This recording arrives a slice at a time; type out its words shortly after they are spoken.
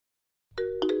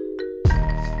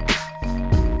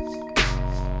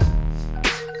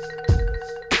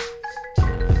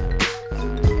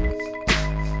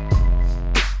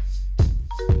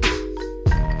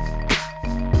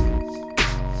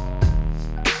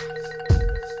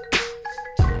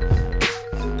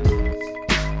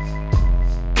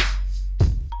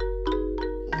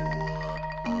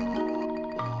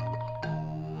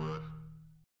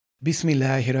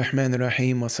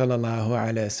Bismillahirrahmanirrahim wa sallallahu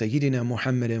ala Sayyidina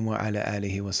Muhammadin wa ala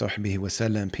alihi wa sahbihi wa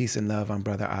sallam. Peace and love. I'm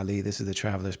Brother Ali. This is the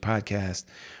Travelers Podcast.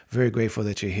 Very grateful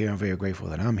that you're here. I'm very grateful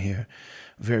that I'm here.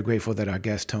 Very grateful that our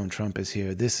guest Tone Trump is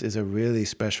here. This is a really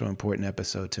special, important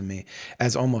episode to me,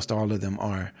 as almost all of them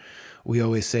are. We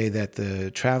always say that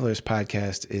the Travelers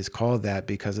Podcast is called that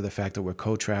because of the fact that we're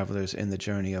co-travelers in the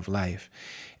journey of life.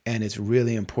 And it's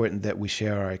really important that we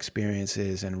share our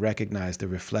experiences and recognize the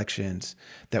reflections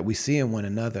that we see in one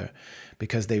another,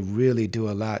 because they really do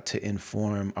a lot to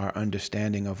inform our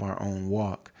understanding of our own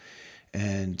walk.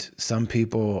 And some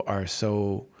people are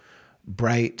so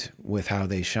bright with how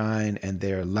they shine, and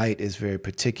their light is very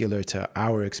particular to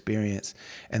our experience,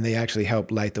 and they actually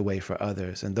help light the way for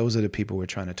others. And those are the people we're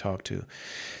trying to talk to.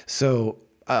 So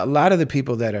a lot of the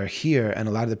people that are here and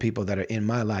a lot of the people that are in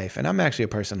my life, and I'm actually a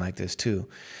person like this too,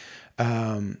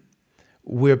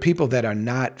 we're people that are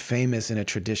not famous in a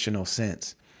traditional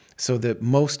sense. So that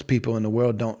most people in the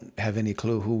world don't have any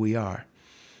clue who we are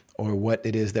or what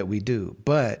it is that we do.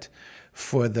 But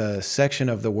for the section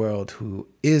of the world who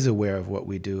is aware of what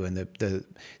we do, and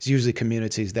it's usually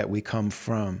communities that we come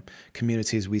from,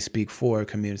 communities we speak for,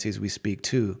 communities we speak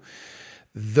to,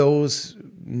 those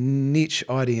niche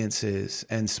audiences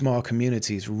and small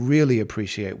communities really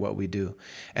appreciate what we do,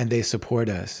 and they support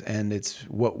us, and it's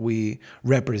what we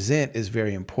represent is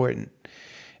very important.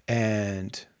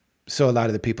 And so a lot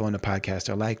of the people on the podcast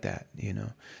are like that, you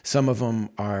know. Some of them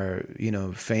are, you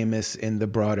know, famous in the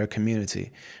broader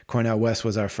community. Cornel West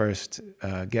was our first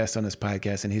guest on this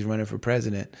podcast, and he's running for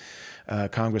president.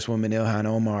 Congresswoman Ilhan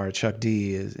Omar, Chuck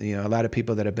D, is, you know, a lot of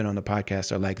people that have been on the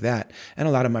podcast are like that. And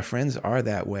a lot of my friends are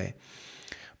that way.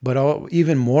 But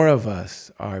even more of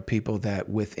us are people that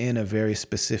within a very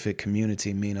specific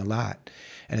community mean a lot.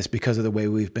 And it's because of the way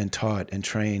we've been taught and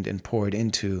trained and poured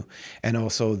into, and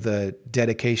also the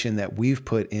dedication that we've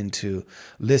put into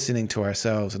listening to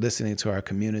ourselves, listening to our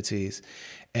communities,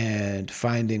 and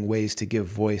finding ways to give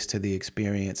voice to the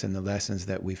experience and the lessons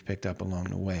that we've picked up along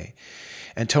the way.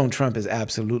 And Tone Trump is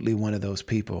absolutely one of those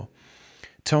people.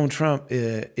 Tone Trump,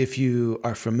 if you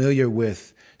are familiar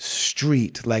with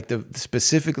street, like the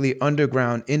specifically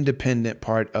underground, independent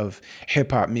part of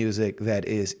hip hop music that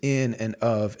is in and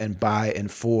of and by and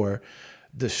for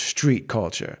the street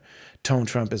culture, Tone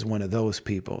Trump is one of those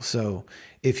people. So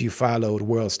if you followed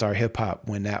World Star Hip Hop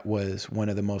when that was one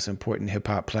of the most important hip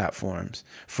hop platforms,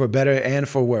 for better and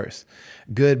for worse,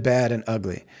 good, bad, and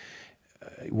ugly,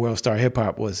 World Star Hip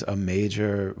Hop was a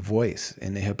major voice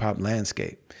in the hip hop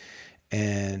landscape.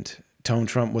 And Tone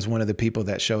Trump was one of the people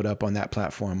that showed up on that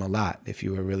platform a lot. If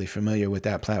you were really familiar with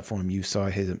that platform, you saw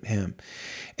him.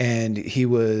 And he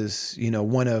was, you know,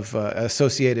 one of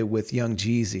associated with Young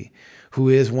Jeezy, who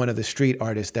is one of the street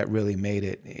artists that really made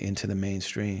it into the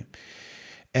mainstream.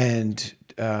 And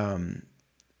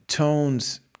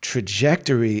Tone's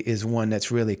trajectory is one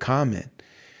that's really common.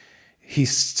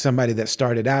 He's somebody that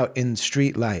started out in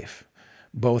street life,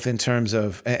 both in terms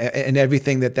of, and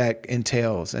everything that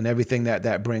entails and everything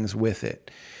that brings with it.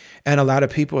 And a lot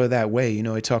of people are that way. You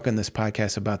know, I talk in this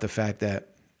podcast about the fact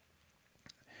that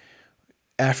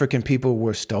African people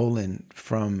were stolen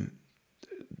from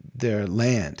their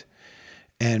land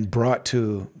and brought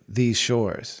to these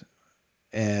shores.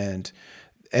 And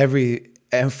every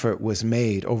effort was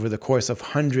made over the course of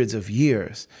hundreds of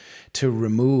years to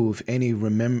remove any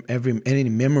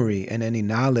memory and any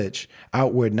knowledge,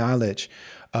 outward knowledge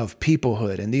of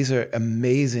peoplehood. And these are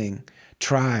amazing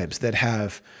tribes that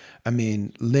have,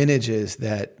 lineages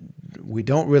that we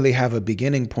don't really have a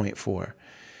beginning point for.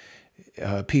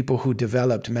 People who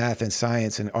developed math and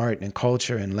science and art and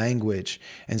culture and language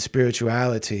and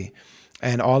spirituality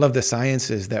and all of the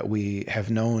sciences that we have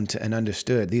known and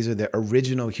understood. These are the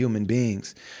original human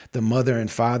beings, the mother and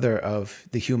father of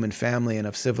the human family and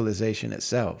of civilization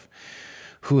itself,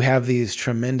 who have these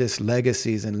tremendous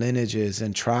legacies and lineages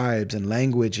and tribes and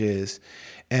languages.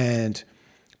 And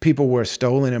people were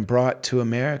stolen and brought to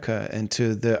America and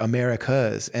to the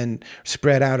Americas and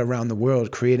spread out around the world,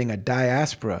 creating a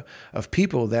diaspora of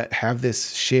people that have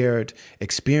this shared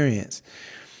experience,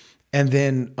 and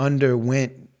then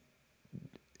underwent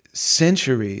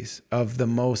centuries of the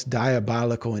most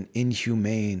diabolical and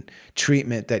inhumane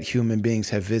treatment that human beings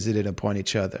have visited upon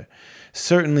each other,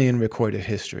 certainly in recorded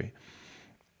history.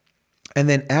 And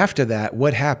then after that,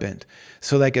 what happened?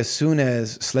 So like as soon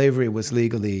as slavery was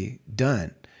legally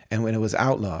done and when it was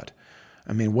outlawed,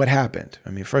 what happened?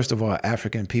 First of all,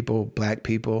 African people, black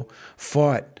people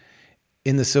fought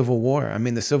in the Civil War.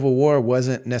 The Civil War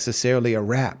wasn't necessarily a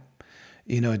rap.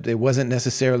 It wasn't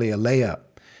necessarily a layup.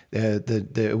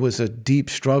 It was a deep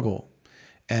struggle,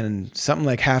 And something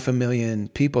like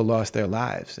 500,000 people lost their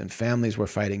lives, and families were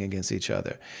fighting against each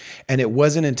other. And it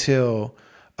wasn't until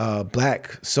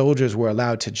black soldiers were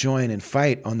allowed to join and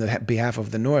fight on the behalf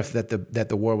of the North that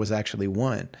the war was actually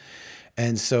won.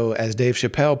 And so, as Dave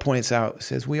Chappelle points out,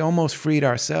 says we almost freed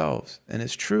ourselves, and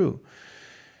it's true.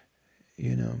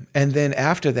 And then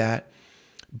after that,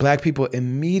 black people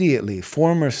immediately,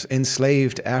 former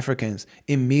enslaved Africans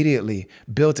immediately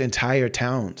built entire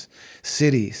towns,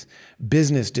 cities,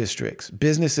 business districts,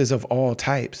 businesses of all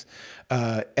types,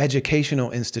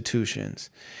 educational institutions,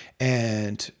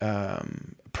 and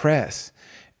press,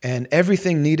 and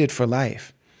everything needed for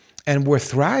life. And we're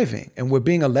thriving, and we're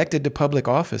being elected to public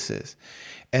offices.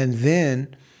 And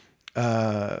then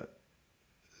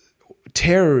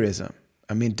terrorism,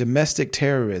 domestic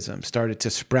terrorism started to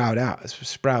sprout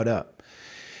up,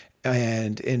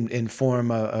 and in form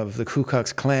of the Ku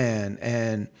Klux Klan,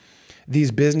 and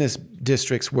these business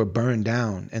districts were burned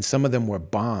down, and some of them were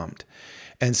bombed,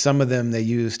 and some of them they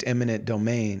used eminent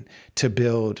domain to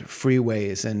build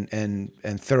freeways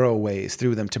and thoroughways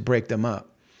through them to break them up.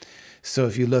 So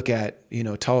if you look at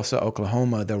Tulsa,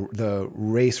 Oklahoma, the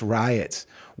race riots,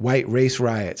 white race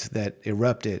riots that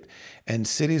erupted, and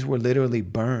cities were literally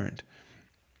burned.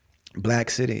 Black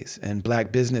cities and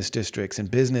black business districts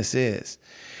and businesses.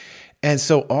 And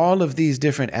so all of these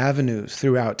different avenues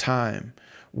throughout time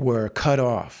were cut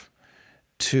off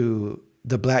to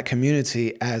the black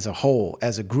community as a whole,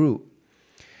 as a group.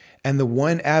 And the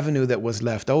one avenue that was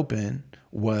left open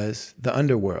was the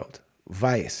underworld.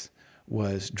 Vice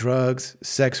was drugs,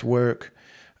 sex work,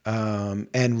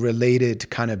 and related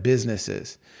kind of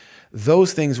businesses.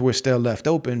 Those things were still left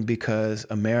open because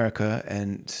America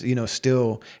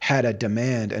still had a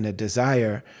demand and a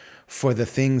desire for the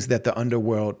things that the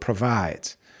underworld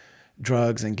provides,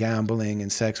 drugs and gambling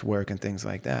and sex work and things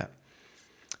like that.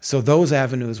 So those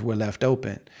avenues were left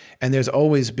open. And there's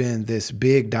always been this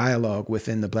big dialogue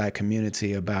within the black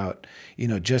community about,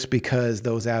 just because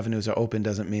those avenues are open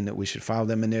doesn't mean that we should follow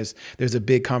them. And there's a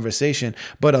big conversation,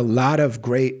 but a lot of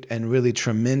great and really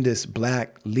tremendous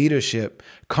black leadership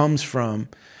comes from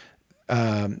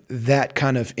that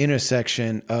kind of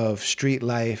intersection of street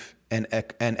life and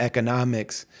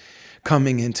economics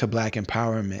coming into black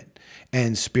empowerment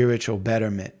and spiritual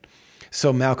betterment.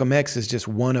 So Malcolm X is just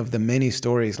one of the many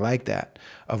stories like that,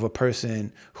 of a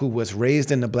person who was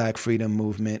raised in the black freedom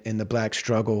movement, in the black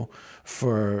struggle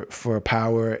for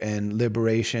power and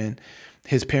liberation.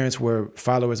 His parents were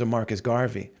followers of Marcus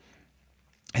Garvey.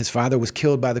 His father was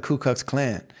killed by the Ku Klux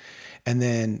Klan. And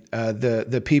then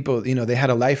the people, they had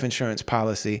a life insurance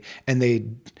policy, and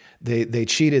they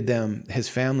cheated his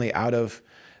family out of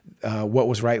what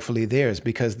was rightfully theirs,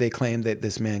 because they claimed that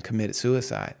this man committed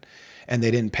suicide. And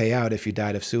they didn't pay out if you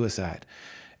died of suicide.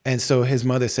 And so his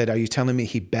mother said, "Are you telling me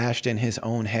he bashed in his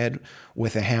own head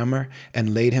with a hammer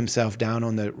and laid himself down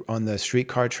on the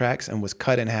streetcar tracks and was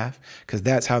cut in half?" Because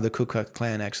that's how the Ku Klux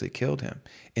Klan actually killed him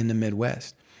in the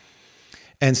Midwest.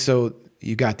 And so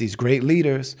you got these great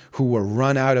leaders who were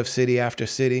run out of city after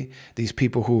city, these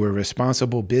people who were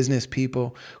responsible business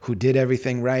people, who did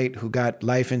everything right, who got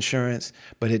life insurance,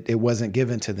 but it wasn't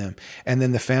given to them. And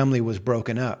then the family was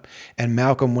broken up. And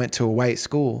Malcolm went to a white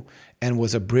school and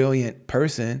was a brilliant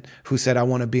person who said, "I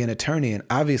want to be an attorney." And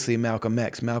obviously Malcolm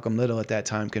Little at that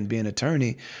time, can be an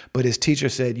attorney, but his teacher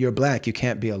said, "You're black, you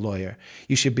can't be a lawyer.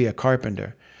 You should be a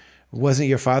carpenter." "Wasn't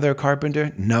your father a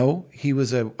carpenter?" "No, he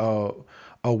was a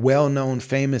well-known,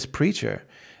 famous preacher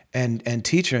and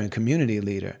teacher and community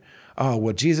leader." "Oh,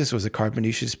 well, Jesus was a carpenter.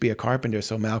 You should just be a carpenter."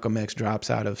 So Malcolm X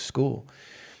drops out of school,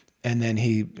 and then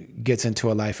he gets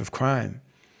into a life of crime,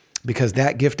 because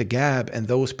that gift of gab and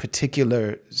those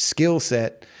particular skill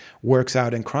set works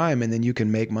out in crime, and then you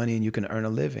can make money and you can earn a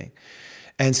living.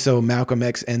 And so Malcolm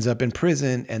X ends up in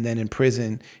prison, and then in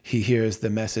prison, he hears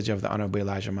the message of the Honorable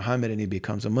Elijah Muhammad, and he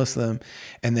becomes a Muslim,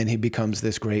 and then he becomes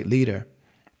this great leader.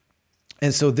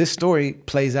 And so this story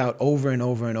plays out over and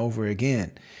over and over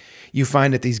again. You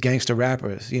find that these gangster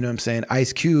rappers,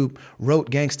 Ice Cube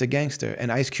wrote Gangsta Gangster,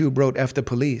 and Ice Cube wrote F the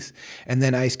Police. And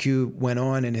then Ice Cube went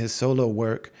on in his solo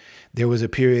work. There was a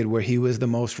period where he was the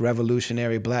most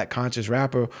revolutionary black conscious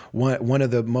rapper, one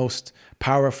of the most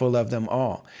powerful of them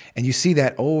all. And you see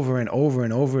that over and over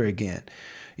and over again,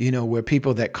 where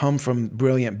people that come from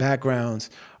brilliant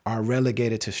backgrounds are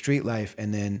relegated to street life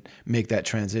and then make that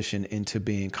transition into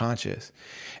being conscious.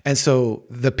 And so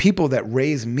the people that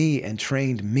raised me and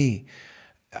trained me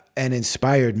and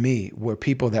inspired me were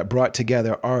people that brought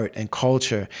together art and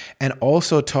culture, and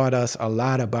also taught us a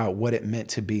lot about what it meant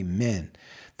to be men,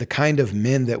 the kind of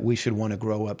men that we should want to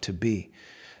grow up to be,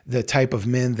 the type of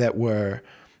men that were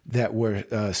that were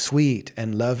sweet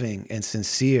and loving and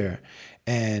sincere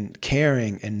and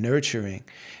caring and nurturing,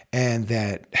 and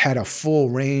that had a full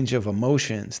range of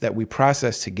emotions that we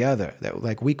processed together, that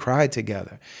like we cried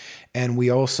together. And we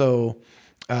also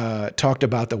talked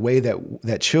about the way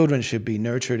that children should be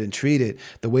nurtured and treated,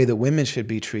 the way that women should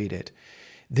be treated.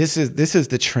 This is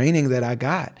the training that I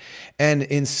got. And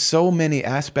in so many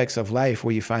aspects of life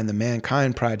where you find the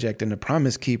Mankind Project and the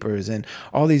Promise Keepers and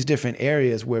all these different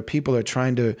areas where people are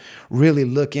trying to really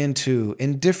look into,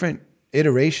 in different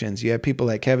iterations, you have people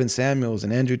like Kevin Samuels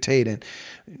and Andrew Tate and,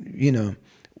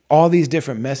 all these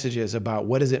different messages about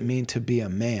what does it mean to be a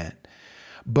man.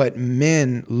 But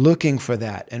men looking for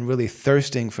that and really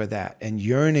thirsting for that and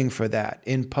yearning for that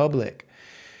in public,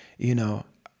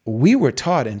 we were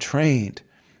taught and trained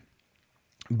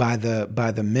by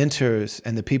the mentors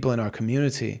and the people in our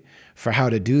community for how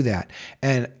to do that.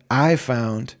 And I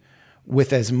found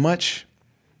with as much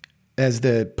as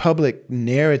the public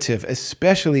narrative,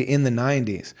 especially in the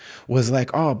 90s, was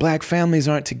like, oh, black families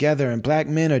aren't together and black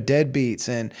men are deadbeats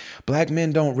and black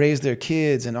men don't raise their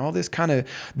kids and all this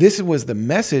this was the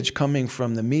message coming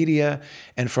from the media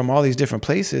and from all these different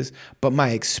places. But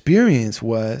my experience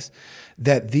was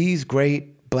that these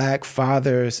great black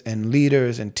fathers and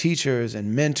leaders and teachers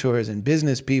and mentors and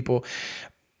business people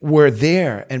were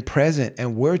there and present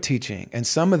and were teaching. And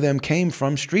some of them came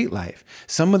from street life.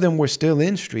 Some of them were still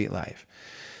in street life.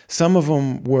 Some of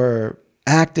them were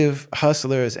active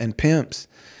hustlers and pimps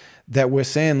that were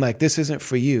saying like, this isn't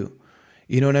for you.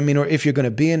 You know what I mean? Or if you're going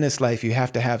to be in this life, you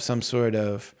have to have some sort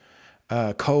of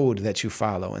code that you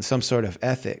follow and some sort of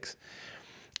ethics.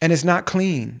 And it's not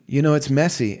clean, it's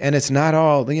messy, and it's not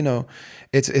all,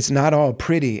 it's not all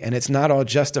pretty, and it's not all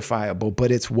justifiable,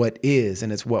 but it's what is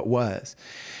and it's what was.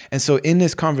 And so in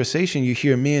this conversation, you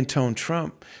hear me and Tone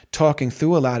Trump talking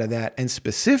through a lot of that, and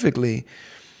specifically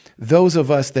those of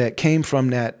us that came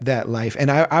from that life. And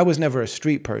I was never a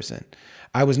street person.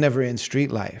 I was never in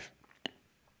street life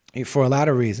for a lot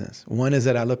of reasons. One is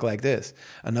that I look like this.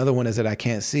 Another one is that I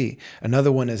can't see.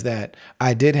 Another one is that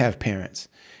I did have parents.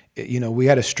 We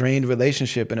had a strained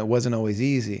relationship and it wasn't always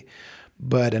easy.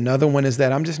 But another one is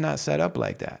that I'm just not set up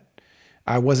like that.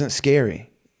 I wasn't scary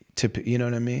you know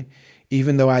what I mean?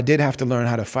 Even though I did have to learn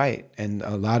how to fight, and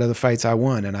a lot of the fights I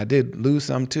won, and I did lose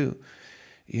some too,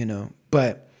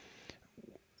 but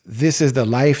this is the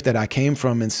life that I came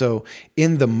from. And so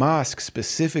in the mosque,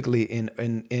 specifically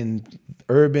in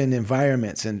urban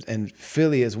environments, and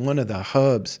Philly is one of the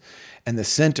hubs and the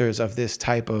centers of this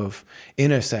type of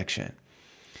intersection.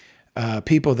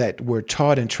 People that were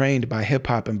taught and trained by hip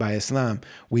hop and by Islam,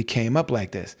 we came up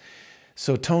like this.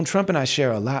 So Tone Trump and I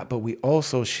share a lot, but we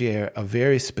also share a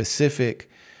very specific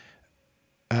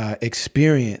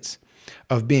experience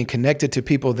of being connected to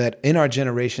people that in our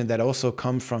generation that also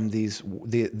come from these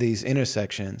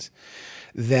intersections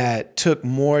that took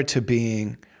more to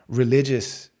being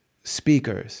religious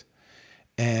speakers.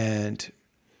 And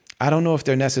I don't know if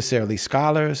they're necessarily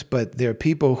scholars, but they're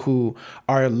people who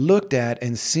are looked at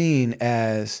and seen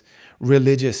as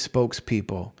religious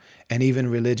spokespeople and even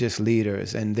religious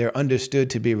leaders, and they're understood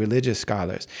to be religious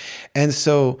scholars. And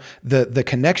so the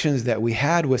connections that we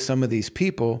had with some of these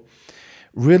people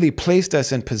really placed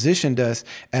us and positioned us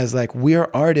as like, we're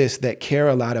artists that care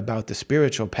a lot about the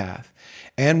spiritual path.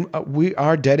 And we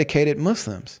are dedicated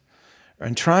Muslims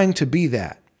and trying to be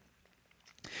that.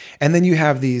 And then you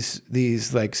have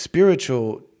these like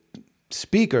spiritual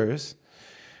speakers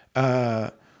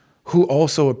who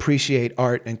also appreciate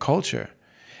art and culture.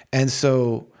 And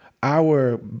so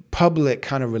our public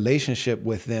kind of relationship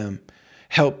with them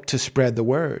helped to spread the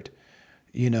word,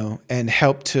 and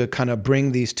helped to kind of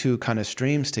bring these two kind of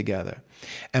streams together.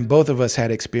 And both of us had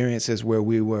experiences where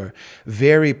we were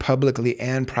very publicly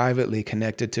and privately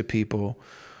connected to people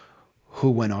who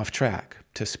went off track,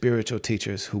 to spiritual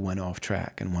teachers who went off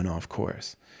track and went off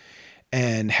course,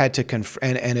 and had to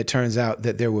and it turns out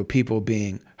that there were people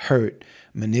being hurt,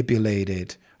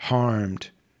 manipulated, harmed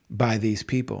by these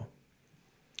people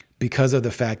because of the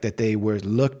fact that they were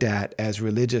looked at as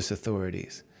religious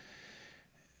authorities.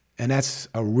 And that's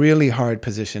a really hard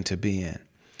position to be in.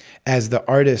 As the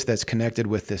artist that's connected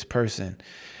with this person,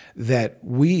 that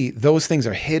those things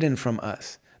are hidden from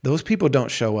us. Those people don't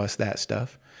show us that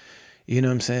stuff. You know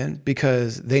what I'm saying?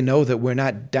 Because they know that we're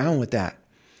not down with that.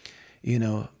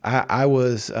 I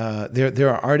was there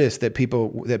are artists that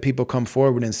people come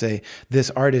forward and say,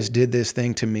 this artist did this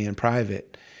thing to me in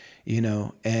private,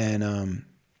 and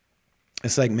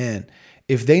it's like, man,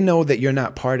 if they know that you're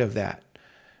not part of that,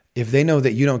 if they know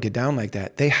that you don't get down like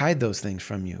that, they hide those things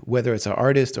from you, whether it's an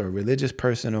artist or a religious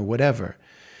person or whatever.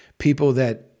 People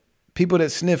that People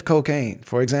that sniff cocaine,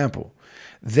 for example,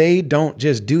 they don't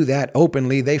just do that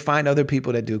openly. They find other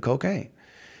people that do cocaine.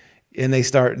 And they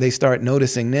start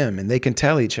noticing them, and they can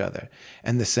tell each other.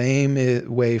 And the same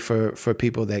way for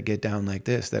people that get down like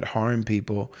this, that harm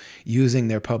people using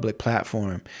their public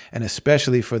platform, and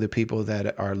especially for the people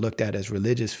that are looked at as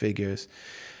religious figures,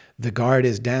 the guard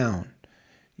is down.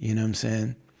 You know what I'm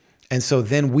saying? And so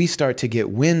then we start to get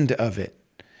wind of it.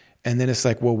 And then it's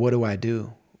like, well, what do I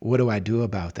do? What do I do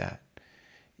about that?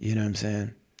 You know what I'm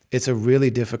saying? It's a really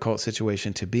difficult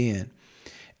situation to be in.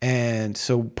 And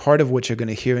so part of what you're going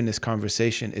to hear in this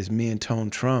conversation is me and Tone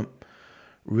Trump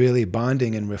really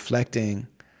bonding and reflecting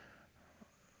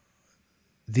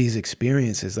these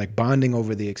experiences, like bonding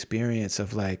over the experience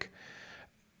of like,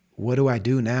 what do I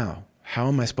do now? How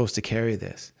am I supposed to carry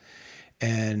this?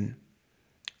 And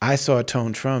I saw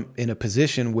Tone Trump in a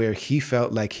position where he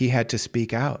felt like he had to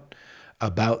speak out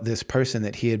about this person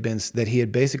that he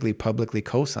had basically publicly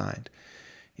co-signed,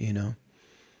 you know?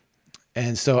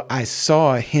 And so I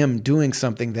saw him doing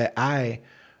something that I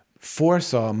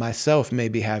foresaw myself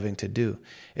maybe having to do.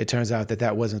 It turns out that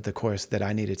that wasn't the course that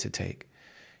I needed to take,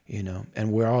 you know,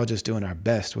 and we're all just doing our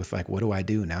best with like, what do I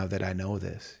do now that I know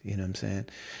this? You know what I'm saying?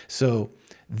 So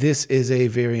this is a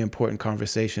very important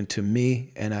conversation to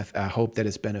me, and I hope that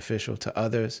it's beneficial to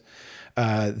others.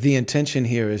 The intention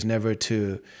here is never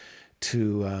to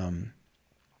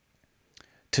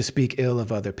speak ill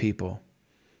of other people.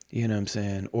 You know what I'm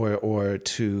saying? Or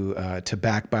to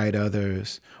backbite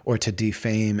others or to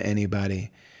defame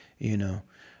anybody, you know.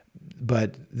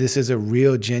 But this is a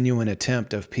real genuine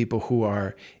attempt of people who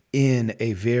are in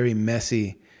a very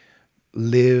messy,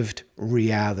 lived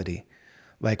reality.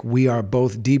 Like we are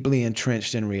both deeply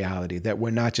entrenched in reality, that we're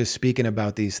not just speaking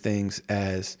about these things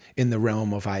as in the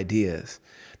realm of ideas.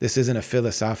 This isn't a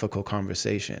philosophical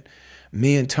conversation.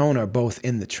 Me and Tone are both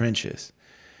in the trenches,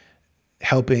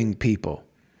 helping people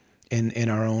in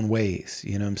our own ways,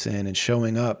 you know what I'm saying? And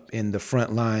showing up in the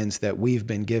front lines that we've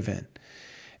been given.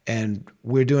 And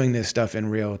we're doing this stuff in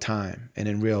real time and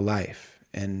in real life.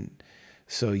 And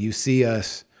so you see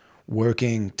us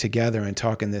working together and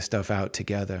talking this stuff out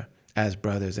together as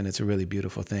brothers, and it's a really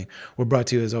beautiful thing. We're brought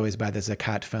to you as always by the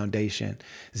Zakat Foundation.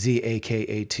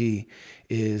 ZAKAT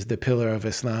is the pillar of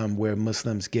Islam where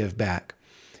Muslims give back.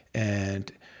 And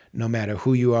no matter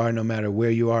who you are, no matter where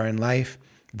you are in life,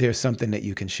 there's something that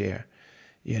you can share.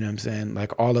 You know what I'm saying?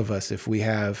 Like all of us, if we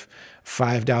have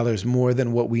 $5 more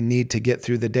than what we need to get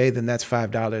through the day, then that's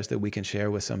 $5 that we can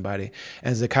share with somebody.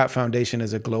 And Zakat Foundation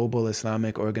is a global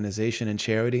Islamic organization and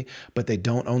charity, but they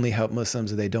don't only help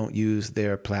Muslims, they don't use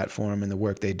their platform and the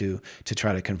work they do to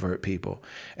try to convert people.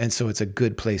 And so it's a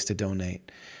good place to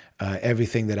donate.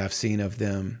 Everything that I've seen of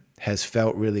them has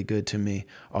felt really good to me,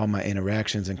 all my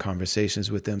interactions and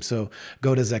conversations with them. So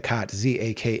go to Zakat,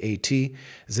 Z-A-K-A-T,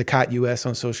 Zakat US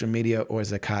on social media, or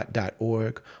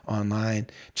zakat.org online.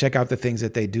 Check out the things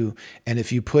that they do. And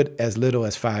if you put as little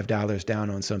as $5 down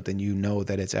on something, you know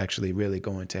that it's actually really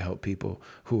going to help people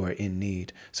who are in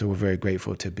need. So we're very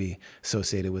grateful to be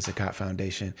associated with Zakat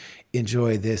Foundation.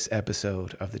 Enjoy this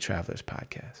episode of the Travelers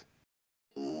Podcast.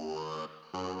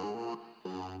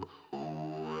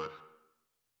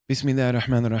 Bismillah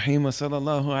ar-Rahman ar-Rahim wa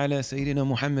sallallahu ala Sayyidina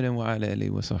Muhammadin wa ala alihi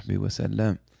wa sahbihi wa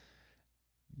sallam.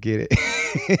 Get it.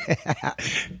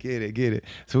 Get it.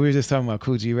 So we were just talking about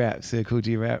Kool G Rap. Said Kool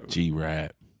G Rap.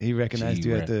 G-Rap. He recognized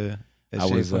you at the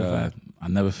I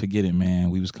never forget it, man.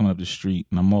 We was coming up the street,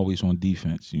 and I'm always on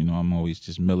defense. You know, I'm always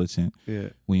just militant. Yeah.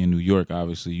 We in New York,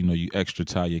 obviously. You know, you extra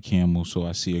tie your camel. So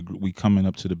I see we coming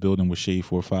up to the building where Shade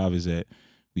 45 is at.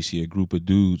 We see a group of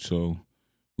dudes. So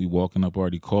we walking up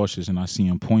already cautious, and I see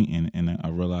him pointing, and I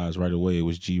realized right away it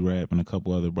was G-Rap and a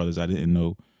couple other brothers I didn't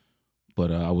know.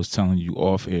 But I was telling you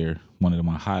off air, one of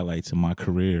my highlights in my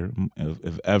career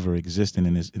of ever existing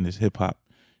in this hip hop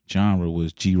genre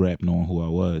was G-Rap knowing who I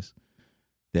was.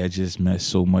 That just meant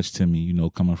so much to me, you know,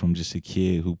 coming from just a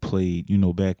kid who played, you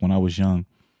know, back when I was young,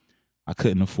 I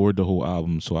couldn't afford the whole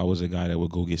album, so I was a guy that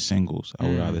would go get singles. I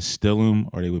would either steal them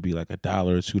or they would be like $1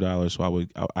 or $2.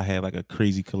 So I had like a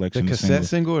crazy collection. The cassette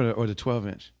single or the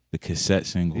 12-inch? The cassette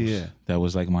singles. Yeah, that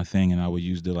was like my thing, and I would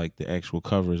use the actual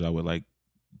covers. I would like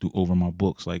do over my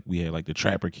books, like we had like the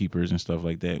Trapper Keepers and stuff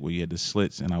like that, where you had the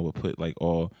slits, and I would put like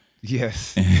all.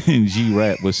 Yes. And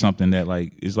G-Rap was something that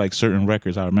like is like certain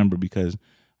records I remember because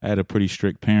I had a pretty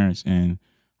strict parents, and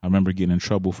I remember getting in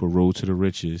trouble for Road to the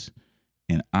Riches.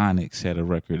 And Onyx had a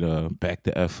record, Back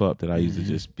the F Up, that I used to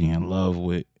just be in love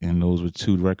with. And those were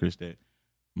two records that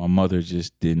my mother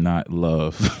just did not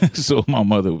love. So my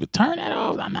mother would turn that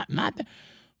off. I'm not that.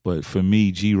 But for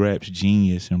me, G-Rap's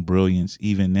genius and brilliance,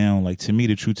 even now, like to me,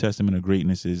 the true testament of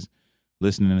greatness is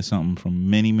listening to something from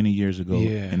many, many years ago,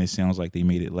 Yeah. and it sounds like they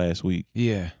made it last week.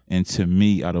 Yeah. And to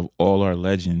me, out of all our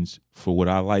legends, for what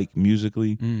I like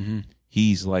musically,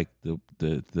 he's like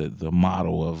the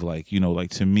model of like, you know, like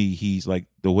to me, he's like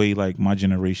the way like my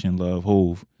generation love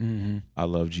Hove. I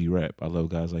love G-Rap. I love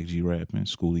guys like G-Rap and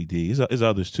Schoolie D. There's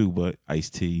others too, but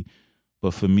Ice-T.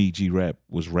 But for me, G-Rap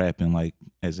was rapping like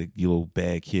as a little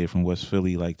bad kid from West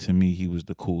Philly. Like to me, he was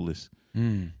the coolest.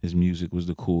 His music was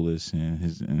the coolest,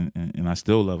 and I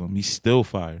still love him. He's still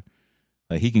fire.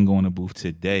 Like he can go in the booth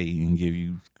today and give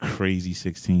you crazy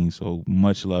 16. So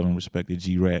much love and respect to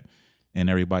G-Rap and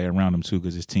everybody around him too,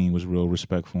 because his team was real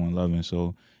respectful and loving.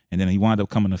 So, and then he wound up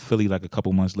coming to Philly like a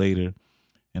couple months later,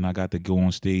 and I got to go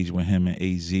on stage with him and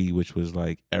AZ, which was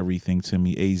like everything to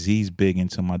me. AZ's big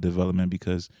into my development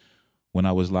because when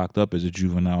I was locked up as a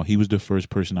juvenile, he was the first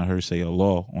person I heard say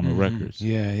Allah on the records.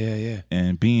 Yeah.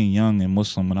 And being young and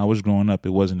Muslim, when I was growing up, it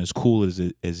wasn't as cool as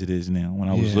it is now. When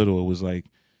I was little, it was like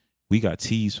we got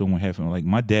teased for what happened. Like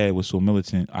my dad was so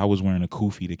militant, I was wearing a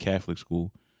kufi to Catholic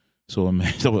school. So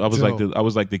I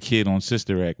was like the kid on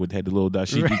Sister Act with had the little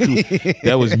dashiki. Right.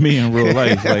 That was me in real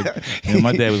life. Like, and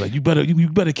my dad was like, you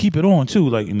better keep it on too.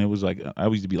 Like, and it was like I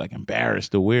used to be like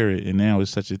embarrassed to wear it, and now it's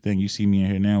such a thing. You see me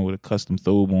in here now with a custom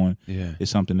thobe on. Yeah,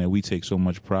 it's something that we take so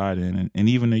much pride in, and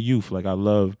even the youth. Like I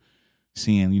love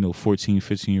seeing 14,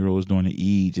 15-year-olds during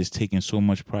the Eid just taking so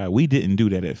much pride. We didn't do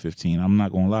that at 15. I'm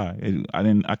not gonna lie.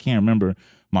 I can't remember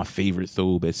my favorite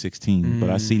thobe at 16, but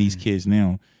I see these kids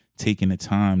now taking the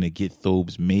time to get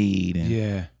thobes made,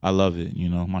 and I love it,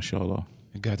 mashallah.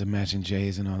 You got the matching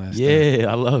J's and all that stuff. Yeah,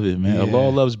 I love it, man. Yeah. Allah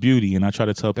loves beauty, and I try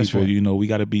to tell That's people, right. We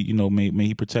got to be, may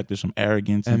He protect us from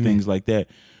arrogance and things like that.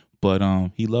 But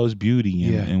He loves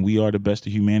beauty, and we are the best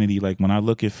of humanity. Like when I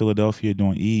look at Philadelphia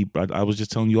during Eid, I was just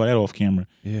telling you all that off camera.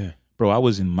 Yeah. Bro, I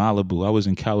was in Malibu. I was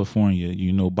in California,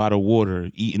 by the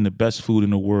water, eating the best food in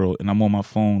the world, and I'm on my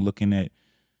phone looking at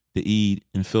the Eid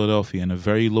in Philadelphia in a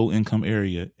very low income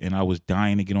area, and I was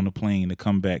dying to get on the plane to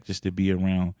come back just to be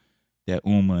around that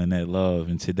ummah and that love.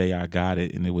 And today I got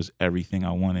it, and it was everything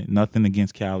I wanted. Nothing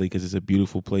against Cali because it's a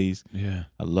beautiful place. Yeah,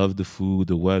 I love the food,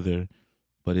 the weather,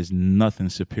 but it's nothing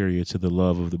superior to the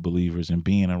love of the believers and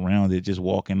being around it, just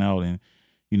walking out and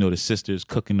the sisters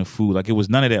cooking the food. Like it was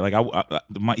none of that. Like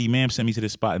my imam sent me to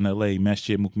this spot in L.A.,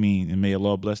 Masjid Mukmeen, and may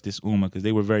Allah bless this ummah because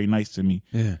they were very nice to me.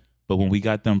 Yeah. But when we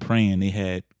got done praying, they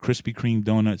had Krispy Kreme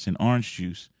donuts and orange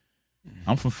juice.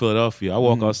 I'm from Philadelphia. I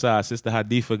walk outside. Sister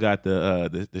Hadifa got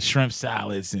the shrimp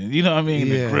salads and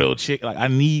the grilled chicken. Like I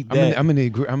need that. I'm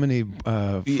gonna need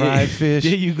fried fish.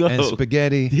 There you go. And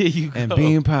spaghetti. There you go. And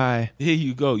bean pie. There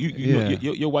you go. You know,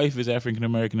 your wife is African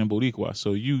American and Boricua,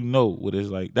 so you know what it's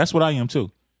like. That's what I am too.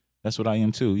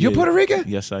 You're Puerto Rican?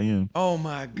 Yes, I am. Oh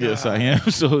my God. Yes, I am.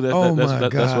 So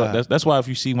that's why if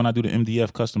you see when I do the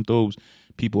MDF custom thobes,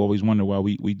 people always wonder why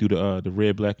we do the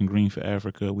red, black, and green for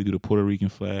Africa. We do the Puerto Rican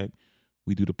flag.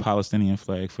 We do the Palestinian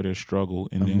flag for their struggle,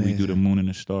 and then we do the moon and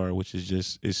the star, which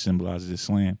is it symbolizes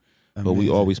Islam. Amazing. But we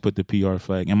always put the PR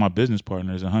flag. And my business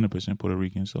partner is 100% Puerto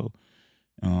Rican, so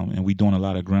and we doing a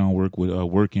lot of groundwork with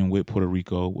working with Puerto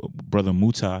Rico. Brother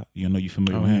Muta, you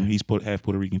familiar with him? He's half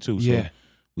Puerto Rican too. So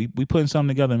we putting something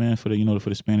together, man, for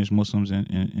the Spanish Muslims,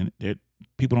 and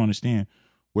people don't understand.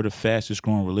 We're the fastest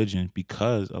growing religion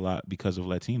because of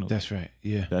Latinos. That's right.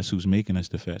 Yeah. That's who's making us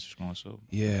the fastest growing. So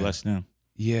bless them.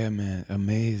 Yeah, man.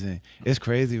 Amazing. It's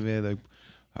crazy, man. Like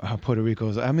how Puerto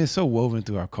Rico's. I mean, it's so woven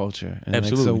through our culture, and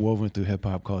Absolutely. like so woven through hip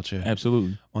hop culture.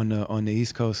 Absolutely. On the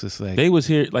East Coast, it's like they was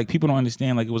here. Like people don't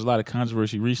understand. Like it was a lot of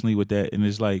controversy recently with that, and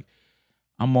it's like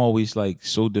I'm always like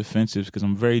so defensive because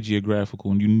I'm very geographical,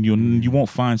 and you won't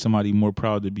find somebody more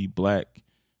proud to be black,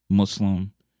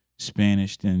 Muslim,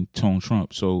 Spanish than Tone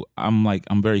Trump. So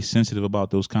I'm very sensitive about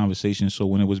those conversations. So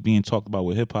when it was being talked about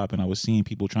with hip hop, and I was seeing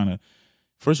people trying to.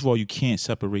 First of all, you can't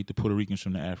separate the Puerto Ricans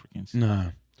from the Africans. Nah.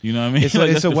 You know what I mean?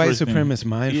 It's a white supremacist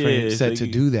mind frame set to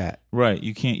do that. Right.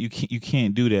 You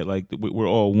can't do that. Like we're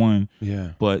all one.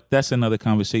 Yeah. But that's another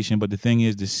conversation. But the thing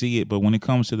is to see it. But when it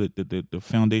comes to the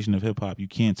foundation of hip hop, you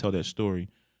can't tell that story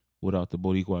without the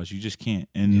Boricuas. You just can't.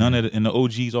 And none of the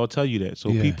OGs all tell you that.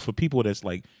 So for people that's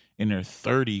like in their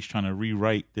 30s trying to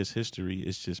rewrite this history,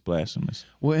 it's just blasphemous.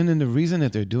 Well, and then the reason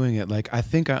that they're doing it, like I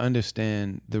think I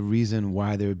understand the reason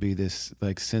why there would be this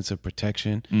like sense of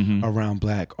protection around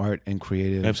black art and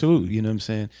creative. Absolutely. You know what I'm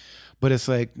saying? But it's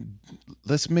like,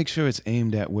 let's make sure it's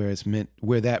aimed at where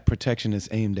that protection is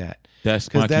aimed at.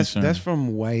 That's my concern. That's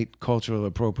from white cultural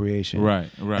appropriation. Right.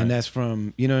 And that's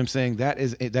from, you know what I'm saying?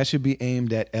 That should be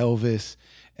aimed at Elvis,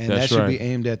 and that should be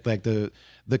aimed at like the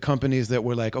companies that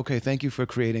were like, okay, thank you for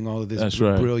creating all of this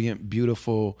brilliant,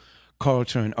 beautiful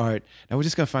culture and art. Now we're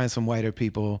just gonna find some whiter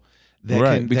people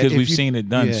right, because we've seen it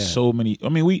done so many. I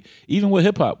mean, we even with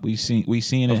hip hop, we seen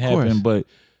it happen, but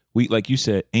we, like you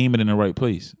said, aim it in the right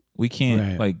place. We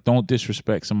can't like, don't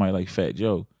disrespect somebody like Fat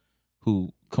Joe,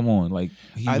 who, come on, like,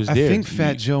 he was there. I think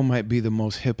Fat Joe might be the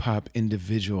most hip hop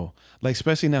individual, like,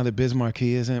 especially now that Biz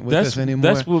Markie isn't with us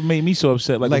anymore. That's what made me so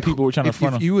upset. Like when people were trying to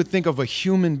front him. If you would think of a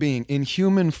human being in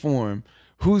human form,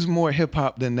 who's more hip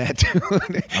hop than that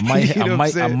dude?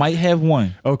 I might have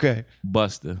one. Okay,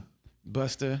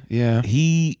 Buster, yeah.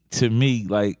 He, to me,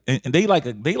 like, and they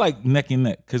like neck and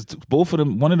neck, because both of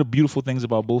them. One of the beautiful things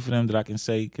about both of them that I can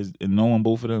say, because knowing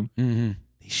both of them,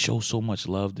 they show so much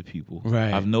love to people.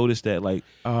 Right. I've noticed that. Like,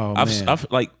 man.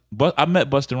 I met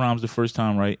Busta Rhymes the first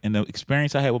time, right? And the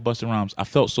experience I had with Busta Rhymes, I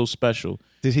felt so special.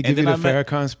 Did he give you the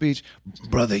Farrakhan speech?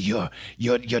 Brother, your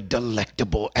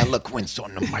delectable eloquence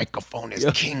on the microphone is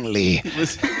kingly.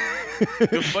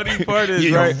 The funny part is,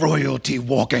 you're royalty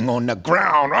walking on the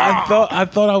ground. I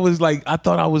thought I was like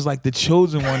the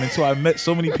chosen one until I met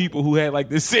so many people who had like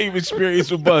the same experience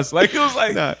with Bus. Like, it was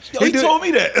like, he told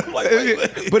me that. I'm like,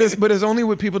 wait. But it's only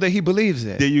with people that he believes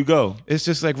in. There you go. It's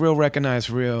just like real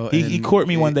recognized real. He caught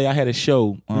me one day. I had a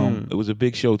show. It was a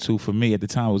big show too for me at the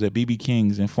time. It was at BB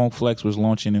King's, and Funk Flex was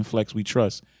launching in Flex We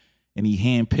Trust. And he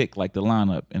handpicked like the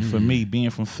lineup. And for me,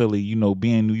 being from Philly,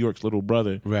 being New York's little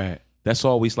brother, right? That's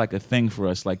always like a thing for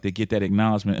us, like to get that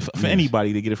acknowledgement. For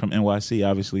anybody to get it from NYC,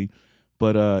 obviously.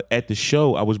 But at the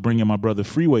show, I was bringing my brother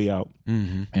Freeway out,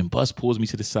 and Bus pulls me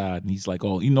to the side, and he's like,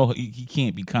 "Oh, he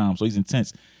can't be calm, so he's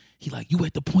intense." He like, "You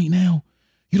at the point now?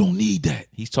 You don't need that."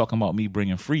 He's talking about me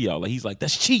bringing Free out. Like, he's like,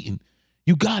 "That's cheating.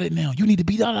 You got it now. You need to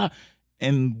be da."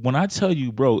 And when I tell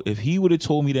you, bro, if he would have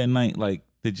told me that night, like,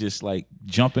 to just like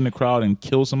jump in the crowd and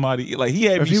kill somebody, like, he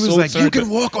had me so. If he was like, "You can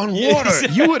walk on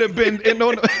water," you would have been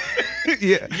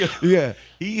yeah.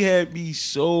 He had me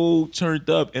so turned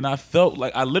up, and I felt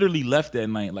like I literally left that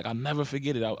night. Like, I'll never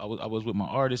forget it. I was with my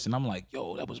artist, and I'm like,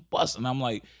 "Yo, that was bust." And I'm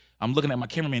like, I'm looking at my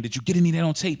cameraman. "Did you get any of that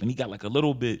on tape?" And he got like a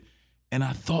little bit, and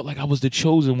I thought like I was the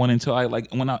chosen one until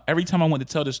every time I went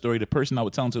to tell this story, the person I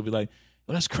would tell him to would be like,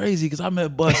 "Well, that's crazy because I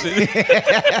met Bus."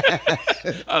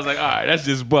 I was like, all right, that's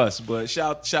just Bus. But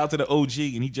shout out to the OG,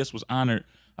 and he just was honored.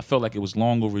 I felt like it was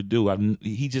long overdue.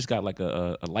 He just got like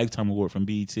a lifetime award from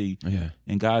BET. Yeah.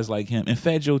 And guys like him, and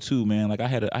Fat Joe too, man. Like, I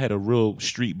had a real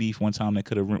street beef one time that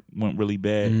could have went really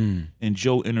bad, and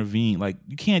Joe intervened. Like,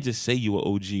 you can't just say you an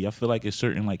OG. I feel like it's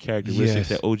certain like characteristics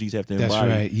that OGs have to embody. That's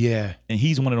right. Yeah. And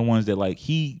he's one of the ones that like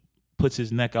he puts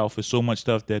his neck out for so much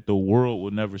stuff that the world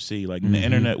will never see, like the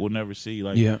internet will never see.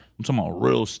 Like, I'm talking about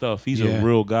real stuff. He's a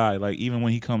real guy. Like, even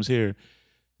when he comes here,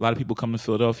 a lot of people come to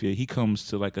Philadelphia. He comes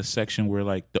to like a section where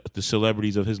like the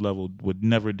celebrities of his level would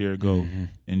never dare go,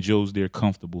 and Joe's there,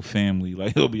 comfortable, family.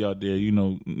 Like, he'll be out there,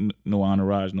 no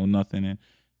entourage, no nothing, and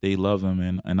they love him,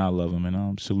 and I love him,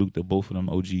 and salute to both of them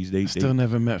OGs. They still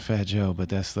never met Fat Joe, but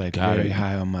that's like very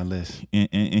high on my list.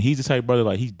 And he's the type of brother,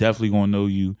 like, he's definitely gonna know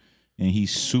you. And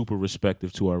he's super respectful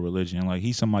to our religion. Like,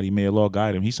 he's somebody, may Allah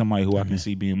guide him. He's somebody who I can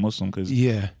see being Muslim, because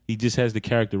he just has the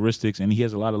characteristics, and he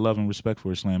has a lot of love and respect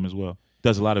for Islam as well.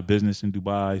 Does a lot of business in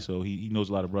Dubai, so he knows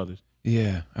a lot of brothers.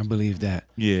 Yeah, I believe that.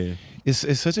 Yeah.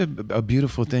 It's such a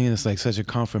beautiful thing, and it's like such a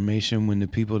confirmation when the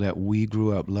people that we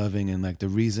grew up loving, and like the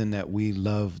reason that we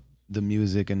love the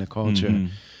music and the culture,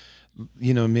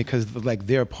 because like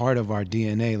they're part of our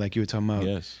DNA, like you were talking about.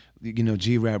 Yes.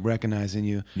 G-Rap recognizing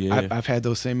you. Yeah. I've had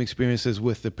those same experiences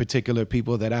with the particular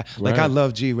people that I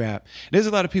love G-Rap. There's a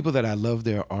lot of people that I love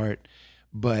their art,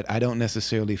 but I don't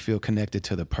necessarily feel connected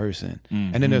to the person.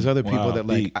 And then there's other people that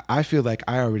like, I feel like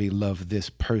I already love this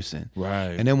person.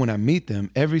 Right. And then when I meet them,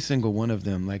 every single one of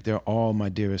them, like, they're all my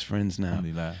dearest friends now.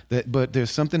 But there's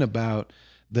something about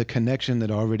the connection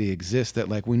that already exists that,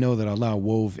 like, we know that Allah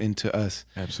wove into us.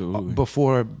 Absolutely.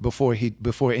 Before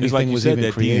anything like was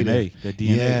even created. That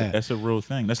DNA, that's a real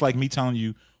thing. That's like me telling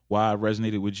you why I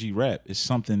resonated with G-Rap. It's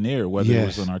something there, whether it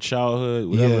was in our childhood,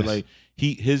 whatever. Like,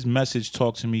 his message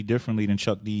talked to me differently than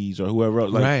Chuck D's or whoever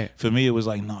else. Like, for me, it was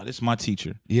like, no, this is my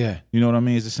teacher. Yeah. You know what I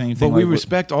mean? It's the same thing. But we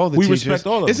respect all the teachers. We respect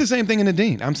all of them. It's the same thing in the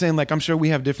Deen. I'm saying, like, I'm sure we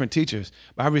have different teachers,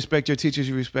 but I respect your teachers,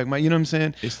 you respect my, you know what I'm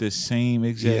saying? It's the same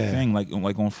exact thing.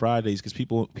 Like on Fridays, because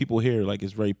people here, like,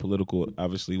 it's very political,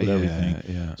 obviously, with everything.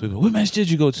 Yeah. So, what match did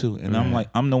you go to? And I'm like,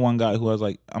 I'm the one guy who I was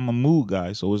like, I'm a mood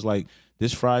guy. So it's like,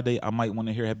 this Friday, I might want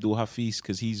to hear Abdul Hafiz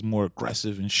because he's more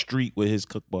aggressive and street with his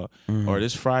khutbah. Or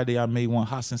this Friday, I may want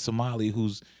Hassan Somali,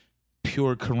 who's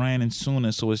pure Quran and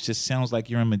Sunnah, so it just sounds like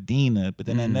you're in Medina. But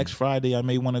then that next Friday, I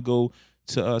may want to go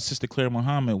to Sister Claire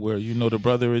Muhammad, where the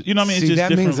brother is. You know what I mean? It's just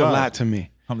that means a lot to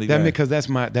me. That because that's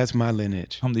my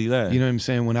lineage. Alhamdulillah. You know what I'm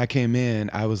saying? When I came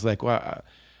in, I was like, well,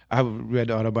 I read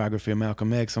the autobiography of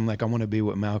Malcolm X. I'm like, I want to be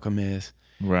what Malcolm is.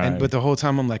 Right. But the whole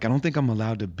time I'm like, I don't think I'm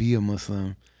allowed to be a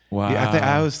Muslim. Wow. Yeah,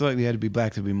 I always thought you had to be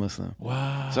black to be Muslim.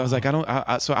 Wow. So I was like,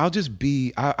 so I'll just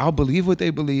be, I'll believe what they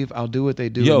believe. I'll do what they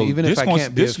do. Yo, and even if I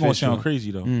can't be this official. gonna sound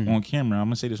crazy though on camera. I'm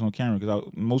gonna say this on camera because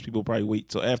most people probably wait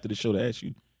till after the show to ask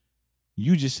you.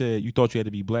 You just said you thought you had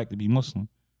to be black to be Muslim.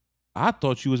 I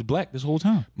thought you was black this whole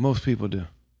time. Most people do.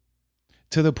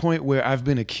 To the point where I've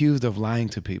been accused of lying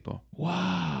to people.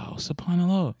 Wow,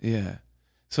 subhanallah. Yeah.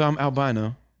 So I'm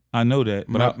albino. I know that,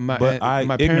 but My I parents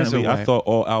are ignorantly I white. thought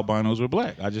all albinos were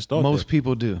black. I just thought Most that.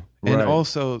 people do. Right. And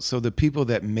also, so the people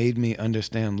that made me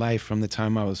understand life from the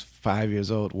time I was 5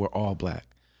 years old were all black.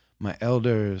 My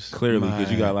elders. Clearly, because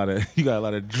you got a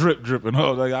lot of drip and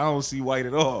all. Like I don't see white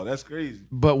at all. That's crazy.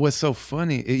 But what's so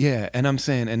funny, yeah, and I'm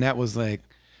saying, and that was like,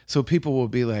 so people will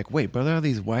be like, wait, brother, are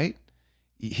these white?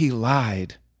 He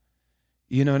lied.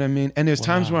 You know what I mean? And there's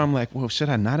times where I'm like, well, should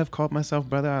I not have called myself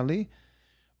Brother Ali?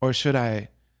 Or should I?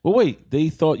 Well, wait, they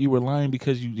thought you were lying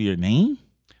because your name?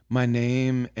 My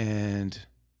name, and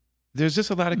there's just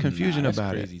a lot of confusion that's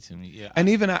about crazy it. to me. Yeah. And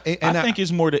even I think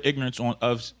it's more the ignorance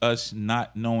of us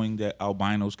not knowing that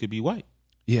albinos could be white.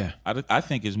 Yeah. I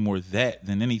think it's more that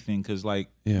than anything because, like,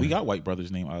 we got white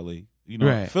brothers named Ali. You know,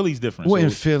 Right. Philly's different. Well, so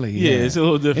in Philly, yeah, it's a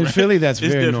little different. In Philly, that's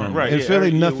It's very different, normal. right, In yeah,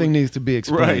 Philly, yeah, nothing needs to be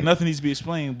explained. Right, nothing needs to be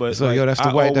explained. But So, like, yo, that's the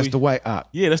white. That's the white op.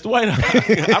 Yeah, that's the white ock.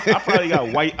 I probably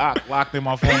got white ock locked in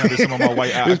my phone under some of my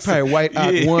white ocks. It's probably white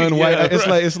op Yeah, 1, white. yeah,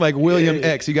 right. It's like William Yeah.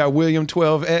 X. You got William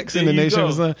 12X in the There you Nation go.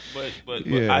 of Islam. But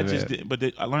Yeah, I man. just did, but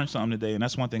I learned something today, and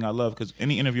that's one thing I love because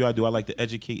any interview I do, I like to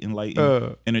educate,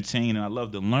 enlighten, entertain, and I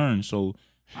love to learn. So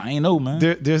I ain't know,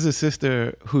 man. There's a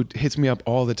sister who hits me up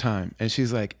all the time, and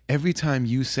she's like, every time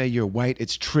you say you're white,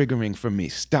 it's triggering for me.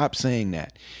 Stop saying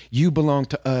that. You belong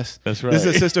to us. That's This is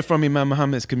right. a sister from Imam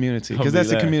Muhammad's community, because that's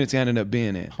the Alhamdulillah. community I ended up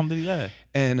being in. Alhamdulillah.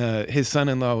 And his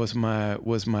son-in-law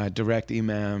was my direct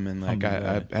imam, and like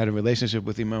I had a relationship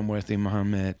with Imam Worthy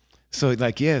Muhammad. So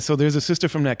like, yeah, so there's a sister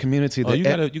from that community. Oh,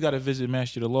 That you gotta visit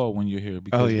Masjid al-Law when you're here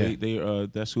because yeah. they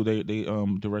that's who they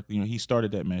directly, he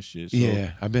started that masjid. So,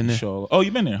 yeah, I've been there. inshallah. Oh,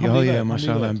 you've been there. Oh yeah, Alhamdulillah,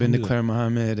 mashallah. I've been to Claire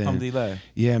Muhammad. And Alhamdulillah.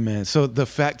 yeah, man. So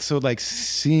like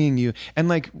seeing you, and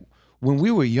like when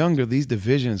we were younger, these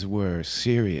divisions were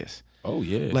serious. Oh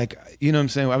yeah. Like, you know what I'm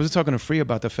saying? I was talking to Free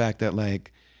about the fact that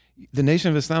like the Nation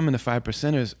of Islam and the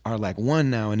 5%ers are like one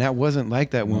now, and that wasn't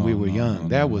like that when we were young.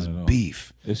 That was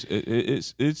beef.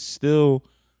 It's still,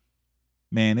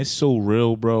 man, it's so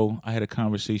real, bro. I had a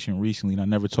conversation recently, and I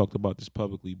never talked about this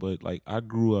publicly, but like I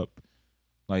grew up,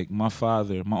 like my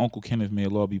father, my Uncle Kenneth, may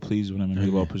Allah be pleased with him, and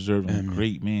may Allah preserve him.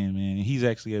 Great man. And he's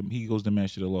actually he goes to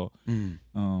Masjid al-Law.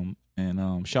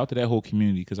 And shout to that whole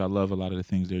community because I love a lot of the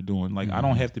things they're doing. Like I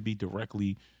don't have to be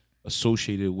directly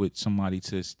associated with somebody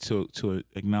to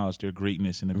acknowledge their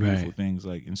greatness and the beautiful things,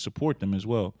 like, and support them as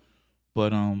well.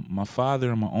 But my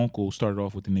father and my uncle started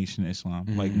off with the Nation of Islam,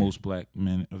 like most black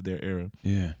men of their era.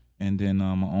 Yeah. And then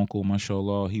my uncle,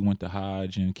 mashallah, he went to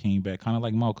Hajj and came back, kind of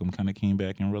like Malcolm, kind of came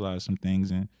back and realized some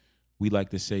things, and we like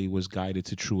to say was guided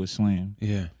to true Islam.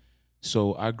 Yeah.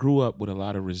 So I grew up with a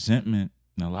lot of resentment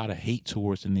and a lot of hate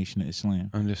towards the Nation of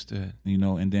Islam. Understood. You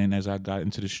know, and then as I got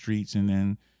into the streets and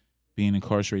then being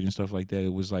incarcerated and stuff like that,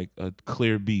 it was like a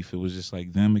clear beef. It was just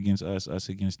like them against us, us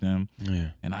against them.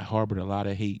 Yeah. And I harbored a lot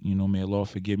of hate. You know, may Allah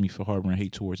forgive me for harboring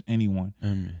hate towards anyone.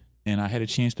 Amen. And I had a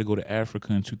chance to go to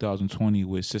Africa in 2020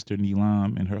 with Sister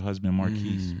Nilam and her husband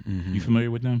Marquise. You familiar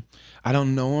with them? I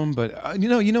don't know them, but you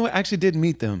know what? I actually did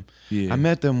meet them. Yeah. I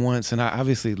met them once, and I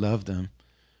obviously loved them.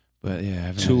 But yeah, I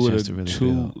haven't had a chance to really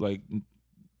build.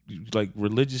 like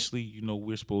religiously, you know,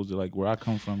 we're supposed to, like, where I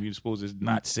come from, you're supposed to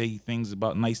not say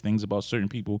nice things about certain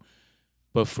people.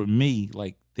 But for me,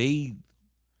 like, they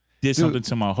did something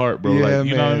to my heart, bro. Yeah, like,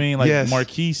 you know what I man. mean? Like, Yes.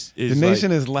 Marquise is The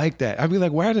Nation is like that. I'd be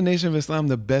like, why are the Nation of Islam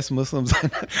the best Muslims?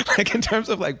 Like in terms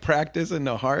of like practice and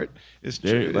the heart, it's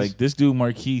true. like this dude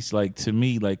Marquise, like, to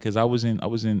me, like, because I was in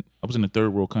a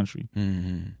third world country,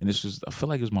 and this was, I feel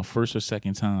like it was my first or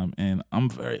second time, and I'm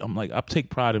like, I take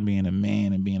pride in being a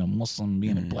man and being a Muslim,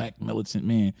 being a black militant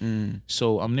man.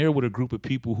 So I'm there with a group of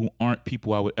people who aren't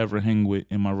people I would ever hang with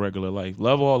in my regular life.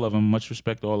 Love all of them, much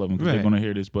respect to all of them because they're gonna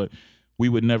hear this, but we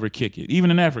would never kick it.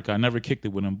 Even in Africa, I never kicked it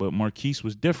with him. But Marquise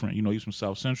was different. You know, he's from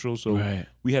South Central, so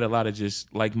we had a lot of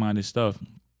just like-minded stuff.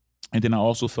 And then I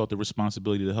also felt the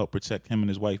responsibility to help protect him and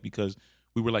his wife because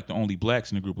we were like the only blacks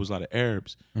in the group. It was a lot of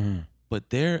Arabs. But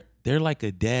they're like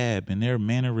a dab, and their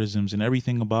mannerisms and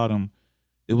everything about them,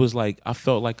 it was like I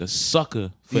felt like a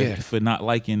sucker for not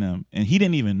liking them. And he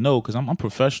didn't even know because I'm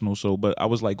professional. So, but I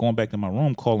was like going back to my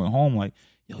room, calling home like,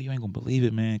 yo, you ain't gonna believe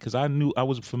it, man. Because I knew I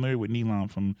was familiar with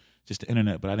Nilam from just the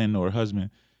internet, but I didn't know her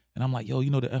husband. And I'm like, yo, you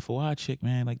know the FOI chick,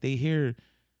 man, like they here.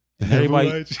 And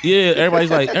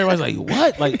everybody's like,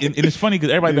 what? Like, and it's funny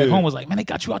because everybody back home was like, man, they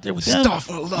got you out there with them. Stuff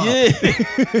for love. Yeah.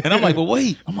 And I'm like, but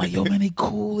wait. I'm like, yo, man, they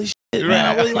cool as shit, man.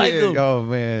 I really like them. Oh,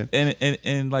 man.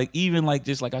 And like, even like,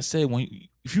 just like I said,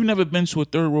 if you've never been to a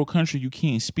third world country, you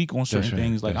can't speak on certain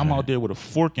things. Like, I'm out there with a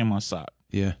fork in my sock.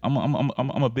 Yeah. I'm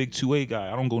a big 2A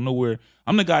guy. I don't go nowhere.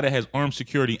 I'm the guy that has armed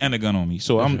security and a gun on me.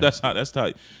 So that's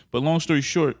how. But long story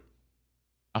short,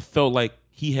 I felt like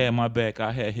he had my back,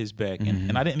 I had his back,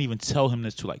 and I didn't even tell him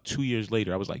this till like 2 years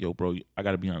later. I was like, yo, bro, I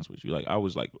gotta be honest with you. Like, I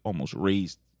was like almost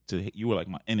raised to, you were like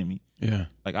my enemy. Yeah.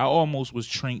 Like, I almost was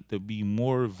trained to be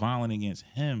more violent against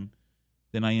him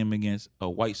than I am against a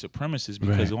white supremacist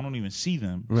because I don't even see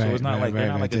them. So it's not like they're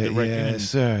not like a direct enemy.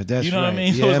 Sir, that's you know what I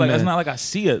mean? So it's like, it's not like I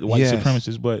see a white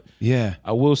supremacist, but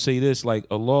I will say this, like,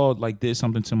 Allah like did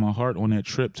something to my heart on that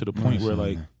trip to the point where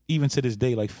like, even to this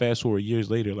day, like fast forward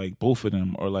years later, like both of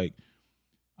them are like,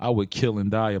 I would kill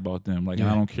and die about them. Like,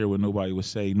 I don't care what nobody would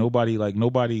say. Nobody,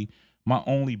 my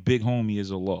only big homie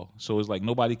is Allah. So it's like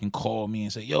nobody can call me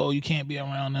and say, yo, you can't be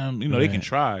around them. You know, they can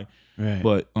try.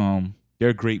 But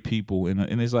they're great people.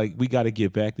 And it's like, we got to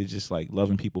get back to just like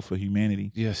loving people for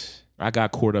humanity. Yes. I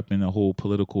got caught up in the whole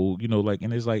political, you know, like,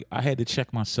 and it's like, I had to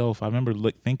check myself. I remember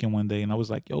thinking one day and I was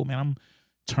like, yo, man, I'm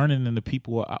turning into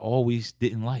people I always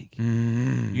didn't like.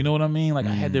 You know what I mean? Like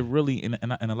I had to really, and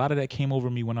a lot of that came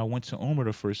over me when I went to Umrah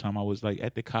the first time. I was like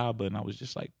at the Kaaba and I was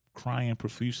just like crying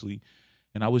profusely.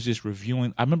 And I was just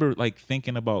reviewing. I remember like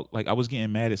thinking about, like I was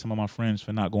getting mad at some of my friends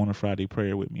for not going to Friday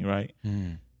prayer with me, right?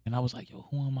 And I was like, yo,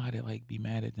 who am I to like be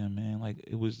mad at them, man? Like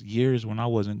it was years when I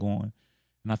wasn't going.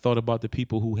 And I thought about the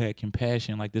people who had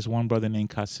compassion, like this one brother named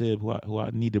Kasib, who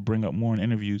I need to bring up more in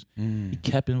interviews. He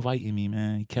kept inviting me,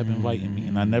 man. He kept inviting me,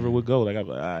 and I never would go. Like I was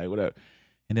like, all right, whatever.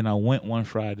 And then I went one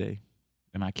Friday,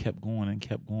 and I kept going and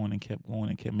kept going and kept going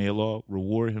and kept. May Allah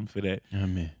reward him for that.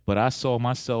 Amen. But I saw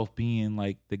myself being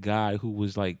like the guy who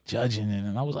was like judging it,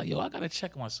 and I was like, yo, I gotta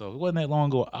check myself. It wasn't that long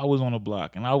ago. I was on a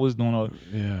block, and I was doing all.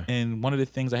 And one of the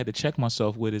things I had to check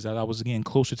myself with is that I was getting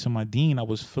closer to my deen. I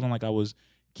was feeling like I was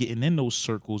getting in those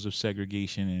circles of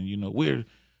segregation, and you know,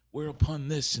 we're upon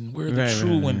this and we're the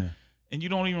true, and you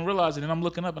don't even realize it. And I'm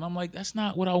looking up and I'm like, that's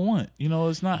not what I want. You know,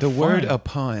 it's not. The word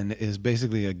upon is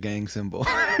basically a gang symbol.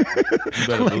 You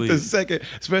better like believe. the second,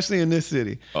 especially in this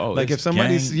city. Oh, like if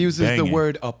somebody uses banging. the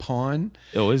word upon,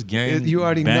 it's gang. You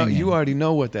already banging. know. You already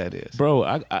know what that is, bro.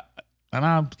 I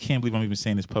can't believe I'm even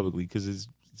saying this publicly because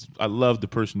I love the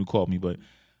person who called me, but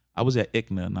I was at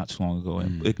ICNA not too long ago,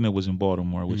 and ICNA was in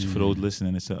Baltimore, which for those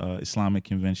listening, it's an Islamic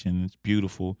convention. It's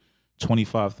beautiful.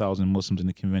 25,000 Muslims in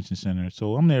the convention center.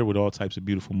 So I'm there with all types of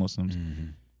beautiful Muslims.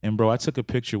 And bro, I took a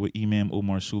picture with Imam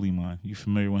Omar Suleiman. You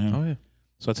familiar with him? Oh yeah.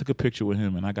 So I took a picture with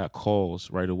him, and I got calls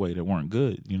right away that weren't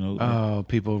good. You know? Oh,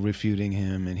 people refuting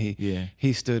him, and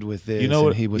he stood with this. You know what?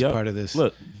 And he was part of this.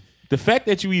 Look. The fact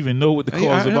that you even know what the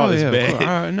call is about is bad.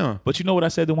 I know. But you know what I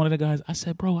said to one of the guys? I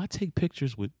said, bro, I take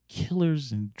pictures with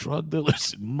killers and drug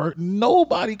dealers and murder.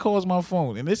 Nobody calls my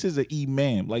phone. And this is an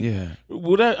imam. Like,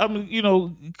 I mean, you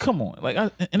know, come on. Like,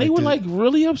 and they were like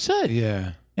really upset.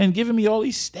 Yeah. And giving me all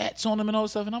these stats on them and all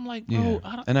this stuff. And I'm like, bro.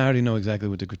 And I already know exactly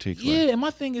what the critiques were. Yeah, and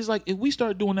my thing is like, if we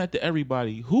start doing that to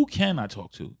everybody, who can I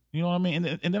talk to? You know what I mean?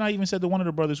 And then I even said to one of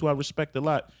the brothers who I respect a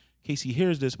lot, in case he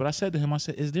hears this, but I said to him, I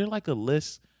said, is there like a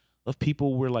list of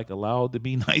people we're like allowed to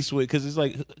be nice with? Because it's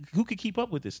like, who could keep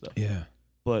up with this stuff? Yeah.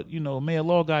 But you know, may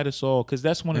Allah guide us all, because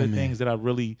that's one of the things that I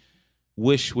really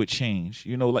wish would change.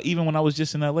 You know, like even when I was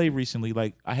just in LA recently,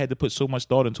 like I had to put so much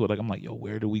thought into it. Like I'm like, yo,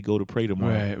 where do we go to pray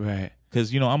tomorrow? Right.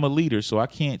 Because you know I'm a leader, so I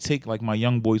can't take like my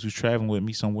young boys who's traveling with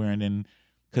me somewhere and then,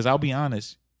 because I'll be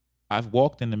honest, I've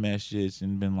walked in the masjids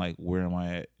and been like, where am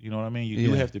I at? You know what I mean? You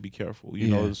do have to be careful, you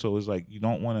know? So it's like, you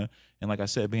don't want to, and like I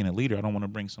said, being a leader, I don't want to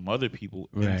bring some other people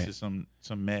into some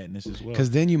madness as well.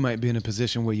 Because then you might be in a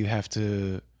position where you have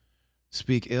to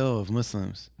speak ill of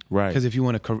Muslims. Right. Because if you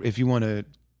want to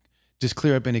just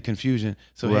clear up any confusion,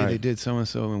 so hey, they did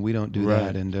so-and-so and we don't do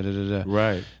that and da-da-da-da.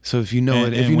 Right. So if you know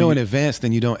it, if you know in advance,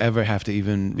 then you don't ever have to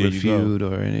even refute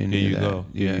or any of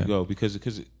that. There you go.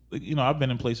 Because you know, I've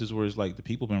been in places where it's like the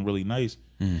people have been really nice,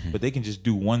 but they can just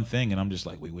do one thing, and I'm just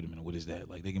like, wait a minute, what is that?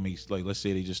 Like they can make, like, let's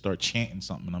say they just start chanting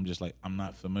something, and I'm just like, I'm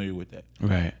not familiar with that.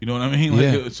 Right. You know what I mean?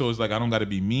 Like, so it's like I don't got to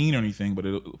be mean or anything,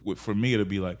 but for me, it'll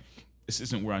be like, this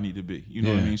isn't where I need to be. You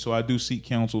know what I mean? So I do seek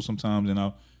counsel sometimes, and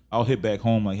I'll hit back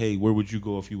home like, hey, where would you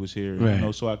go if you was here? Right. You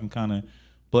know, so I can kind of.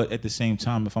 But at the same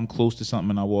time, if I'm close to something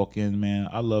and I walk in, man,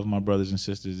 I love my brothers and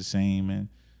sisters the same, and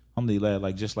alhamdulillah,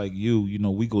 like just like you, you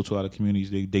know, we go to a lot of communities,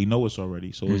 they know us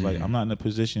already. So it's like I'm not in a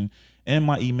position, and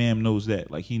my imam knows that.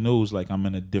 Like he knows like I'm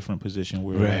in a different position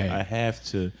where like, I have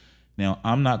to. Now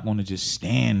I'm not going to just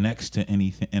stand next to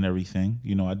anything and everything.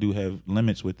 You know, I do have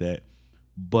limits with that.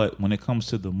 But when it comes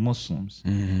to the Muslims,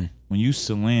 when you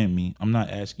salam me, I'm not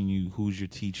asking you who's your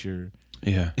teacher.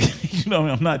 Yeah. You know what I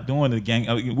mean? I'm not doing the gang.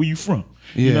 Where you from?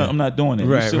 Yeah. You know, I'm not doing it.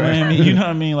 Right, you salam me, you know what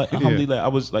I mean? Like, Yeah. alhamdulillah, I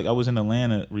was in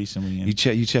Atlanta recently. And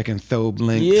You checking thobe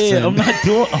links. yeah, and- I'm not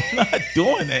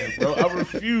doing that, bro. I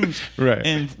refuse. Right.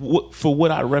 And for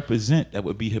what I represent, that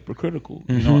would be hypocritical.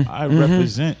 You know, I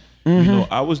represent. You know,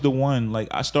 I was the one. Like,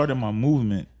 I started my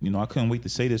movement. You know, I couldn't wait to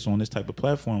say this on this type of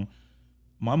platform.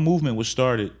 My movement was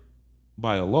started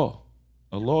by Allah.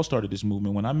 Allah started this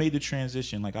movement. When I made the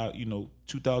transition, like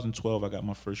 2012, I got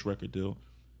my first record deal.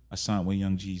 I signed with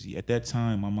Young Jeezy. At that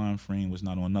time, my mind frame was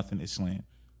not on nothing Islam.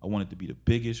 I wanted to be the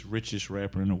biggest, richest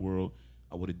rapper in the world.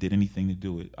 I would have did anything to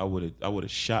do it. I would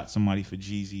have shot somebody for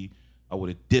Jeezy. I would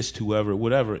have dissed whoever,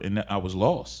 whatever, and I was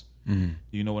lost.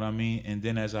 You know what I mean? And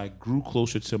then as I grew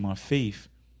closer to my faith,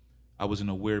 I was in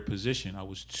a weird position. I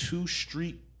was too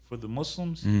street for the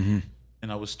Muslims.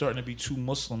 And I was starting to be too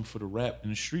Muslim for the rap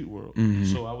and the street world.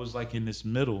 So I was like in this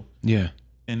middle. Yeah.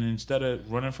 And instead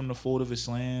of running from the fold of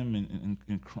Islam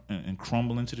and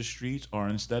crumble into the streets, or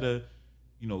instead of,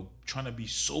 you know, trying to be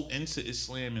so into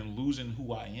Islam and losing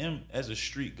who I am as a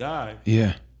street guy,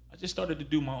 Yeah. I just started to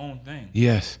do my own thing.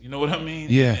 Yes. You know what I mean?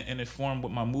 Yeah. And it formed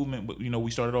with my movement. But, you know, we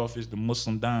started off as the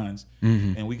Muslim Dons,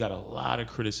 and we got a lot of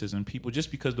criticism. People,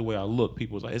 just because the way I look,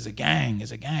 people was like, it's a gang.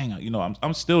 You know,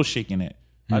 I'm still shaking it.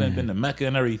 I done been to Mecca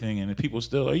and everything, and people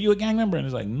still, are you a gang member? And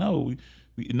it's like, no,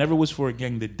 it never was for a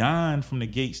gang. The Don from the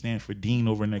gate stand for Deen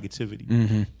over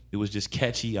negativity. It was just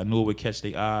catchy. I knew it would catch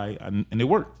their eye, and it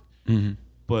worked.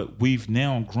 But we've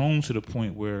now grown to the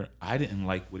point where I didn't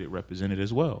like what it represented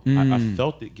as well. I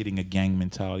felt it getting a gang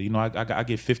mentality. You know, I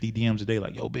get 50 DMs a day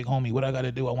like, yo, big homie, what I got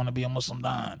to do? I want to be a Muslim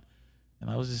Don. And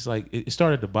I was just like, it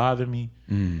started to bother me.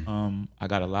 I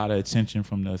got a lot of attention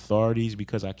from the authorities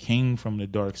because I came from the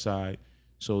dark side.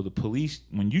 So the police,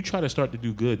 when you try to start to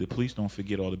do good, the police don't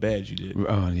forget all the bad you did.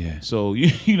 Oh yeah. So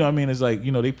you know what I mean? It's like,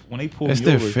 you know, when they pull That's me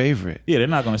their over, favorite. yeah, they're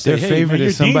not gonna say Their hey, favorite man,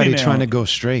 is somebody you're trying to now. go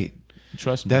straight.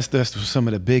 Trust me. That's some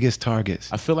of the biggest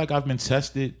targets. I feel like I've been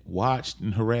tested, watched,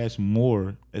 and harassed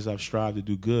more as I've strived to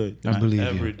do good than I believe I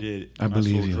ever you. did I when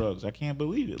believe sold you. drugs. I can't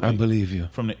believe it. I Like, believe you.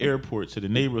 from the airport to the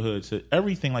neighborhood to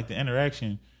everything, like the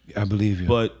interaction. I believe you.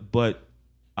 But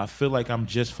I feel like I'm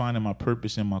just finding my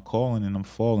purpose and my calling, and I'm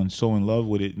falling so in love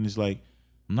with it. And it's like,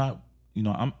 I'm not, you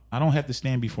know, I don't have to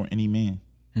stand before any man.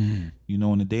 You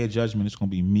know, in the day of judgment, it's going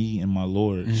to be me and my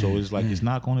Lord. So it's like, it's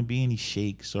not going to be any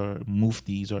sheikhs or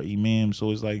muftis or imams.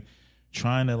 So it's like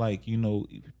trying to, like, you know,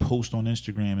 post on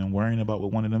Instagram and worrying about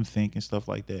what one of them think and stuff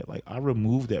like that. Like, I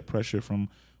removed that pressure from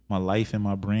my life and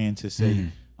my brand to say,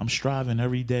 I'm striving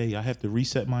every day. I have to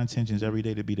reset my intentions every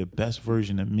day to be the best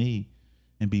version of me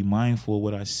and be mindful of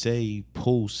what I say,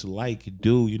 post, like,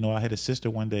 do. You know, I had a sister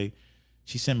one day,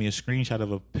 she sent me a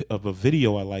screenshot of a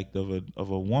video I liked of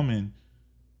a woman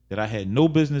that I had no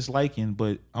business liking,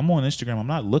 but I'm on Instagram. I'm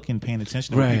not paying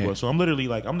attention to what people are. So I'm literally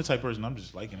like, I'm the type of person, I'm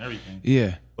just liking everything.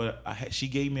 Yeah. But she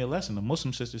gave me a lesson. The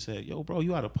Muslim sister said, yo, bro,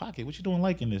 you out of pocket. What you doing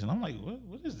liking this? And I'm like, what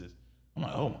is this? I'm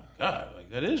like, oh my God, like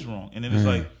that is wrong. And then it's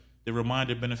like, the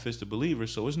reminder benefits the believer.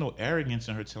 So there's no arrogance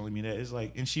in her telling me that. It's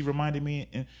like, and she reminded me,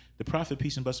 and the Prophet,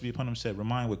 peace and blessings be upon him, said,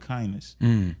 remind with kindness.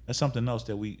 That's something else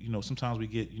that we, you know, sometimes we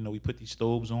get, you know, we put these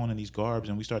thobes on and these garbs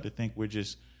and we start to think we're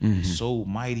just so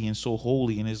mighty and so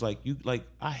holy. And it's like,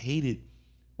 I hated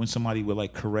when somebody would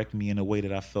like correct me in a way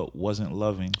that I felt wasn't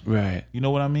loving. Right. You know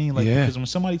what I mean? Like, Yeah. because when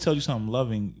somebody tells you something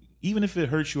loving, even if it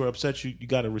hurts you or upsets you, you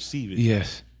got to receive it.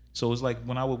 Yes. So it's like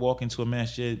when I would walk into a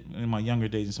masjid in my younger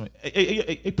days and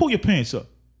somebody, hey, pull your pants up.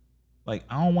 Like,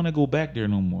 I don't want to go back there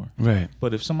no more. Right.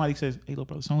 But if somebody says, hey, little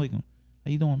brother, assalamu alaikum,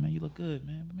 how you doing, man? You look good,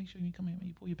 man. But make sure you come here, man.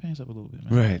 You pull your pants up a little bit,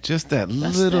 man. Right. Just that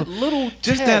That's little, that little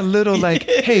just tap. that little, like,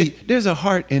 hey, there's a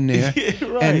heart in there, Yeah,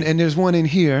 right. and there's one in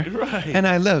here, Right. and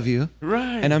I love you,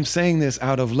 Right. and I'm saying this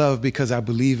out of love because I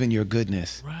believe in your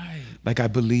goodness. Right. Like I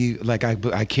believe, like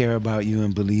I care about you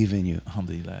and believe in you.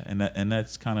 Alhamdulillah. And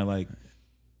that's kind of like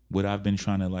what I've been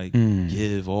trying to like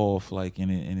give off, like,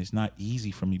 and it's not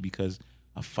easy for me because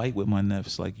I fight with my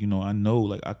nefs. Like, you know, I know,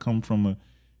 like, I come from an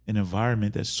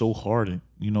environment that's so hardened.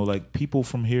 You know, like, people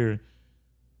from here,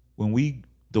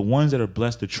 the ones that are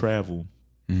blessed to travel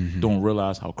don't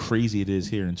realize how crazy it is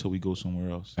here until we go somewhere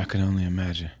else. I can only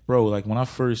imagine. Bro, like, when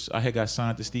I had got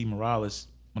signed to Steve Morales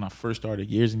when I first started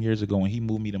years and years ago, and he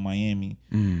moved me to Miami,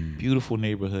 beautiful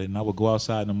neighborhood, and I would go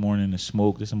outside in the morning and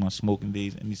smoke. This is my smoking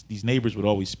days, and these neighbors would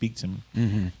always speak to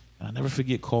me. And I never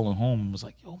forget calling home and was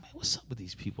like, yo, man, what's up with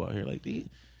these people out here? Like, they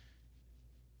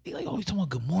like always talking about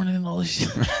good morning and all this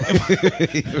shit.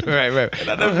 right. And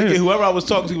I never forget, whoever I was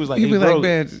talking to was like, You hey, be bro. like,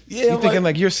 man, Yeah, you thinking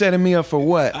like you're setting me up for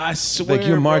what? I swear, like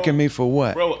you're marking bro, me for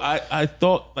what? Bro, I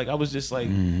thought, like, I was just like,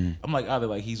 I'm like, either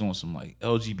like he's on some like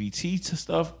LGBT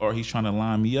stuff or he's trying to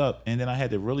line me up. And then I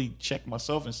had to really check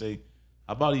myself and say,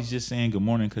 how about he's just saying good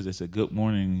morning because it's a good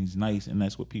morning and he's nice, and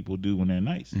that's what people do when they're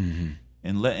nice.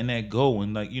 And letting that go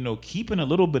and, like, you know, keeping a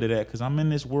little bit of that, because I'm in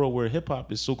this world where hip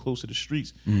hop is so close to the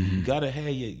streets. You gotta have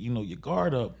your, you know, your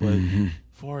guard up. But as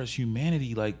far as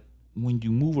humanity, like when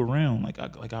you move around, like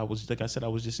I said, I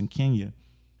was just in Kenya,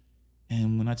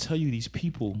 and when I tell you these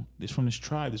people, it's from this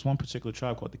tribe, this one particular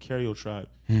tribe called the Kerio tribe,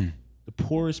 the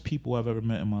poorest people I've ever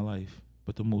met in my life,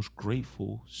 but the most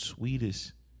grateful,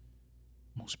 sweetest,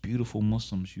 most beautiful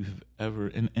Muslims you've ever,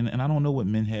 and I don't know what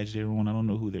minhaj they're on. I don't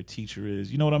know who their teacher is.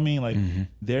 You know what I mean? Like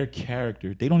their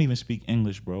character. They don't even speak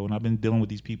English, bro. And I've been dealing with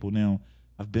these people now.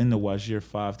 I've been to Wajir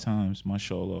 5 times,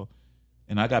 mashallah.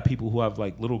 And I got people who have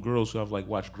like little girls who I've like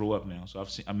watched grow up now. So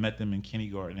I met them in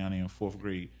kindergarten, now they're in 4th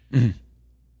grade.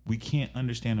 We can't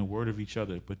understand a word of each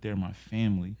other, but they're my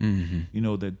family. You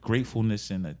know, the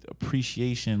gratefulness and the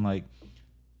appreciation, like,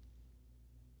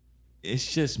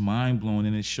 it's just mind-blowing,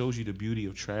 and it shows you the beauty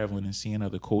of traveling and seeing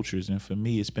other cultures. And for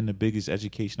me, it's been the biggest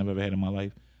education I've ever had in my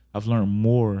life. I've learned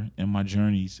more in my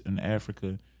journeys in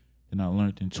Africa than I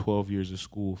learned in 12 years of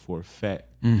school, for a fact.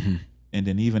 And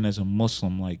then even as a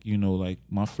Muslim, like, you know, like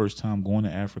my first time going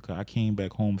to Africa, I came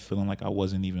back home feeling like I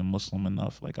wasn't even Muslim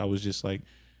enough. Like I was just like,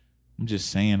 I'm just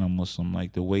saying I'm Muslim.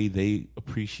 Like the way they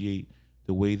appreciate,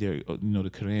 the way they're, you know,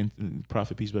 the Quran, the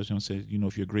Prophet, peace be upon him, says, you know,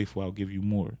 if you're grateful, I'll give you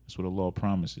more. That's what Allah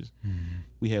promises.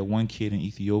 We had one kid in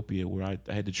Ethiopia where I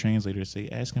had the translator say,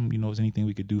 ask him, you know, if there's anything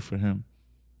we could do for him.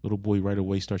 Little boy right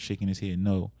away starts shaking his head,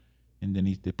 no. And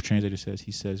then the translator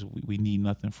says, we need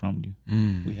nothing from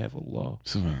you. We have Allah.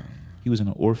 He was in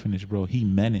an orphanage, bro. He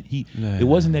meant it. It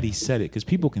wasn't that he said it, because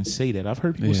people can say that. I've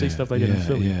heard people say stuff like that in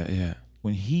Philly.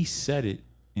 When he said it,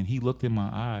 and he looked in my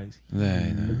eyes, he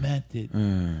meant it.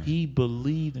 He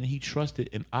believed and he trusted.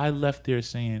 And I left there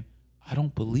saying, I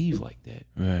don't believe like that.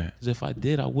 Because if I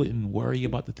did, I wouldn't worry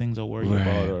about the things I worry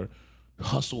about or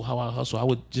hustle how I hustle. I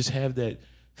would just have that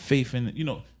faith in, you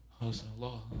know,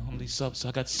 Allah, so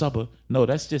I got sabr. No,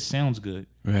 that just sounds good.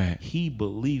 He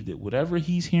believed it. Whatever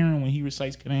he's hearing when he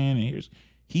recites Quran and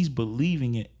he's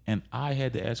believing it. And I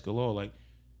had to ask Allah, like,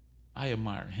 I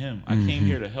admire him. I came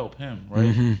here to help him,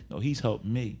 right? No, he's helped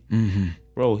me.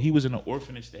 Bro, he was in an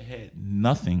orphanage that had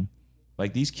nothing.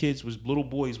 Like, these kids little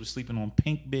boys was sleeping on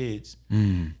pink beds,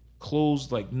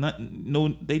 clothes, like nothing. No,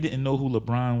 they didn't know who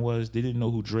LeBron was. They didn't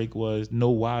know who Drake was. No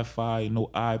Wi-Fi, no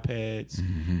iPads.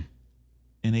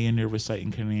 And they in there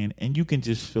reciting Quran, and you can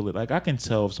just feel it. Like, I can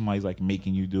tell if somebody's like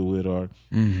making you do it or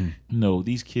no,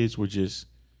 these kids were just,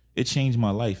 it changed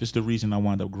my life. It's the reason I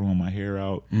wound up growing my hair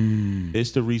out.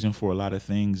 It's the reason for a lot of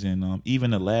things. And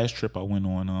even the last trip I went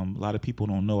on, a lot of people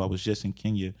don't know, I was just in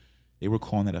Kenya. They were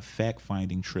calling it a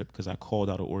fact-finding trip because I called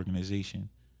out an organization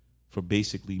for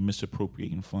basically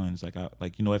misappropriating funds. Like,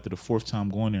 you know, after the 4th time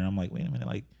going there, I'm like, wait a minute,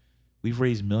 like, we've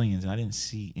raised millions and I didn't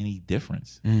see any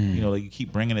difference. You know, like, you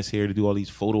keep bringing us here to do all these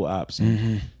photo ops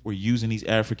and we're using these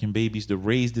African babies to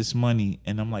raise this money.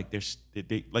 And I'm like,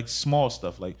 they like small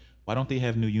stuff, like, why don't they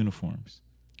have new uniforms?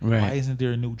 Why isn't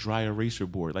there a new dry eraser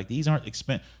board? Like, these aren't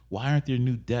expensive. Why aren't there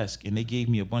new desks? And they gave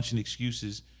me a bunch of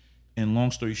excuses. And long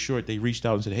story short, they reached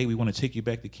out and said, hey, we want to take you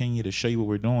back to Kenya to show you what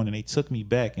we're doing. And they took me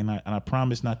back. And I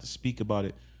promised not to speak about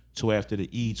it till after the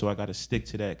Eid. So I got to stick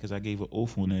to that because I gave an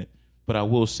oath on it. But I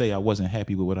will say I wasn't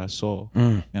happy with what I saw.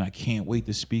 And I can't wait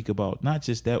to speak about not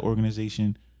just that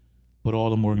organization, but all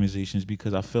them organizations,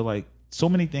 because I feel like so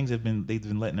many things they've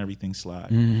been letting everything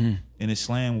slide. In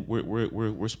Islam,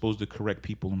 we're supposed to correct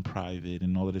people in private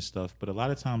and all of this stuff, but a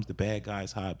lot of times the bad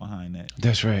guys hide behind that.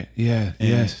 That's right. Yeah.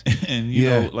 And you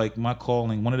know, like, my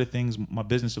calling, one of the things my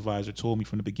business advisor told me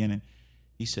from the beginning,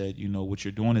 he said, you know, what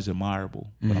you're doing is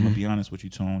admirable, but I'm gonna be honest with you,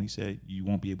 Tone. He said, you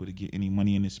won't be able to get any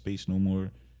money in this space no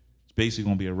more. It's basically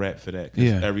gonna be a wrap for that,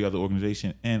 because every other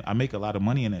organization, and I make a lot of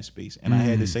money in that space. And I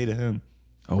had to say to him,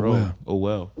 oh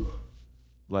well.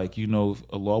 Like, you know,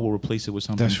 Allah will replace it with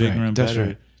something bigger and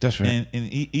better. That's right.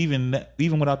 And even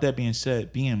without that being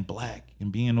said, being black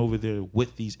and being over there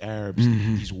with these Arabs,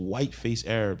 these white-faced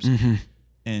Arabs,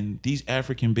 and these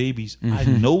African babies, I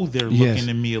know they're looking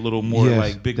at me a little more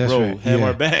like, big bro, have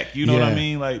our back. You know what I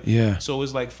mean? Like, so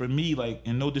it's like, for me, like,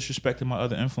 and no disrespect to my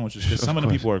other influencers, because some of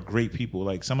them people are great people.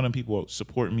 Like, some of them people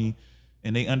support me.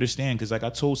 And they understand, because, like, I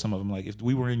told some of them, like, if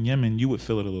we were in Yemen, you would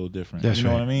feel it a little different. You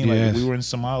know what I mean? Like, if we were in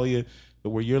Somalia, but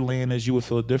where your land is, you would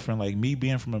feel different. Like me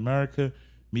being from America,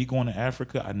 me going to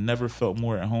Africa, I never felt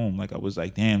more at home. Like I was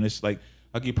like, damn, it's like,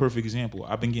 I'll give you a perfect example.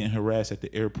 I've been getting harassed at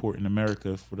the airport in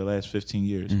America for the last 15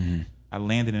 years. I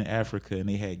landed in Africa and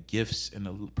they had gifts and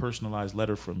a personalized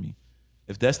letter from me.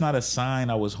 If that's not a sign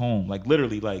I was home, like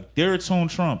literally, like, dear Tone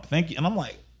Trump, thank you. And I'm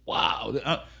like,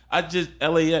 wow. I just,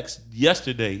 LAX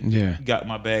yesterday got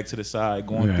my bag to the side,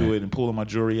 going through it and pulling my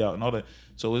jewelry out and all that.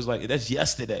 So it's like, that's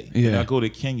yesterday. And I go to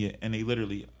Kenya and they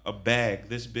literally, a bag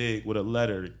this big with a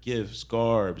letter, gifts,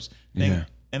 garbs.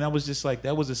 And I was just like,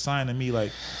 that was a sign to me,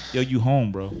 like, yo, you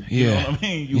home, bro. You know what I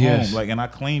mean? You home. Like, and I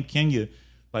claimed Kenya.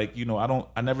 Like, you know,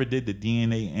 I never did the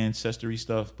DNA ancestry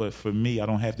stuff, but for me, I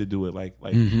don't have to do it. Like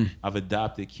I've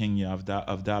adopted Kenya, I've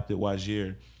adopted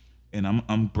Wajir, and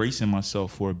I'm bracing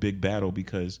myself for a big battle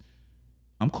because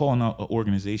I'm calling out an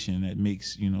organization that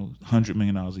makes, you know, $100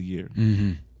 million a year,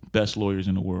 best lawyers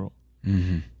in the world.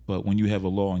 But when you have a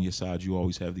law on your side, you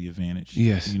always have the advantage.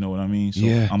 You know what I mean? So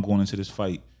I'm going into this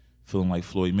fight feeling like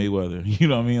Floyd Mayweather. You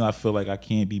know what I mean? I feel like I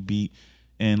can't be beat.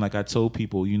 And like I told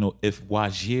people, you know, if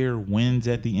Wajir wins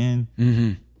at the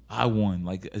end, I won.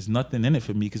 Like, there's nothing in it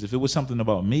for me, because if it was something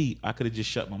about me, I could have just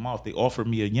shut my mouth. They offered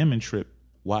me a Yemen trip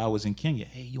while I was in Kenya.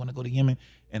 Hey, you want to go to Yemen?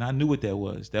 And I knew what that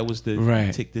was. That was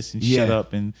the take this and shut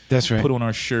up and put on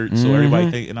our shirt so everybody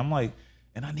think. And I'm like,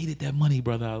 and I needed that money,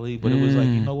 Brother Ali. But it was like,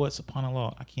 you know what?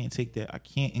 SubhanAllah, I can't take that. I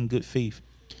can't in good faith.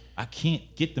 I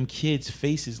can't get them kids'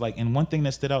 faces. Like, and one thing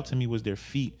that stood out to me was their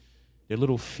feet. Their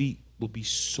little feet would be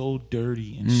so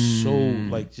dirty and so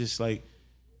like, just like,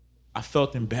 I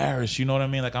felt embarrassed. You know what I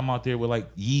mean? Like, I'm out there with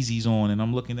like Yeezys on and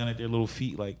I'm looking down at their little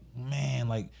feet like, man,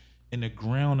 like, and the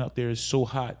ground out there is so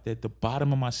hot that the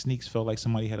bottom of my sneaks felt like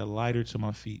somebody had a lighter to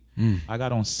my feet. I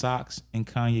got on socks and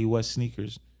Kanye West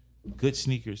sneakers, good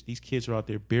sneakers. These kids are out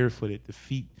there barefooted, the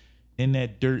feet in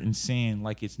that dirt and sand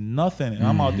like it's nothing. And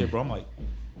I'm out there, bro. I'm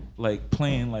like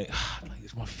playing like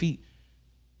it's my feet.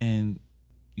 And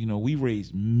you know, we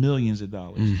raised millions of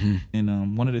dollars.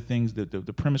 And one of the things that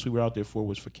the premise we were out there for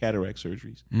was for cataract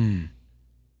surgeries.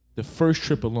 The first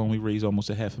trip alone, we raised almost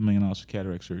 $500,000 for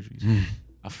cataract surgeries.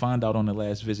 I found out on the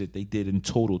last visit they did in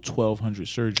total 1,200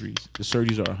 surgeries. The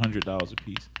surgeries are $100 a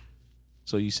piece.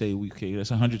 So you say, okay, that's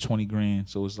 120 grand.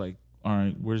 So it's like, all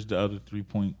right, where's the other 3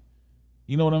 point?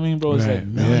 You know what I mean, bro? It's like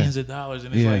millions of dollars,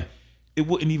 and it's like, it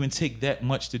wouldn't even take that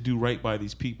much to do right by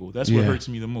these people. That's what hurts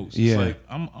me the most. It's like,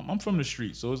 I'm from the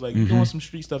street, so it's like, you're doing some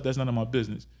street stuff that's none of my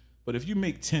business. But if you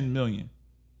make $10 million,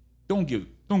 don't give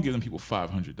them people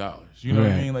 $500. You know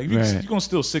what I mean? Like, you're gonna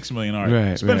steal $6 million. All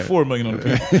right, spend $4 million on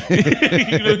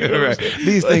the people.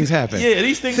 These things happen. Yeah,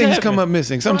 these things come up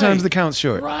missing. Sometimes the count's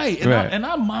short. And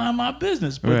I mind my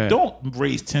business, but don't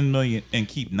raise $10 million and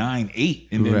keep 9-8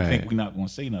 and then think we're not gonna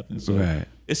say nothing. So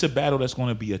it's a battle that's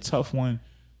gonna be a tough one.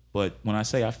 But when I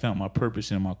say I found my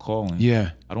purpose and my calling,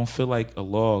 I don't feel like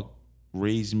Allah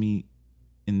raised me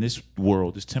in this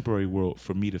world, this temporary world,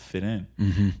 for me to fit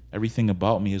in. Everything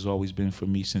about me has always been for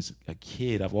me since a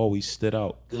kid. I've always stood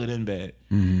out, good and bad.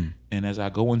 And as I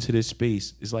go into this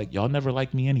space, it's like, y'all never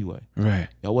liked me anyway.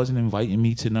 Y'all wasn't inviting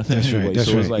me to nothing anyway.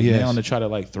 So it's like, now to try to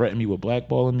like threaten me with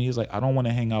blackballing me, it's like, I don't want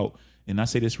to hang out. And I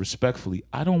say this respectfully,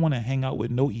 I don't want to hang out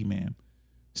with no imam.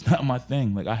 It's not my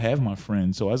thing. Like, I have my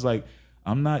friends. So I was like,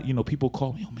 I'm not, you know, people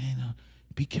call me, oh man,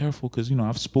 be careful, because, you know,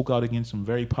 I've spoke out against some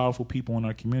very powerful people in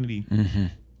our community,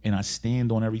 and I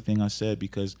stand on everything I said,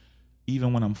 because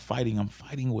even when I'm fighting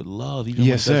with love. Even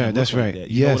yes, sir, that's right. That.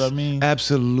 You know what I mean?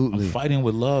 Absolutely. I'm fighting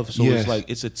with love, so it's like,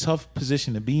 it's a tough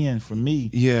position to be in for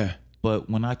me. Yeah. But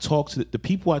when I talk to the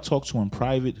people I talk to in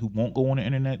private who won't go on the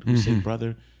internet, who say,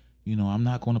 brother, you know, I'm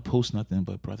not going to post nothing,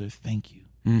 but brother, thank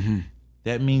you.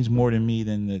 That means more to me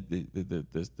than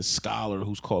the scholar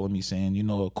who's calling me saying, you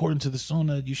know, according to the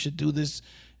Sunnah, you should do this.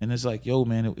 And it's like, yo,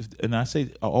 man. And I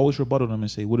always rebuttal them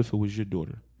and say, what if it was your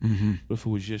daughter? What if it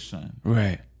was your son?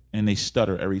 Right. And they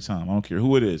stutter every time. I don't care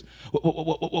who it is.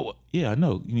 What? Yeah, I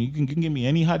know. You can give me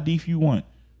any hadith you want,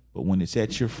 but when it's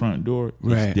at your front door,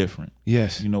 it's different.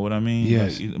 Yes. You know what I mean?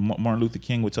 Yes. Like, Martin Luther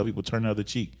King would tell people, turn the other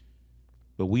cheek.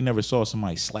 But we never saw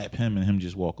somebody slap him and him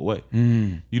just walk away.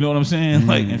 You know what I'm saying?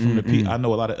 Like, and from the I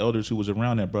know a lot of elders who was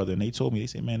around that brother, and they told me, they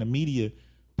say, man, the media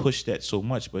pushed that so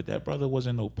much, but that brother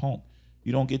wasn't no punk.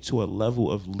 You don't get to a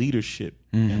level of leadership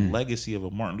and legacy of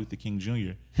a Martin Luther King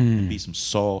Jr. and be some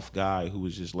soft guy who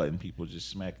was just letting people just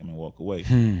smack him and walk away.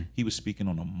 He was speaking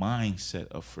on a mindset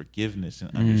of forgiveness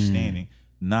and understanding,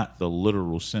 not the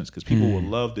literal sense. Because people would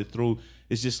love to throw.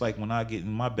 It's just like when I get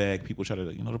in my bag, people try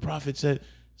to, you know, the prophet said.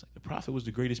 It's like, the prophet was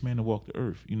the greatest man to walk the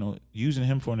earth. You know, using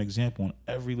him for an example on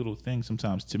every little thing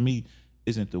sometimes to me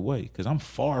isn't the way, because I'm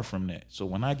far from that. So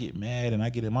when I get mad and I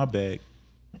get in my bag,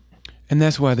 And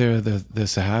that's why they're the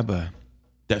Sahaba.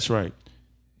 That's right.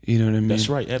 You know what I mean? That's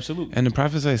right. Absolutely. And the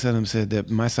Prophet ﷺ said that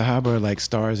my Sahaba are like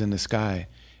stars in the sky.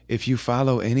 If you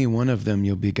follow any one of them,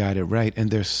 you'll be guided right.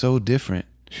 And they're so different.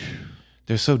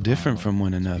 They're so different from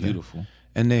one another. Beautiful.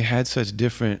 And they had such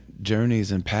different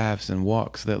journeys and paths and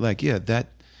walks that, like, yeah, that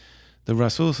the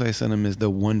Rasul ﷺ is the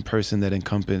one person that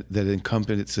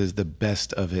encompasses the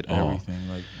best of it all. Everything.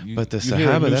 Like but the you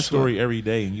hear a Sahaba, new that's story every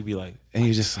day, and you be like, and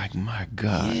you're just like, my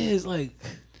God. yeah, it's like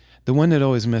The one that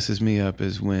always messes me up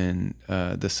is when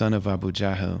the son of Abu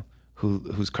Jahl,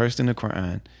 who's cursed in the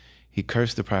Quran, he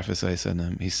cursed the Prophet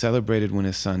ﷺ. He celebrated when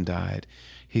his son died.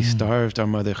 He starved our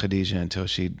mother Khadijah until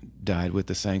she died with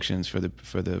the sanctions for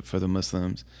the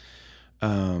Muslims.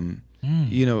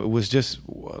 You know, it was just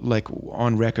like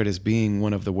on record as being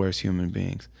one of the worst human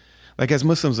beings. Like as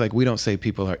Muslims, like we don't say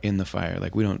people are in the fire.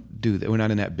 Like we don't do that. We're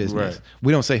not in that business. Right.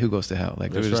 We don't say who goes to hell. Like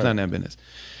we're That's just right. not in that business.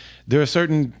 There are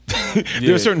certain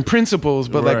there are certain principles,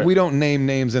 but like Right. we don't name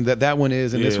names and that one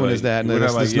is and this one is that. And we're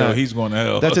that's, not like, that's yo, not, he's going to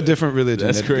hell. that's a different religion.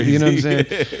 That's That- crazy. You know what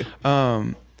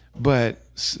I'm saying? But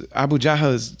Abu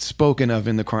Jahl is spoken of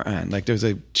in the Quran. Like there's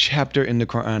a chapter in the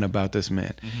Quran about this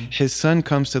man. His son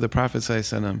comes to the Prophet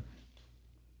ﷺ.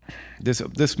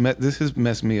 This has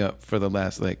messed me up for the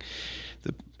last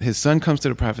his son comes to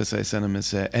the Prophet ﷺ and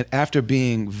said, and after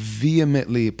being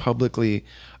vehemently, publicly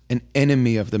an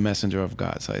enemy of the Messenger of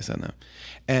God ﷺ,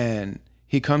 and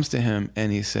he comes to him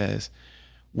and he says,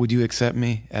 "Would you accept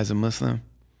me as a Muslim?"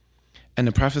 And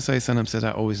the Prophet ﷺ said,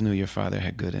 "I always knew your father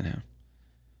had good in him."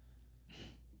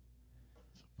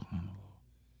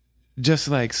 Just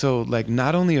like, so like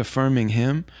not only affirming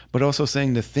him, but also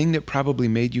saying the thing that probably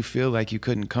made you feel like you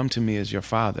couldn't come to me is your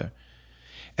father.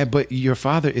 But your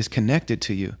father is connected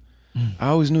to you. I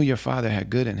always knew your father had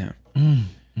good in him.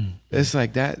 It's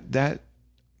like that's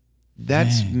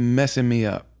Man. messing me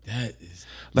up. That is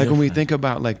Like when we different. think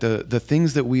about like the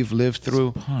things that we've lived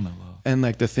through SubhanAllah. and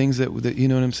like the things that you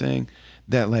know what I'm saying?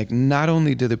 That like not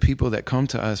only do the people that come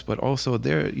to us, but also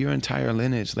your entire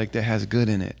lineage, like that has good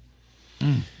in it.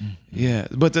 Yeah,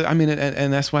 but I mean,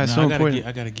 and that's why it's so important.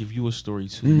 I gotta give you a story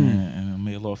too, man. And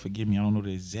may Allah forgive me. I don't know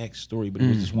the exact story, but it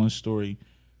was this one story.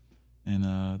 And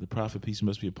the Prophet, peace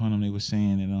must be upon him, they were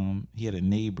saying that he had a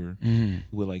neighbor who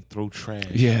would like throw trash.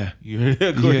 Yeah. You heard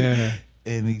that? Yeah.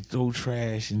 And he'd throw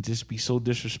trash and just be so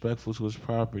disrespectful to his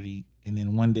property. And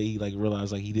then one day he like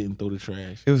realized like he didn't throw the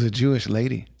trash. It was a Jewish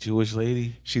lady. Jewish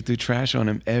lady. She threw trash on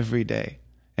him every day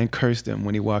and cursed him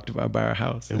when he walked by our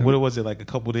house. And what was it, like a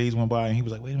couple days went by and he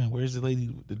was like, wait a minute, where's the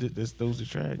lady that throws the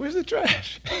trash? Where's the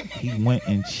trash? He went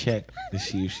and checked to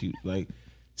see if she like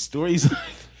stories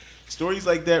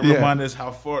like that Yeah. remind us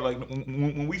how far like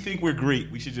when we think we're great,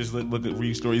 we should just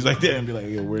read stories like that and be like,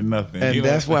 yo, we're nothing. And You know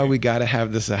that's what I'm why saying? we got to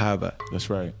have the Sahaba. That's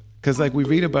right. Because like we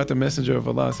read about the Messenger of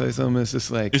Allah, it's just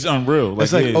like, It's unreal.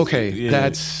 It's like, yeah, okay,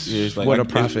 that's it's what a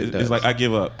prophet does. It's like I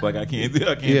give up. Like I can't do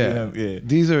yeah, that. Yeah.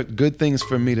 these are good things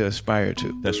for me to aspire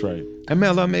to. That's right. And may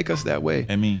Allah make us that way.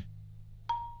 I mean,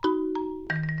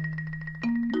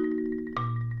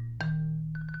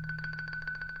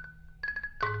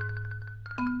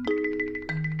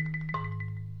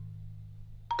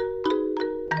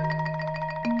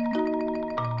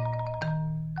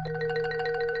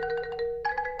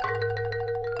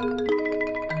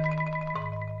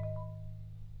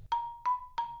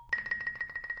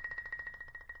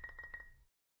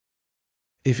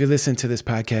 If you listen to this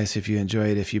podcast, if you enjoy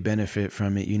it, if you benefit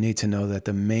from it, you need to know that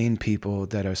the main people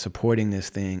that are supporting this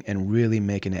thing and really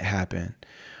making it happen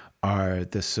are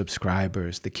the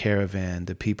subscribers, the caravan,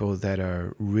 the people that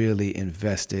are really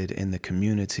invested in the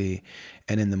community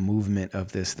and in the movement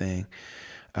of this thing.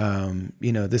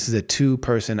 This is a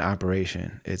 2-person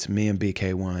operation. It's me and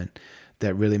BK1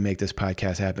 that really make this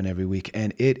podcast happen every week.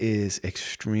 And it is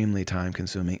extremely time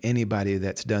consuming. Anybody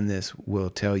that's done this will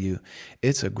tell you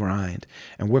it's a grind.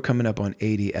 And we're coming up on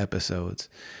 80 episodes.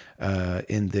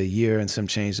 In the year and some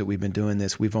change that we've been doing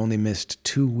this, we've only missed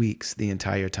 2 weeks the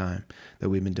entire time that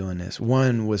we've been doing this.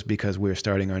 One was because we're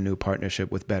starting our new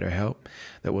partnership with BetterHelp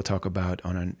that we'll talk about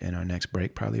in our next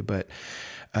break probably. But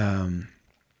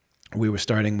we were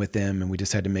starting with them and we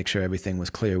just had to make sure everything was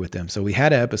clear with them. So we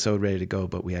had an episode ready to go,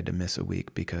 but we had to miss a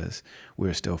week because we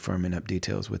were still firming up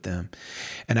details with them.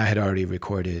 And I had already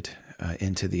recorded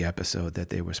into the episode that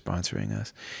they were sponsoring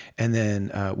us. And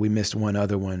then we missed one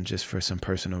other one just for some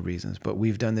personal reasons. But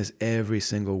we've done this every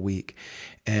single week.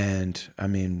 And I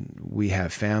mean, we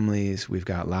have families, we've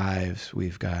got lives,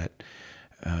 we've got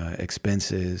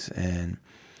expenses. And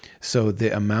So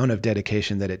the amount of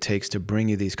dedication that it takes to bring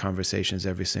you these conversations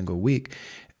every single week,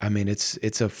 I mean,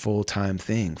 it's a full-time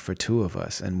thing for two of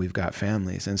us, and we've got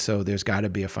families. And so there's got to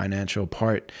be a financial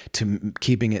part to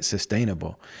keeping it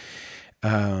sustainable.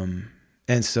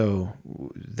 And so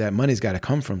that money's got to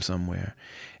come from somewhere.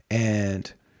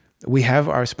 And we have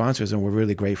our sponsors, and we're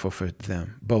really grateful for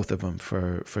them, both of them,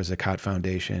 for Zakat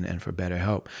Foundation and for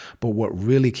BetterHelp. But what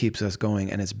really keeps us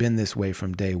going, and it's been this way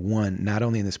from day one, not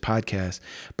only in this podcast,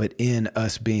 but in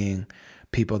us being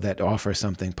people that offer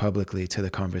something publicly to the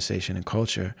conversation and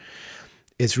culture,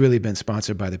 it's really been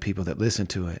sponsored by the people that listen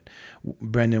to it.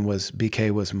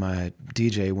 BK was my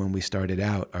DJ when we started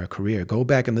out our career. Go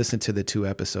back and listen to the 2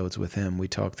 episodes with him. We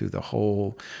talked through the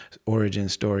whole origin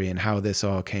story and how this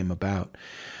all came about.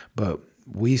 But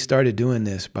we started doing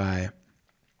this by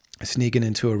sneaking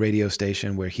into a radio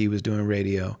station where he was doing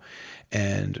radio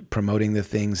and promoting the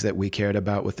things that we cared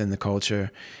about within the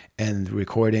culture and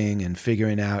recording and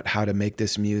figuring out how to make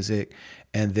this music.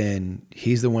 And then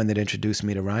he's the one that introduced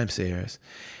me to Rhymesayers.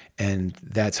 And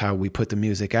that's how we put the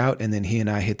music out. And then he and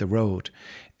I hit the road,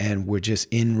 and we're just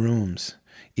in rooms.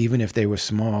 Even if they were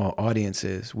small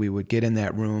audiences, we would get in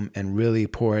that room and really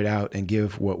pour it out and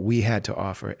give what we had to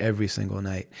offer every single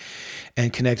night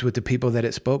and connect with the people that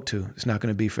it spoke to. It's not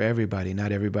going to be for everybody.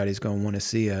 Not everybody's going to want to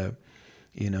see a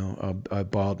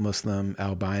bald Muslim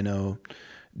albino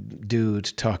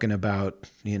dude talking about,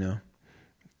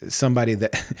 somebody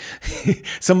that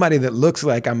looks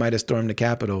like I might have stormed the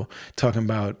Capitol talking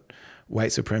about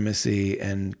white supremacy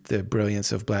and the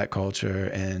brilliance of black culture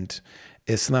and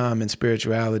Islam and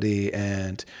spirituality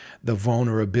and the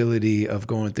vulnerability of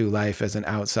going through life as an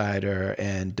outsider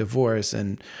and divorce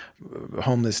and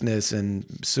homelessness and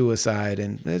suicide.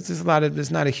 And there's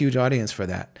not a huge audience for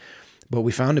that. But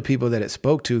we found the people that it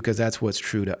spoke to because that's what's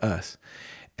true to us.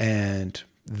 And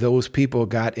those people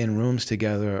got in rooms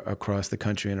together across the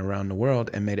country and around the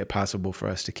world and made it possible for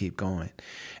us to keep going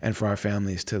and for our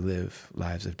families to live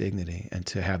lives of dignity and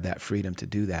to have that freedom to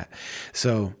do that.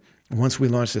 So once we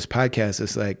launched this podcast,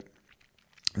 it's like,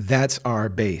 that's our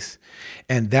base.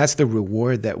 And that's the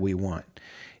reward that we want.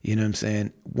 You know what I'm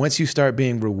saying? Once you start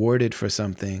being rewarded for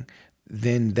something,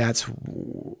 then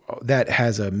that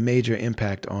has a major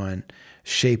impact on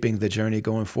shaping the journey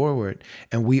going forward.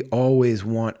 And we always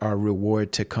want our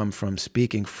reward to come from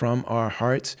speaking from our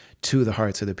hearts to the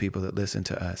hearts of the people that listen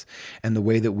to us. And the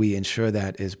way that we ensure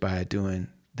that is by doing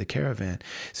the Caravan.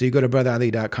 So you go to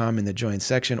brotherali.com in the join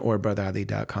section or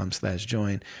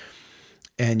brotherali.com/join.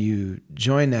 And you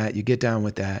join that, you get down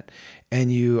with that,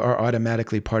 and you are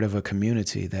automatically part of a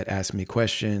community that asks me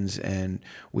questions, and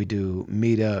we do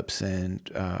meetups and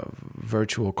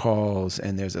virtual calls,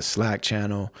 and there's a Slack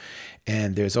channel,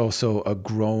 and there's also a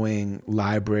growing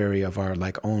library of our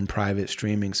own private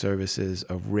streaming services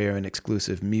of rare and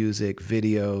exclusive music,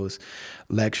 videos,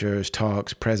 lectures,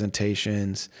 talks,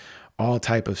 presentations, all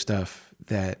type of stuff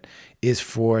that is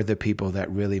for the people that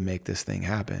really make this thing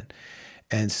happen.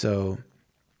 And so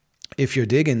if you're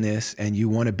digging this and you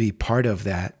want to be part of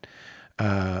that,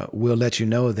 we'll let you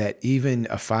know that even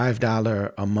a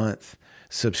 $5 a month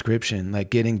subscription, like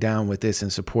getting down with this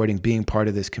and supporting, being part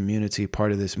of this community,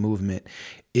 part of this movement,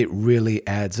 it really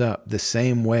adds up. The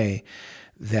same way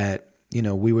that,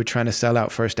 we were trying to sell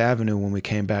out First Avenue when we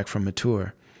came back from a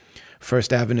tour.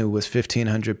 First Avenue was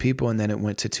 1,500 people, and then it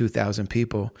went to 2,000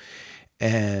 people.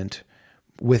 And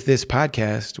with this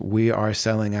podcast, we are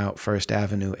selling out First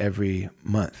Avenue every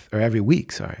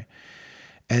week.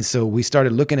 And so we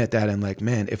started looking at that and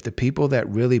man, if the people that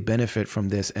really benefit from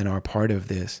this and are part of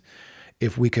this,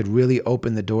 if we could really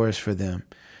open the doors for them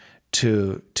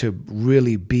to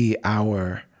really be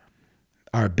our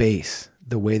base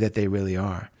the way that they really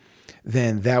are,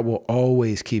 then that will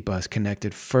always keep us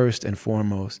connected first and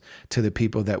foremost to the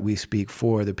people that we speak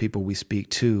for, the people we speak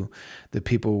to, the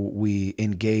people we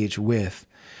engage with.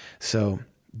 So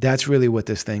that's really what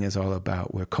this thing is all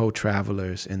about. We're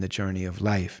co-travelers in the journey of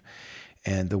life.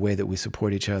 And the way that we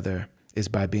support each other is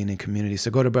by being in community.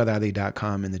 So go to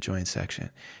brotherali.com in the join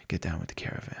section. Get down with the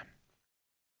Caravan.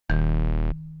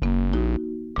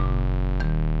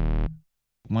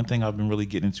 One thing I've been really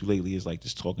getting into lately is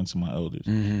just talking to my elders.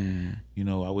 Mm-hmm.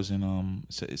 I was in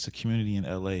it's a community in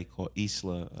LA called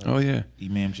Isla.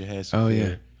 Imam Jihad. Oh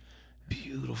yeah.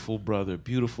 Beautiful brother,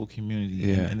 beautiful community.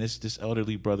 Yeah. And this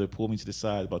elderly brother pulled me to the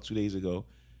side about 2 days ago.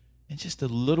 And just a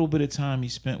little bit of time he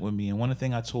spent with me. And one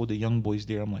thing I told the young boys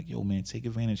there, I'm like, yo, man, take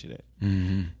advantage of that.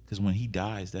 Because when he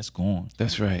dies, that's gone.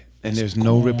 That's right. And there's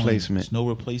no replacement. There's no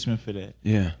replacement for that.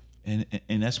 Yeah.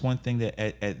 And that's one thing that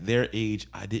at their age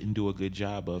I didn't do a good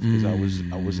job of, because I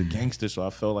was a gangster, so I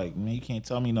felt like, man, you can't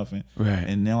tell me nothing. Right.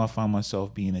 And now I find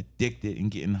myself being addicted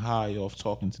and getting high off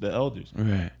talking to the elders.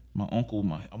 Right. My uncle,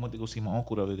 I went to go see my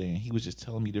uncle the other day, and he was just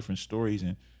telling me different stories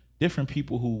and different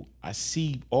people who I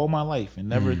see all my life and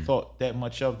never thought that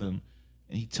much of them.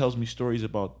 And he tells me stories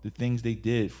about the things they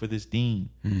did for this dean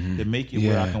to make it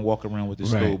where I can walk around with this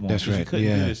stove on. That's right. You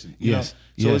couldn't do this. You know?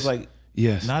 So it's like,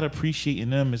 not appreciating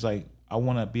them is like, I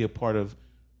want to be a part of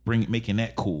making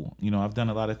that cool. You know, I've done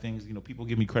a lot of things. You know, people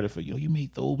give me credit for, you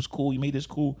made those cool. You made this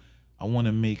cool. I want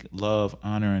to make love,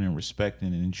 honoring, and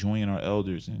respecting and enjoying our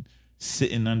elders and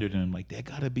sitting under them. Like, that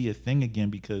got to be a thing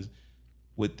again, because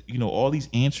with, all these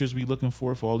answers we looking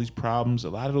for all these problems, a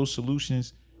lot of those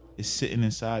solutions is sitting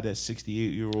inside that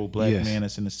 68-year-old black man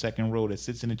that's in the second row that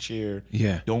sits in a chair.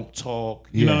 Don't talk.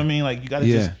 You know what I mean? Like, you got to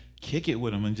just kick it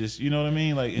with him and just, you know what I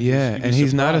mean? Like, and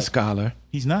he's not a scholar.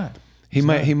 He's not. He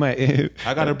might.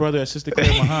 I got a brother at Sister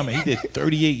Claire Muhammad. He did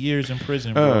 38 years in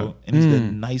prison, bro. And he's the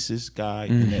nicest guy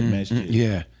in that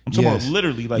masjid. I'm talking about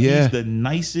literally, like, he's the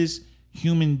nicest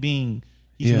human being.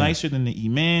 He's nicer than the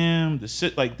imam,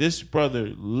 like, this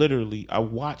brother, literally, I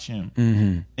watch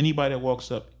him. Anybody that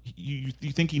walks up, you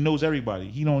think he knows everybody.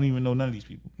 He don't even know none of these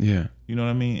people. Yeah. You know what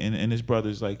I mean? And his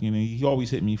brother's like, he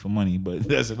always hit me for money, but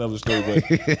that's another story.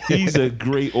 But he's a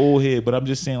great old head, but I'm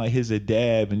just saying, like, his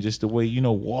adab and just the way,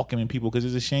 walking in people, because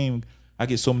it's a shame I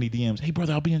get so many DMs. Hey,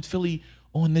 brother, I'll be in Philly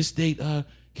on this date.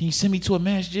 Can you send me to a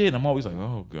masjid? And I'm always like,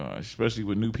 oh gosh, especially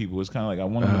with new people. It's kind of like, I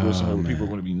want them to go somewhere where people are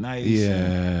going to be nice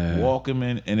and walk them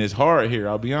in. And it's hard here,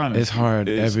 I'll be honest. It's hard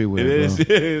everywhere,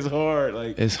 It's hard.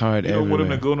 Like, it's hard everywhere. You don't want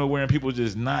them to go nowhere and people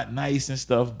just not nice and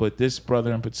stuff. But this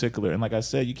brother in particular, and like I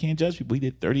said, you can't judge people. He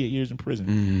did 38 years in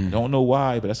prison. I don't know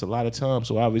why, but that's a lot of time.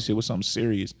 So obviously it was something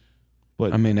serious.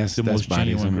 But I mean, that's the most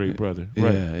genuine great brother.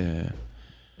 Right. Yeah.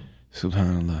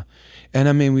 SubhanAllah. And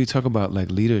I mean, we talk about, like,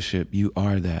 leadership. You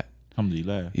are that.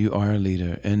 Alhamdulillah. You are a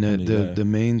leader. And the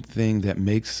main thing that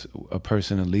makes a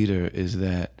person a leader is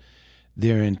that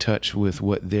they're in touch with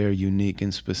what their unique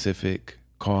and specific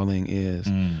calling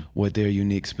is, what their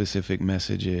unique specific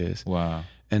message is. Wow.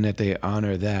 And that they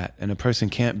honor that. And a person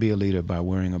can't be a leader by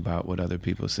worrying about what other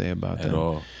people say about them.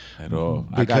 At all.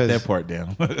 I got that part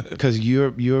down. Because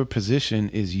your position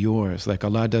is yours. Like,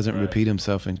 Allah doesn't repeat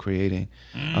himself in creating.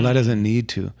 Allah doesn't need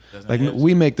to.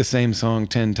 We make the same song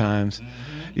 10 times.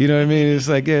 You know what I mean? It's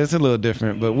like, it's a little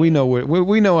different, but we know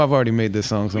we know I've already made this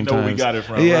song sometimes. We know we got it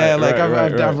from. Yeah,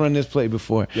 I've run this play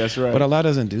before. That's right. But Allah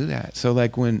doesn't do that. So,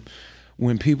 like, when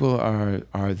people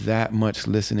are that much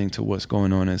listening to what's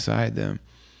going on inside them,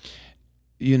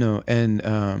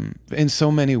 and in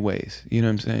so many ways, you know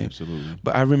what I'm saying? Absolutely.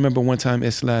 But I remember one time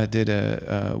Isla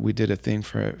we did a thing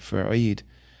for Eid,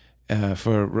 I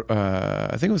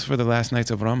think it was for the last nights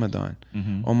of Ramadan.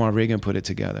 Omar Reagan put it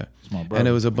together. And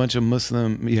it was a bunch of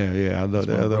Muslim, I love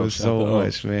that. I love it so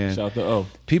much, man. Shout out to O.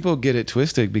 People get it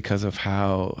twisted because of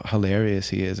how hilarious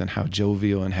he is and how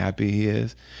jovial and happy he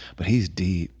is, but he's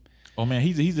deep. Oh man,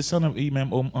 he's the son of Imam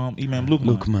Luqman.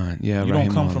 Luqman, yeah. You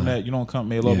don't come from that. You don't come.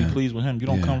 May Allah be pleased with him. You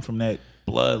don't come from that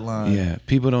bloodline. Yeah,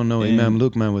 people don't know Imam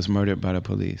Luqman was murdered by the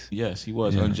police. Yes, he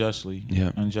was unjustly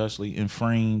and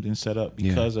framed and set up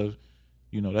because of,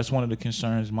 that's one of the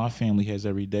concerns my family has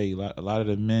every day. A lot of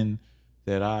the men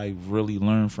that I really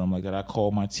learned from, like, that I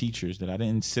call my teachers, that I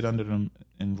didn't sit under them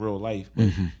in real life, but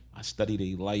I study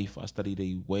their life, I study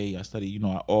their way, I study,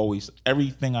 I always,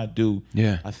 everything I do,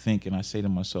 I think and I say to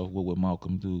myself, what would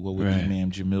Malcolm do? What would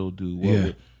Imam Jamil do? What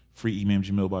would free Imam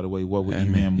Jamil, by the way? What would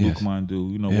Imam Luqman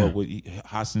do? What would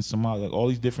Hassan Samal, like, all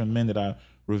these different men that I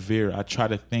revere, I try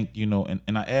to think,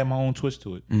 and I add my own twist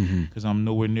to it, because I'm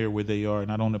nowhere near where they are,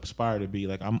 and I don't aspire to be.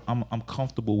 Like, I'm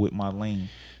comfortable with my lane.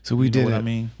 So we did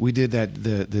that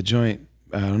the joint.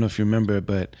 I don't know if you remember,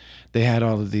 but they had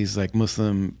all of these, like,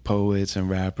 Muslim poets and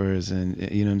rappers, and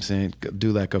you know what I'm saying,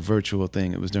 do like a virtual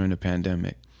thing. It was during the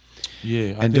pandemic.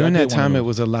 Yeah, and during that time, it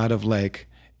was a lot of, like,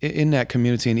 in that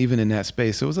community and even in that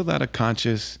space, it was a lot of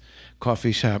conscious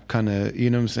coffee shop kind of, you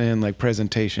know what I'm saying, like,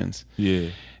 presentations. Yeah.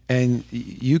 And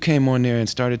you came on there and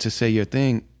started to say your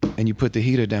thing, and you put the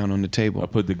heater down on the table. I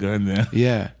put the gun down.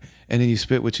 Yeah. And then you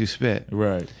spit what you spit.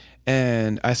 Right.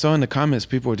 And I saw in the comments,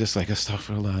 people were just like,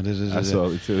 astaghfirullah. I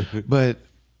saw it too. But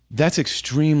that's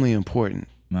extremely important.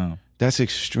 No. That's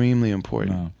extremely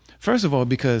important. No. First of all,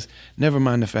 because never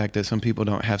mind the fact that some people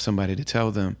don't have somebody to tell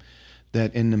them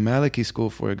that in the Maliki school,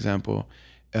 for example,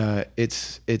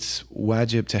 it's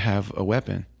wajib to have a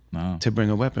weapon. No. To bring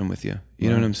a weapon with you. You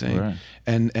know what I'm saying? Right.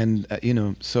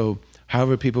 And so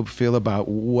however people feel about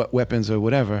what weapons or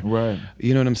whatever, right.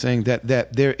 You know what I'm saying?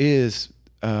 That there is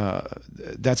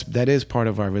that is part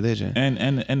of our religion.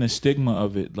 And the stigma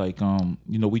of it, like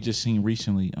we just seen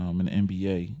recently in the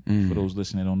NBA. For those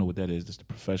listening that don't know what that is, that's the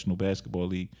professional basketball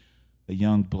league. A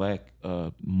young black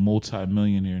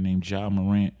multi-millionaire named Ja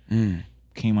Morant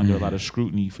came under a lot of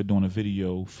scrutiny for doing a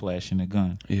video flashing a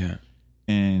gun. Yeah.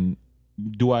 And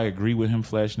do I agree with him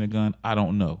flashing a gun? I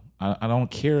don't know. I don't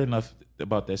care enough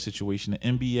about that situation. The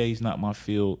NBA is not my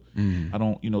field. I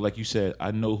don't, like you said,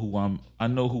 I know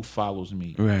who follows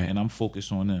me, right, and I'm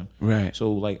focused on them, right.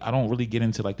 So like I don't really get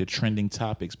into like the trending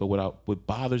topics, but what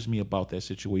bothers me about that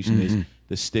situation is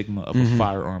the stigma of a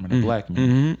firearm and a black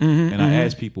man. And I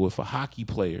ask people, if a hockey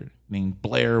player named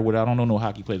Blair, I don't know no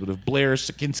hockey players, but if Blair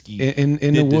Sakinski in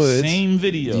did the woods, same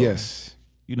video, yes,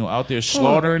 out there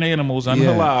slaughtering animals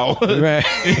unallowed. Right.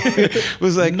 It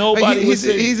was like nobody.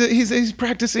 He's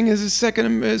practicing his First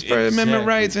Amendment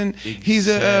rights, and he's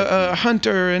a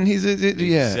hunter, and he's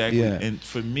exactly. Yeah. And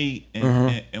for me,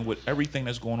 and with everything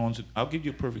that's going on, I'll give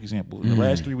you a perfect example. In the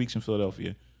last 3 weeks in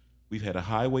Philadelphia, we've had a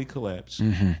highway collapse.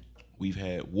 We've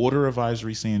had water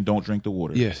advisory saying don't drink the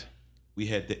water. Yes. We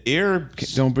had the air.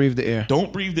 Don't breathe the air.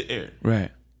 Don't breathe the air.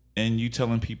 Right. And you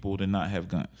telling people to not have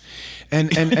guns. And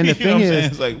the thing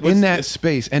is, like, in that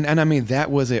space, and I mean,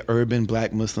 that was an urban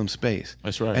black Muslim space.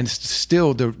 That's right. And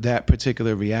still that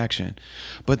particular reaction.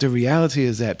 But the reality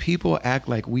is that people act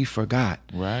like we forgot.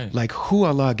 Right. Like who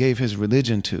Allah gave his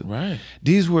religion to. Right.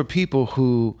 These were people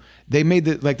who, they made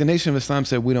the Nation of Islam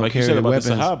said we don't like carry you said about weapons.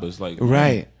 The Sahabas, like,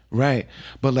 right. Right.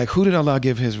 But like, who did Allah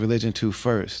give his religion to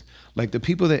first? Like the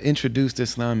people that introduced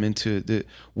Islam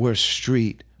were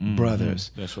street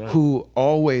brothers. That's right. Who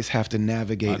always have to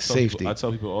navigate safety. I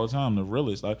tell people all the time, the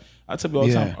realest. I tell people all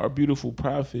the time, our beautiful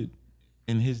prophet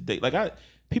in his day. Like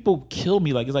people kill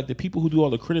me. Like it's like the people who do all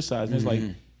the criticizing. It's like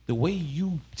the way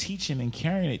you teaching and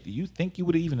carrying it. Do you think you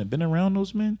would have even have been around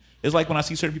those men? It's like when I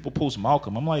see certain people post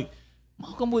Malcolm, I'm like,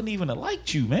 Malcolm wouldn't even have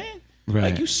liked you, man. Right.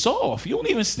 Like you soft. You don't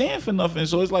even stand for nothing.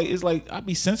 So it's like I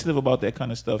be sensitive about that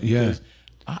kind of stuff because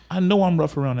I know I'm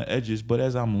rough around the edges, but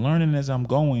as I'm learning, as I'm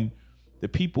going, the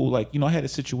people like, I had a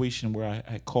situation where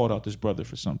I had called out this brother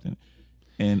for something,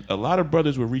 and a lot of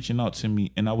brothers were reaching out to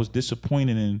me, and I was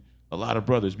disappointed in a lot of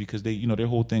brothers because they, their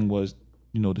whole thing was,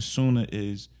 the sunnah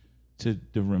is to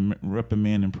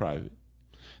reprimand in private.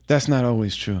 That's not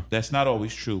always true. That's not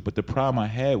always true. But the problem I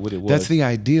had with it was... That's the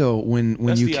ideal when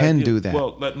you can do that.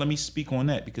 Well, let me speak on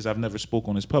that because I've never spoke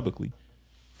on this publicly.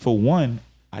 For one,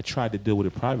 I tried to deal with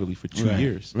it privately for 2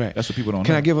 years. Right. That's what people don't know.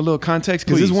 Can I give a little context?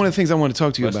 Because this is one of the things I want to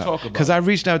talk to you Let's about. talk about because I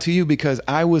reached out to you because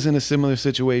I was in a similar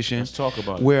situation. Let's talk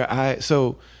about it. Where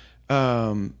so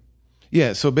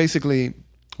basically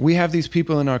we have these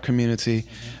people in our community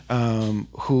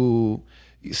who,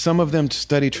 some of them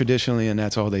study traditionally and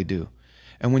that's all they do.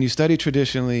 And when you study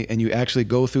traditionally and you actually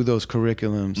go through those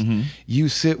curriculums, you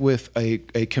sit with a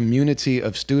community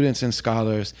of students and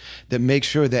scholars that make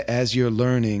sure that as you're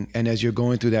learning and as you're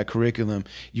going through that curriculum,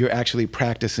 you're actually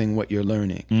practicing what you're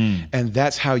learning. And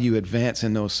that's how you advance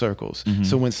in those circles.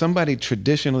 So when somebody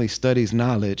traditionally studies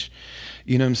knowledge,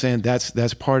 you know what I'm saying?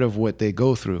 That's part of what they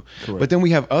go through. Correct. But then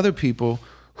we have other people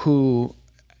who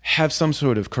have some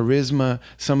sort of charisma.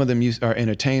 Some of them are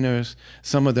entertainers.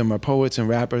 Some of them are poets and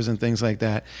rappers and things like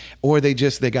that. Or they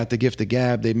got the gift of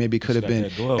gab. They maybe could have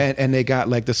been, and they got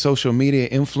like the social media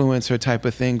influencer type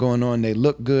of thing going on. They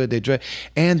look good. They dress,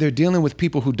 and they're dealing with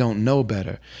people who don't know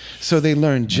better. So they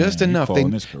learn just enough.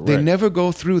 They never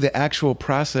go through the actual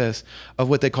process of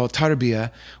what they call tarbiyah,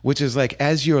 which is like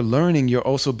as you're learning, you're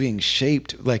also being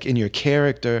shaped like in your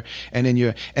character and in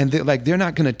your, and they're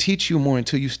not going to teach you more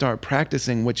until you start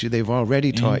practicing what they've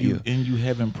already taught you. And you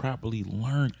haven't properly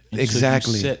learned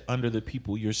exactly. You sit under the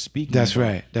people you're speaking That's about.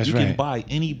 Right. That's you right. You can buy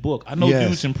any book. I know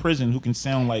dudes in prison who can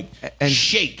sound like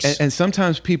sheikhs. And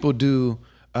sometimes people do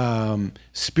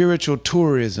spiritual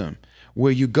tourism,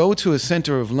 where you go to a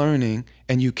center of learning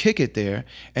and you kick it there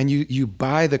and you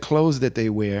buy the clothes that they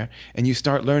wear and you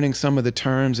start learning some of the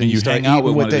terms and you start hang out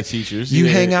eating with the teachers. You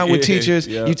hang out with teachers.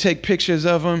 You take pictures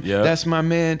of them. Yeah. That's my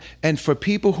man. And for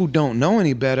people who don't know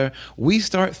any better, we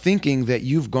start thinking that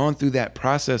you've gone through that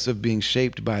process of being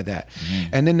shaped by that.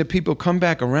 And then the people come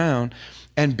back around.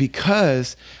 And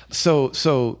because,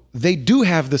 so they do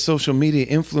have the social media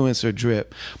influencer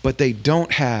drip, but they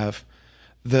don't have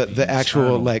the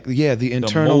actual, like, the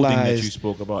internalized. The molding that you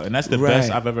spoke about. And that's the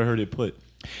best I've ever heard it put.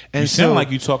 And you sound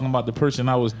like you're talking about the person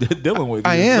I was dealing with.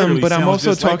 I am, but I'm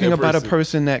also talking about a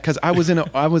person that, because I was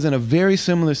in a very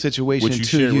similar situation which you to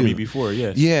shared you. with me before,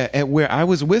 yes. Yeah, and where I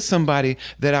was with somebody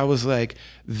that I was like,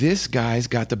 this guy's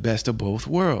got the best of both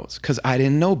worlds, because I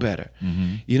didn't know better.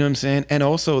 You know what I'm saying? And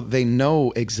also they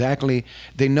know exactly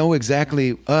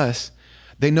us.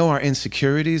 They know our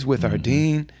insecurities with our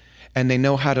deen, and they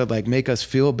know how to like make us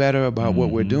feel better about what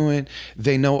we're doing.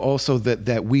 They know also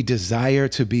that we desire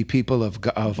to be people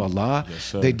of Allah. Yes,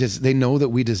 sir. They know that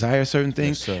we desire certain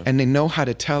things, Yes, sir. and they know how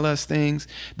to tell us things.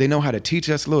 They know how to teach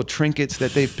us little trinkets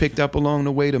that they've picked up along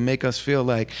the way to make us feel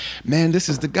like, man, this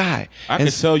is the guy. I And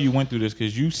can tell you went through this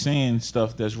because you saying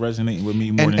stuff that's resonating with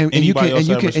me more than and you anybody can else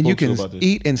I ever and you spoke to can about this.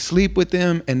 eat and sleep with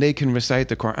them, and they can recite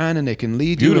the Quran, and they can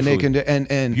lead you, and they can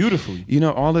and Beautifully. you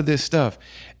know, all of this stuff.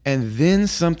 And then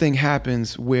something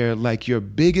happens where like your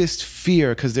biggest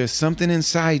fear, because there's something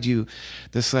inside you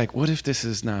that's like, what if this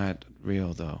is not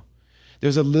real though?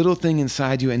 There's a little thing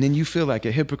inside you, and then you feel like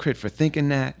a hypocrite for thinking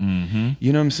that.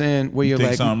 You know what I'm saying? Where You you're think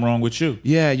like, something wrong with you.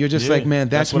 yeah, you're just Yeah, like, man,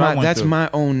 that's what I went that's through. my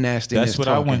own nastiness. That's what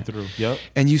talking. I went through. Yep.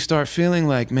 And you start feeling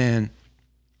like, man,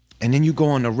 and then you go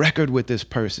on the record with this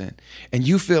person, and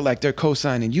you feel like they're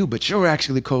co-signing you, but you're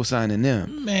actually co-signing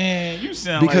them. Man, you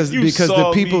sound Because like you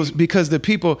saw the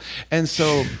people, and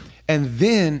so, and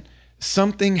then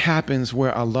something happens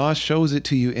where Allah shows it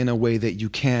to you in a way that you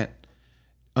can't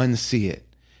unsee it.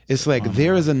 It's like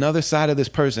there is another side of this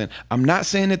person. I'm not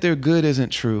saying that their good isn't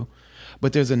true,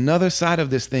 but there's another side of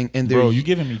this thing, and Bro, you're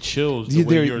giving me chills. The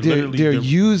way you're literally, they're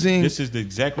using. This is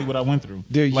exactly what I went through.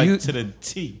 They're like to the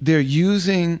T. They're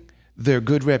using their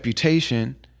good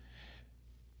reputation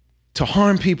to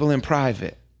harm people in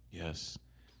private. Yes.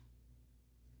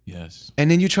 Yes. And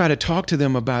then you try to talk to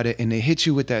them about it, and they hit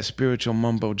you with that spiritual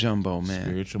mumbo jumbo, man.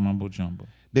 Spiritual mumbo jumbo.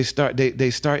 They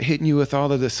start hitting you with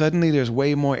all of this. Suddenly there's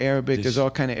way more Arabic. There's all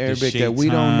kind of Arabic that we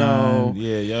don't know.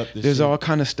 Yeah, yep. There's all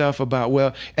kind of stuff about,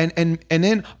 well, and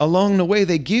then along the way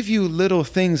they give you little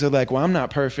things of like, well, I'm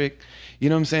not perfect. You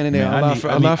know what I'm saying? And Man,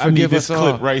 Allah forgive us all.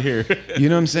 Clip right here. You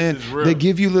know what I'm saying? This is real. They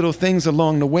give you little things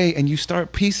along the way, and you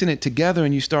start piecing it together,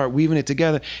 and you start weaving it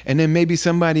together. And then maybe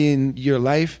somebody in your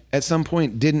life at some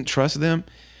point didn't trust them,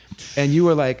 and you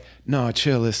were like, no,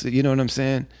 chill. You know what I'm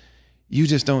saying? You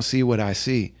just don't see what I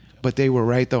see. But they were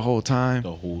right the whole time.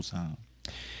 The whole time.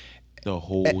 The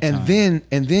whole time.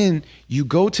 And then you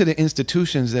go to the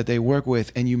institutions that they work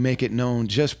with, and you make it known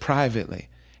just privately.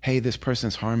 Hey, this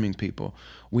person's harming people.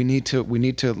 We need to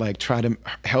like try to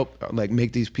help like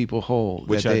make these people whole.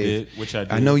 Which I did.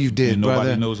 I know you did, and brother.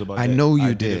 Nobody knows about that. I know you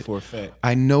I did. it for a fact.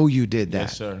 I know you did that.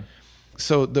 Yes, sir.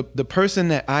 So the person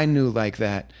that I knew like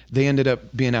that, they ended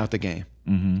up being out the game.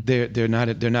 They're not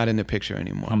in the picture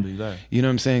anymore. Alhamdulillah. You know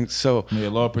what I'm saying? So May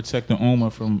Allah protect the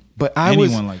Ummah from but I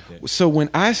anyone like that. So when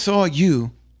I saw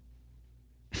you,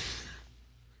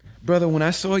 brother, when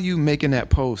I saw you making that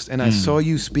post and I saw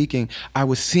you speaking, I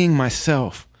was seeing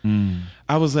myself.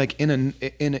 I was like in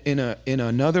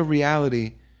another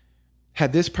reality.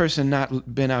 Had this person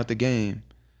not been out the game,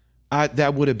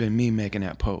 that would have been me making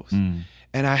that post.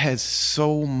 And I had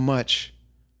so much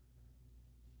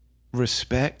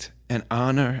respect and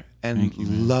honor and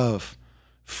love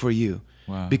for you.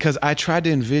 Wow. Because I tried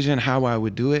to envision how I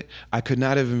would do it. I could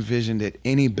not have envisioned it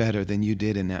any better than you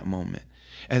did in that moment.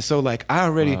 And so like I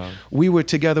already, we were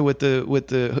together with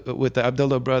the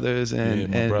Abdullah brothers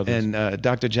and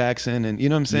Dr. Jackson, and you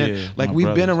know what I'm saying? Yeah, like my we've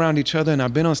been brothers. around each other, and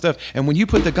I've been on stuff. And when you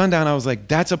put the gun down, I was like,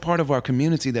 that's a part of our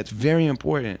community that's very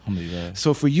important. Alhamdulillah.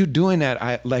 So for you doing that,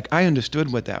 I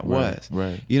understood what that was.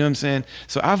 Right. You know what I'm saying?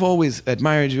 So I've always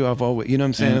admired you. I've always, you know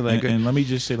what I'm saying? And let me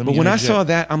just say, but when I saw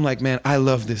that, I'm like, man, I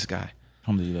love this guy.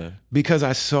 Alhamdulillah. Because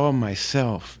I saw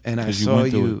myself, and I saw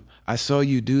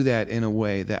you do that in a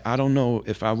way that I don't know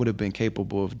if I would have been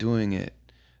capable of doing it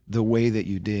the way that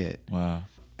you did. Wow.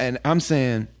 And I'm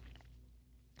saying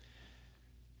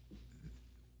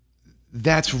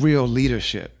that's real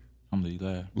leadership.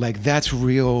 Alhamdulillah. Like that's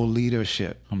real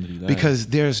leadership. Alhamdulillah. Because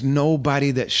there's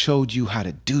nobody that showed you how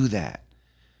to do that.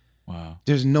 Wow.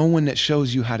 There's no one that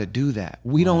shows you how to do that.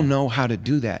 We don't know how to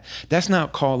do that. That's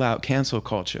not call out cancel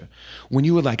culture. When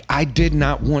you were like, I did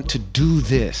not want to do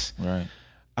this. Right.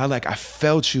 I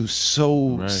felt you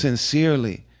so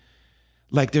sincerely.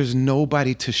 Like there's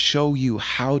nobody to show you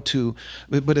how to,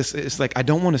 but it's like, I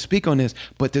don't want to speak on this,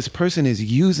 but this person is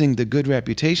using the good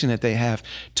reputation that they have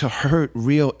to hurt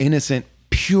real, innocent,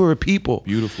 pure people.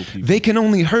 Beautiful people. They can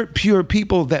only hurt pure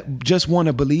people that just want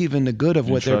to believe in the good of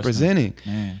what they're presenting.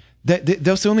 Man.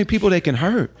 Those are the only people they can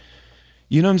hurt.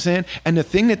 You know what I'm saying? And the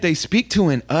thing that they speak to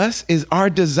in us is our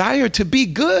desire to be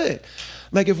good.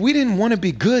 Like if we didn't want to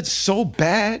be good so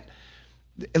bad,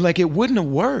 like it wouldn't have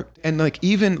worked. And like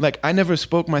even like I never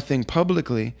spoke my thing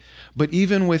publicly, but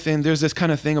even within, there's this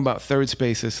kind of thing about third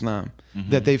space Islam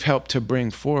that they've helped to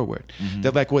bring forward.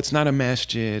 That like, well, it's not a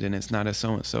masjid and it's not a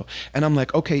so-and-so. And I'm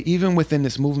like, okay, even within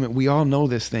this movement, we all know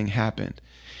this thing happened.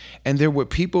 And there were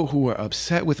people who were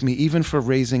upset with me, even for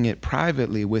raising it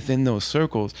privately within those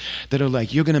circles, that are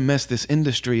like, you're going to mess this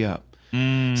industry up.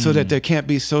 So that there can't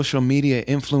be social media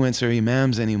influencer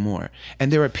imams anymore. And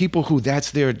there are people who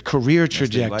that's their career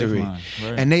trajectory. Right.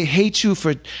 And they hate you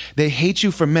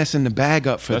for messing the bag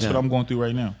up for That's them. what I'm going through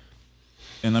right now.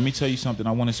 And let me tell you something.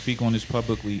 I want to speak on this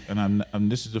publicly, and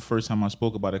this is the first time I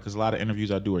spoke about it, because a lot of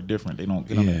interviews I do are different. They don't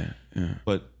get on it. Yeah.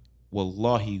 But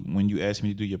wallahi, when you asked me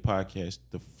to do your podcast,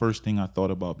 the first thing I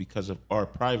thought about, because of our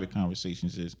private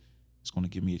conversations, is it's going to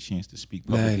give me a chance to speak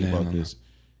publicly about this.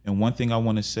 And one thing I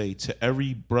want to say to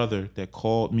every brother that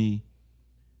called me,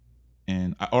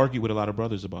 and I argued with a lot of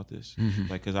brothers about this,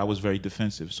 like, because I was very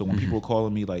defensive. So when people were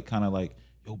calling me, like, kind of like,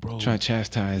 yo, bro, trying to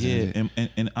chastise. Yeah,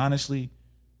 and honestly,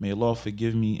 may Allah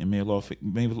forgive me, and may Allah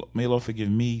forgive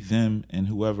me, them, and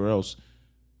whoever else.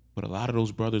 But a lot of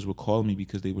those brothers were calling me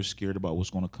because they were scared about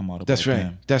what's going to come out about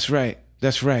them. That's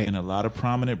right. And a lot of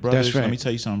prominent brothers. Let me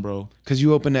tell you something, bro. Because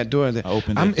you opened that door. I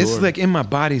opened that door. It's like in my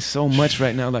body so much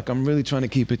right now. Like, I'm really trying to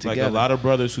keep it together. Like a lot of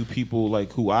brothers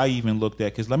who I even looked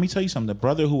at. Because let me tell you something. The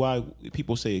brother who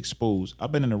people say exposed.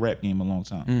 I've been in the rap game a long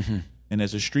time. And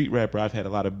as a street rapper, I've had a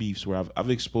lot of beefs where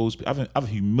I've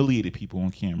humiliated people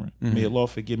on camera. May Allah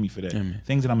forgive me for that.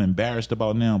 Things that I'm embarrassed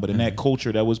about now. But in that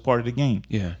culture, that was part of the game.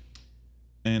 Yeah.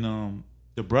 And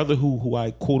the brother who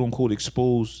I quote unquote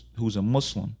exposed, who's a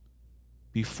Muslim,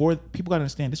 before, people gotta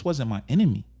understand, this wasn't my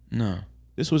enemy. No.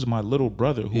 This was my little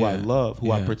brother who I love, who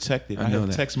I protected. I have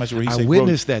a text message where he said, I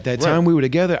witnessed that time we were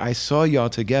together. I saw y'all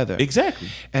together. Exactly.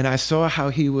 And I saw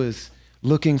how he was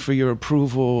looking for your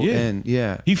approval. And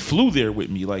he flew there with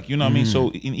me, like, you know what I mean? So,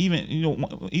 and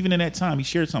even in that time, he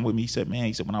shared something with me. He said,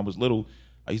 when I was little,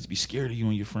 I used to be scared of you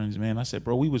and your friends, man. I said,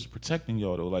 bro, we was protecting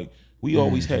y'all though. Like, we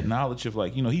always had knowledge of,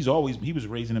 like, he was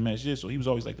raised in the masjid, so he was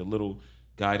always like the little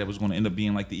guy that was going to end up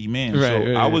being like the imam.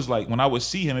 I was like, when I would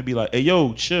see him, it'd be like, hey,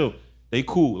 yo, chill. They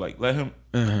cool. Like, let him,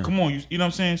 come on. You know what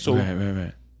I'm saying? So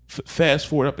fast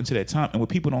forward up into that time. And what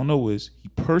people don't know is he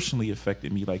personally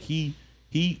affected me. Like, he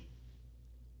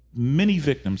many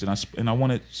victims. And I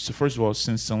wanted to, first of all,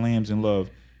 send salams and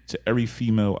love to every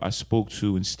female I spoke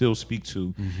to and still speak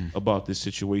to about this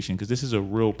situation. Because this is a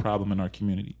real problem in our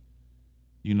community.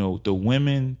 You know, the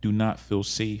women do not feel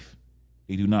safe.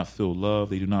 They do not feel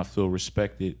loved. They do not feel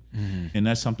respected. And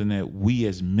that's something that we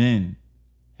as men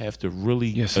have to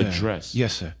really address.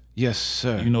 Yes, sir. Yes,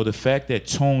 sir. You know, the fact that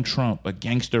Tone Trump, a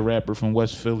gangster rapper from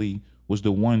West Philly, was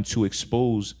the one to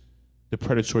expose the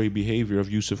predatory behavior of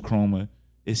Yusuf Chroma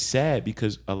is sad,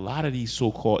 because a lot of these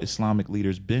so-called Islamic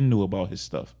leaders been knew about his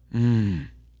stuff.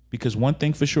 Because one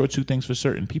thing for sure, two things for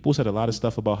certain. People said a lot of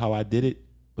stuff about how I did it,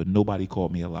 but nobody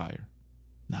called me a liar.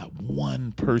 Not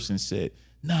one person said,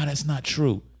 nah, that's not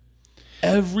true.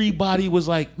 Everybody was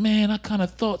like, man, I kind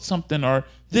of thought something, or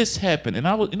this happened. And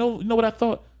I was, you know what I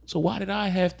thought? So why did I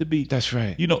have to be? That's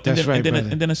right. You know, that's right,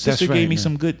 and then a sister gave me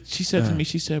some good, she said to me,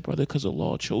 she said, brother, because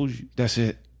Allah chose you. That's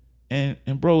it.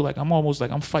 And bro, like, I'm almost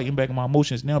like, I'm fighting back my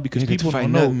emotions now, because people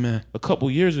don't know, a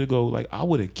couple years ago, like, I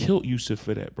would have killed Yusuf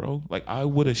for that, bro. Like, I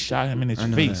would have shot him in his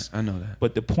face. I know that.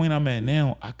 But the point I'm at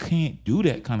now, I can't do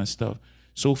that kind of stuff.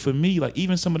 So for me, like,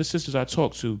 even some of the sisters I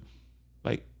talk to,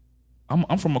 like,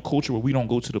 I'm from a culture where we don't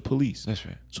go to the police. That's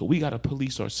right. So we got to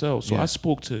police ourselves. So I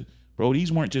spoke to, bro,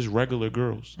 these weren't just regular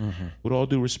girls. With all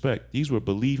due respect, these were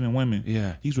believing women.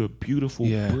 Yeah. These were beautiful,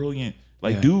 brilliant.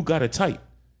 Like, dude got a type.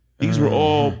 These were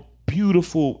all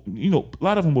beautiful. You know, a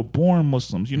lot of them were born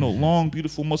Muslims. You know, long,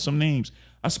 beautiful Muslim names.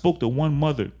 I spoke to one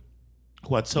mother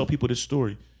who I tell people this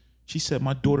story. She said,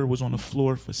 my daughter was on the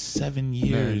floor for 7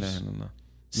 years.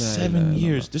 7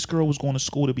 years. This girl was going to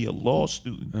school to be a law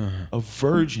student, a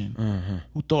virgin,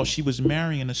 who thought she was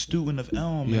marrying a student of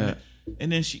Elm. And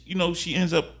then she, you know, she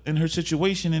ends up in her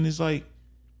situation and is like,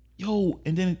 yo,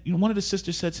 and then, you know, one of the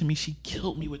sisters said to me, she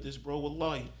killed me with this, bro,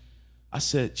 wallahi.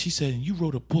 She said, you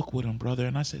wrote a book with him, brother.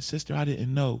 And I said, sister, I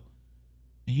didn't know.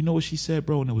 And you know what she said,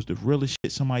 bro? And it was the realest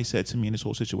shit somebody said to me in this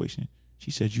whole situation.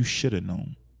 She said, you should have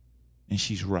known. And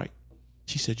she's right.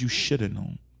 She said, you should have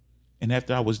known. And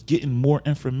after I was getting more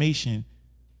information,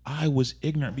 I was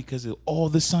ignorant because all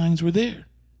the signs were there.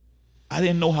 I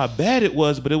didn't know how bad it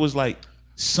was, but it was like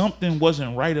something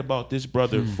wasn't right about this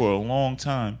brother for a long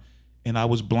time. And I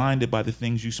was blinded by the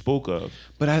things you spoke of.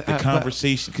 But the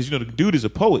conversation, because, you know, the dude is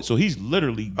a poet, so he's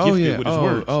literally gifted with his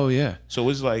words. Oh, yeah. So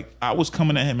it's like I was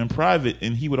coming at him in private,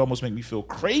 and he would almost make me feel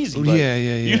crazy. Like, yeah.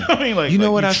 You know what I mean? Like, you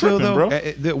know what I feel, though?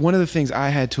 Bro? One of the things I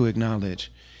had to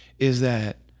acknowledge is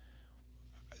that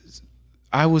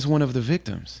I was one of the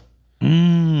victims. I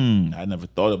never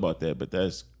thought about that, but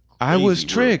that's crazy, I was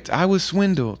tricked. Bro. I was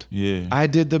swindled. Yeah. I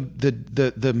did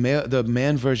the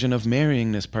man version of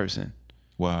marrying this person.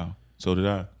 Wow. So did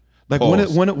I. Like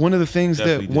Pause. one of the things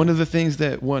Definitely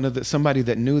that somebody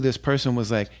that knew this person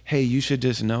was like, hey, you should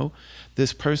just know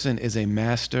this person is a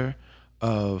master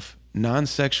of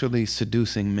non-sexually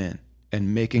seducing men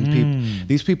and making people,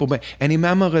 these people. And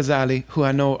Imam Ghazali, who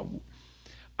I know,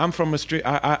 I'm from a stream.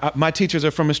 My teachers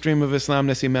are from a stream of Islam.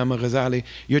 That's Imam Ghazali.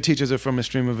 Your teachers are from a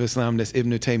stream of Islam. That's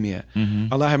Ibn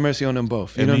Taymiyyah. Allah have mercy on them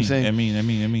both. You know what I'm saying?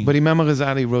 Ameen. But Imam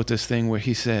Ghazali wrote this thing where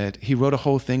he wrote a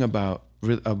whole thing about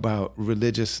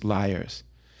religious liars,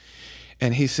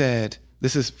 and he said,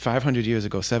 this is 500 years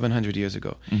ago, 700 years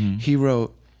ago. He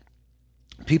wrote,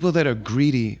 people that are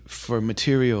greedy for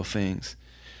material things,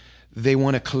 they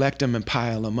want to collect them and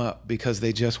pile them up because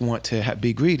they just want to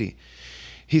be greedy.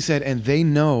 He said, and they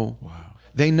know,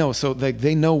 so like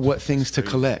they know what things to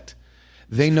collect.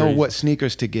 They know what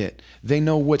sneakers to get. They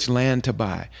know which land to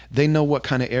buy. They know what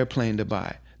kind of airplane to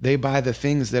buy. They buy the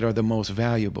things that are the most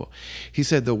valuable. He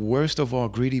said the worst of all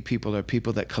greedy people are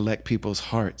people that collect people's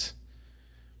hearts.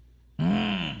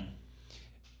 And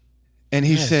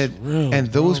he said, and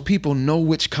those people know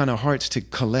which kind of hearts to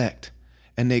collect,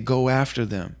 and they go after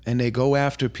them. And they go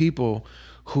after people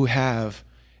who have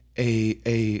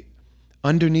a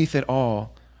underneath it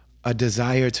all, a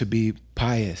desire to be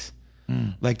pious.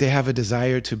 Like they have a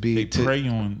desire to be. They prey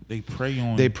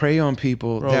on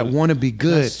people that want to be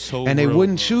good, so and they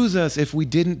wouldn't choose us if we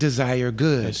didn't desire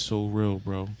good. That's so real,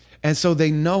 bro. And so they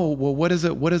know. Well, what is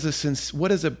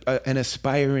an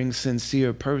aspiring,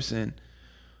 sincere person?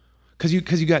 Because you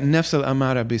got nafs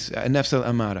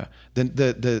al-amara,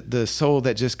 the soul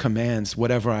that just commands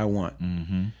whatever I want.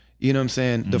 You know what I'm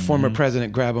saying? The former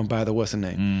president, grab him by the what's the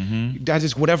name? I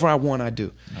just whatever I want, I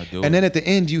do. And then at the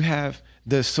end, you have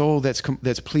the soul that's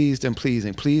pleased and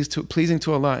pleasing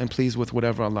to Allah and pleased with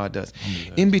whatever Allah does.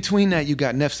 In between that, you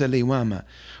got nafs al-liwama,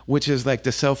 which is like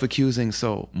the self-accusing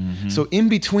soul. So in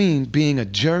between being a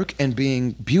jerk and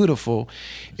being beautiful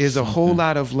is a whole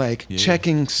lot of like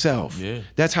checking self.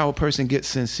 That's how a person gets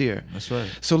sincere. That's right.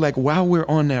 So like while we're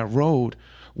on that road,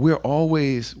 we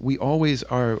always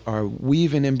are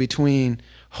weaving in between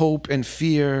hope and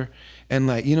fear and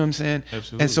like, you know what I'm saying?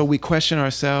 Absolutely. And so we question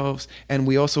ourselves, and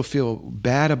we also feel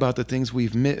bad about the things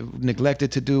we've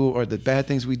neglected to do or the bad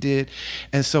things we did.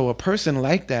 And so a person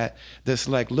like that's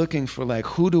like looking for like,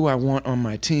 who do I want on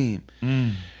my team?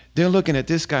 They're looking at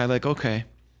this guy like, okay,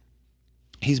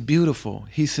 he's beautiful,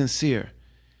 he's sincere.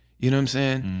 You know what I'm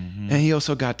saying? And he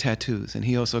also got tattoos, and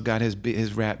he also got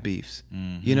his rap beefs.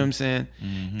 You know what I'm saying?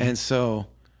 And so,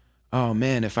 oh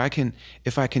man, if I can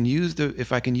use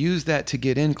that to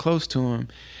get in close to him,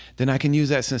 then I can use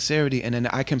that sincerity, and then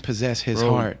I can possess his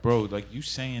heart. Bro, like you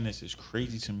saying this is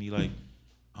crazy to me. Like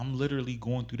I'm literally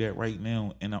going through that right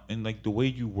now, and like the way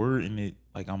you wording it,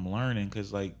 like I'm learning,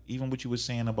 because like even what you were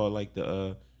saying about like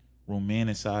the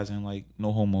romanticizing, like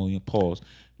no homo, pause,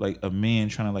 like a man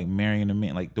trying to like marry a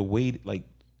man, like the way like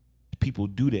people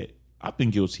do that. I've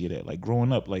been guilty of that. Like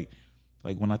growing up, like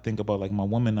when I think about like my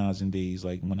womanizing days,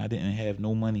 like when I didn't have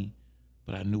no money,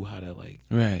 but I knew how to like,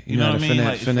 right, you know what I mean,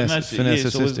 like finesse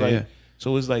a sister,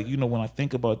 so it's like, you know, when I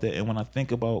think about that, and when I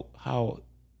think about how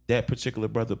that particular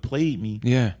brother played me,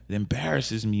 it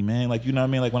embarrasses me, man. Like, you know what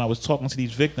I mean? Like when I was talking to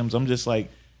these victims, I'm just like,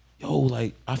 yo,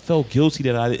 like I felt guilty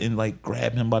that I didn't like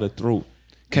grab him by the throat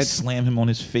and slam him on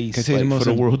his face like, for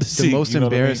the world to see. The most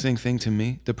embarrassing thing to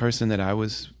me, the person that I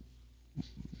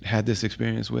had this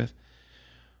experience with,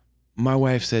 my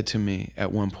wife said to me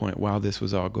at one point while this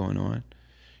was all going on,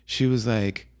 she was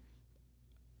like,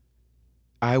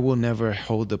 I will never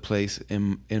hold the place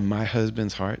in my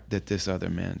husband's heart that this other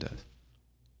man does.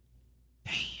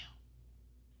 Damn.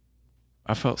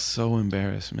 I felt so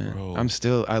embarrassed, man. Bro.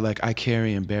 I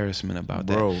carry embarrassment about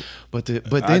Bro.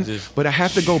 that. But I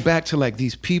have to go back to like,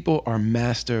 these people are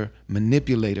master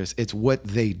manipulators. It's what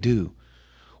they do.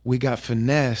 We got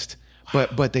finessed,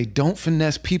 but they don't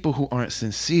finesse people who aren't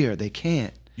sincere. They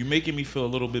can't. You're making me feel a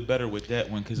little bit better with that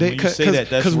one, because when you say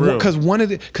that's real.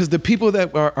 Because the people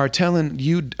that are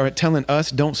telling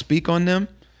us don't speak on them,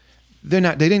 they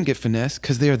didn't get finessed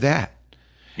because they're that.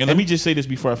 And let me just say this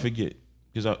before I forget,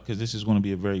 because this is going to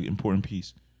be a very important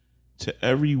piece. To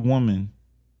every woman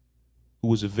who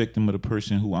was a victim of the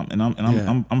person who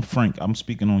I'm frank. I'm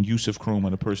speaking on Yusuf Chroma,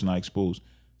 the person I exposed.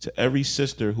 To every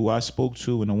sister who I spoke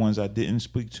to and the ones I didn't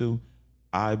speak to,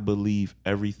 I believe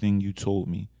everything you told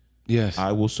me. Yes,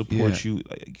 I will support you,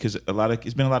 because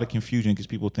it's been a lot of confusion because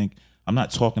people think I'm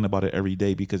not talking about it every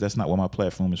day, because that's not what my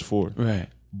platform is for. Right.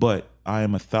 But I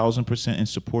am 1,000% in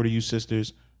support of you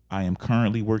sisters. I am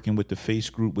currently working with the Face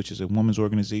Group, which is a women's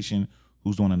organization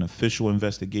who's doing an official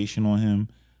investigation on him.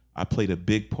 I played a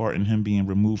big part in him being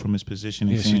removed from his position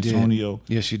in Yes, San you did. Antonio.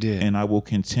 Yes, you did. And I will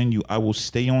continue. I will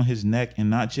stay on his neck, and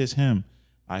not just him.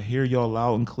 I hear y'all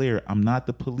loud and clear. I'm not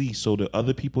the police. So the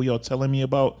other people y'all telling me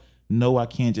about, no, I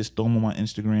can't just throw them on my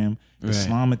Instagram. Right.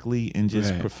 Islamically and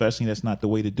just professionally, that's not the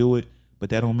way to do it. But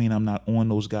that don't mean I'm not on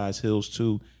those guys' heels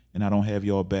too, and I don't have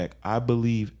y'all back. I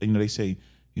believe, they say,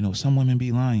 some women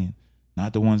be lying.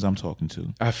 Not the ones I'm talking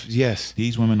to. Yes.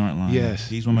 These women aren't lying. Yes.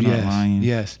 These women aren't lying.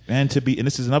 Yes. And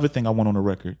this is another thing I want on the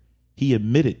record. He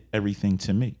admitted everything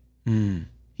to me.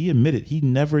 He admitted. He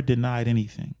never denied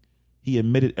anything. He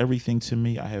admitted everything to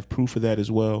me. I have proof of that as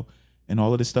well. And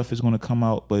all of this stuff is going to come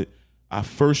out. But I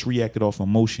first reacted off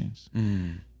emotions.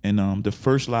 And the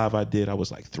first live I did, I was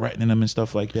like threatening them and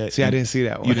stuff like that. See, I didn't see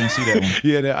that one. You didn't see that one.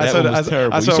 Yeah,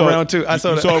 I saw round two. I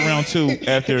saw round two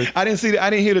after. I didn't see.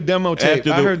 I didn't hear the demo tape.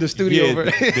 I heard the studio.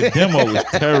 The demo was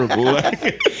terrible.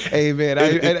 Hey man, I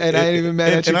ain't even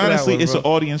mad at you. And for honestly, that one, it's an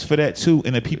audience for that too.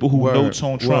 And the people who know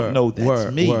Tone Trump know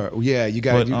that's me. Yeah, you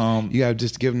got to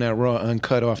just give them that raw,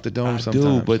 uncut off the dome. Sometimes.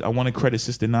 I do, but I want to credit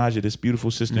Sister Naja, this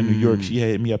beautiful sister in New York. She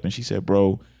had me up and she said,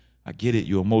 "Bro, I get it,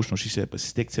 you're emotional." She said, but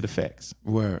stick to the facts.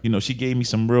 Word. She gave me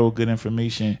some real good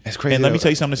information. That's crazy. And let me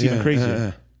tell you something that's even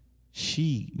crazier.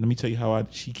 Let me tell you how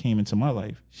she came into my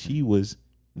life. She was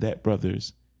that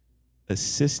brother's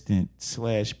assistant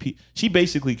 / she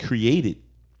basically created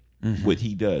what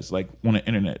he does, like on the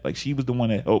internet. Like she was the one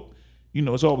that helped.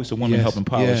 It's always a woman helping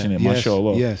polishing it,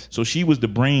 mashallah. Yes. So she was the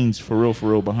brains for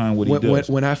real behind what he does.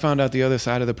 When I found out the other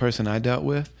side of the person I dealt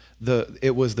with,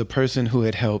 it was the person who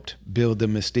had helped build the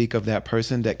mystique of that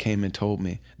person that came and told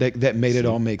me that made it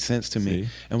all make sense to me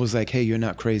and was like, hey, you're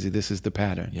not crazy. This is the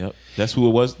pattern. Yep. That's who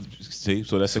it was. See,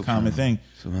 so that's a common thing.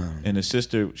 And the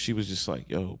sister, she was just like,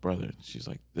 yo, brother. She's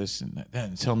like, this and that.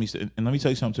 And tell me, and let me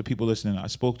tell you something to people listening. I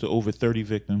spoke to over 30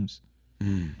 victims.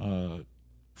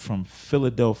 From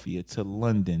Philadelphia to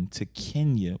London to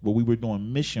Kenya, where we were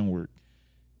doing mission work.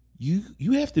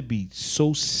 You have to be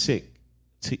so sick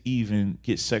to even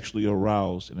get sexually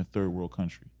aroused in a third world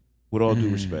country, with all due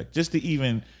respect. Just to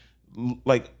even,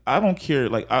 I don't care.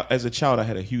 As a child, I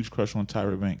had a huge crush on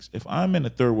Tyra Banks. If I'm in a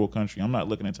third world country, I'm not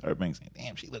looking at Tyra Banks saying,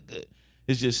 damn, she look good.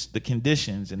 It's just the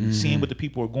conditions and seeing what the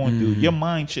people are going through. Your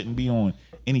mind shouldn't be on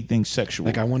anything sexual.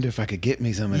 Like, I wonder if I could get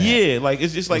me some of that. Yeah,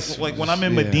 it's just like when I'm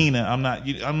in Medina, I'm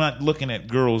not looking at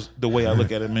girls the way I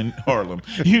look at them in Harlem.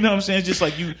 You know what I'm saying? It's just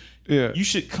like you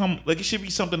should come, it should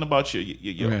be something about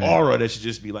your aura that should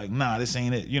just be like, nah, this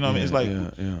ain't it. You know what I mean? It's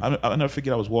like I'll never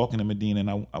forget, I was walking to Medina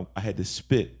and I had to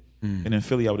spit. And in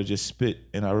Philly I would have just spit.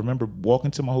 And I remember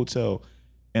walking to my hotel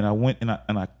and I went and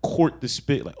I court the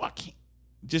spit, I can't,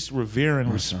 just revering,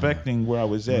 respecting where I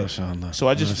was at. So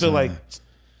I just feel like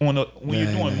when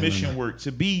you're doing mission work,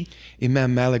 to be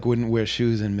Imam Malik wouldn't wear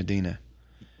shoes in Medina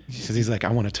because he's like,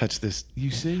 I want to touch this. You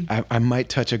see, I might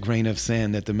touch a grain of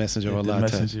sand that the messenger of Allah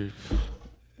touched.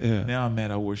 Yeah. Now I'm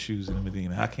mad I wore shoes in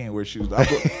Medina. I can't wear shoes.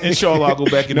 Inshallah, I'll go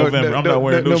back in November. I'm not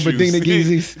wearing no shoes. Medina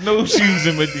Yeezys. No shoes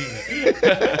in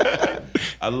Medina.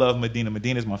 I love Medina.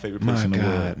 Medina's my favorite place in the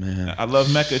world. Man. I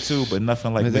love Mecca too, but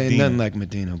nothing like Medina. Ain't nothing like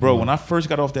Medina, bro. When I first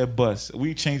got off that bus,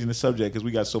 we changing the subject because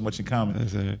we got so much in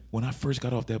common. When I first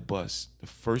got off that bus, the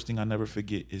first thing I never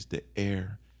forget is the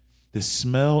air, the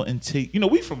smell and taste.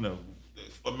 We from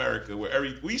America where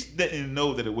we didn't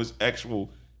know that it was actual.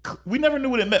 We never knew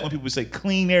what it meant when people would say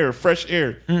clean air, fresh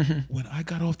air. When I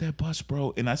got off that bus,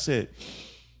 bro, and I said,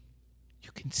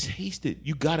 you can taste it.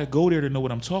 You got to go there to know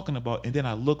what I'm talking about. And then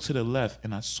I looked to the left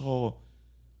and I saw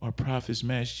our Prophet's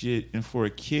Masjid. And for a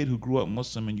kid who grew up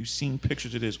Muslim and you've seen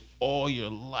pictures of this all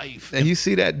your life. And you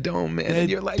see that dome, man, and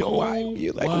you're like, why?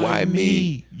 You're like, why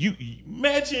me? You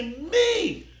imagine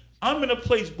me. I'm in a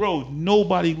place, bro,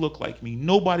 nobody looked like me.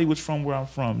 Nobody was from where I'm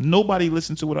from. Nobody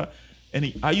listened to what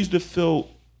I used to feel,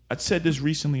 I said this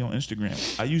recently on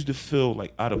Instagram. I used to feel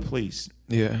like out of place.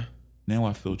 Yeah. Now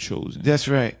I feel chosen. That's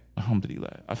right.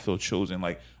 Alhamdulillah. I feel chosen.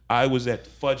 Like I was at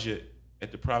Fajr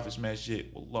at the Prophet's Masjid.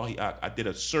 Wallahi, I did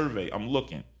a survey. I'm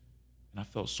looking. And I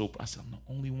felt I said, I'm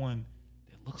the only one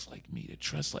that looks like me, that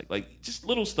dressed like just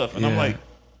little stuff. And I'm like,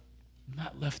 I'm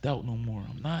not left out no more.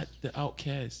 I'm not the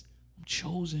outcast. I'm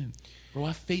chosen. Bro,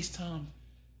 I FaceTime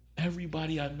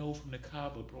everybody I know from the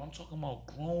Kaaba, bro. I'm talking about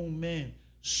grown men.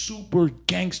 Super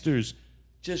gangsters,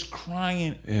 just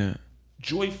crying,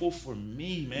 joyful for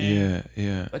me, man.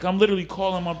 Yeah. Like I'm literally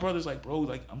calling my brothers, like, bro,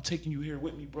 like I'm taking you here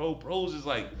with me, bro. Bros is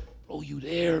like, bro, you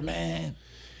there, man.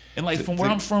 And like from where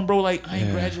I'm from, bro, like I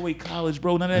ain't graduate college,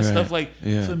 bro. None of that stuff. Like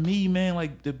for me, man,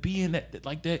 like to be in that,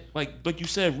 like you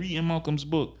said, reading Malcolm's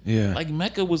book. Yeah. Like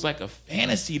Mecca was like a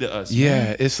fantasy to us. Yeah,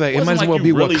 man. it's like it might as well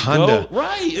be really Wakanda,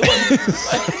 right?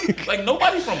 It was like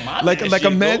nobody from my like a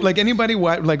man, like anybody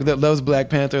like that loves Black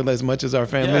Panther as much as our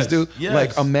families do. Yes.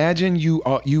 Like imagine you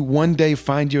one day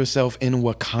find yourself in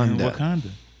Wakanda.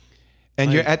 And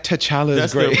like, you're at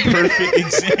T'Challa's grave. That's the perfect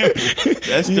example.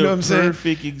 That's you know what I'm saying?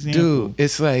 Perfect example. Dude,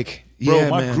 it's like, bro,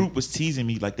 my group was teasing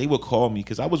me. Like, they would call me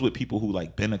because I was with people who,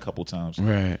 like, been a couple times.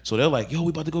 Right. So they're like, yo, we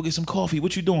about to go get some coffee.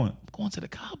 What you doing? I'm going to the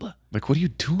Kaaba. Like, what are you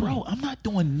doing? Bro, I'm not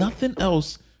doing nothing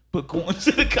else but going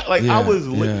to the Kaaba. Like, I was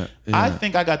lit. I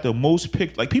think I got the most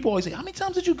picked. Like, people always say, how many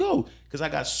times did you go? Because I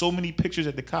got so many pictures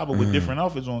at the Kaaba with different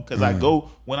outfits on. Because I go,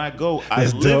 when I go, I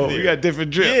live there. You got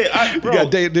different drips. Yeah, bro. You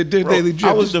got daily drips.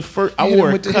 I was the first. I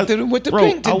wore with the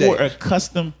pink today. I wore a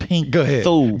custom pink. Go ahead.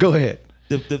 Go ahead.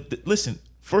 Listen,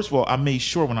 first of all, I made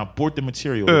sure when I bought the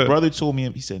material, the brother told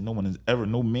me, he said, no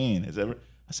man has ever.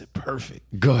 I said, perfect.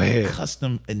 Go ahead.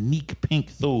 Custom, unique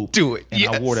pink thobe. Do it. And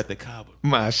I wore it at the Kaaba.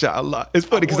 MashaAllah. It's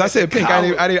funny because I said pink.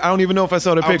 I don't even know if I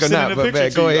saw the pink or not. But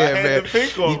man, go ahead,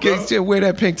 man. You can't still wear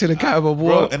that pink to the Kaaba, boy.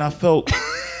 Bro, and I felt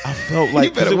like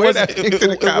you better wear that pink to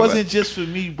the Kaaba. It wasn't just for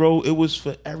me, bro. It was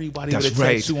for everybody with a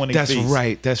tattoo on their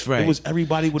face. That's right. It was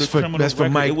everybody with a criminal record. That's for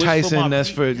Mike Tyson. That's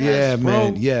for,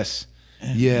 man. Yes.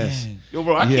 Yes. Yo,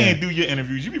 bro, I can't do your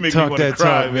interviews. You be making me want to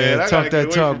cry, man. Talk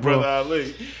that talk, bro.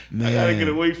 Man. I gotta get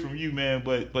away from you, man.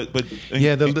 But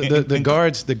yeah,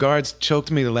 the guards choked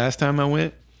me the last time I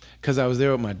went because I was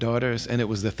there with my daughters, and it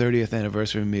was the 30th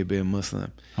anniversary of me being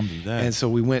Muslim. And so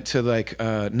we went to like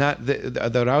not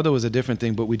the Rauda was a different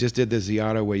thing, but we just did the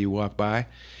ziyarah where you walk by,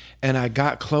 and I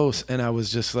got close, and I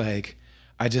was just like.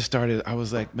 I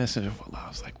was like, Messenger of Allah. I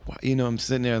was like, what? You know, I'm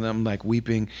sitting there and I'm like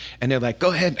weeping. And they're like, go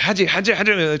ahead, Haji.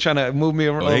 They're trying to move me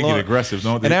around. They get aggressive,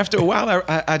 don't they? And after a while,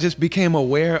 I just became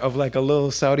aware of like a little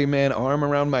Saudi man arm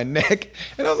around my neck.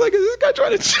 And I was like, is this guy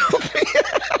trying to choke me?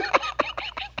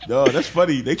 Yo, that's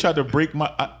funny. They tried to break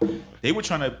they were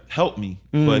trying to help me.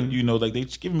 But, you know, like they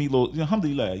just giving me little,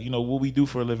 alhamdulillah, you know, what we do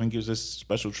for a living gives us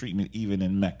special treatment even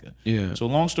in Mecca. Yeah. So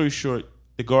long story short,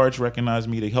 the guards recognized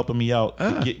me. They helping me out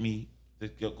to get me. To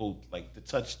go like to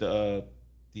touch the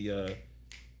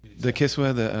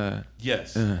kiswa,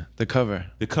 yes, the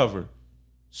cover.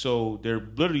 So they're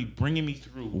literally bringing me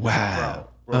through. Wow,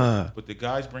 bro. But the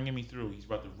guy's bringing me through. He's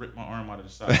about to rip my arm out of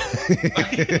the side.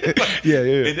 Yeah.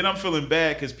 And then I'm feeling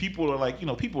bad because people are like, you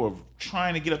know, people are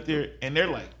trying to get up there and they're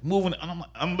like moving. And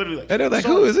I'm literally like, and they're like,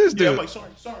 who is this dude? Yeah, I'm like, sorry.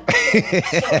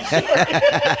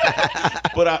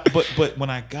 But when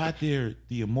I got there,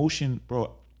 the emotion,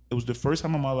 bro, it was the first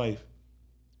time in my life.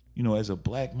 You know, as a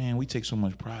black man, we take so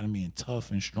much pride in being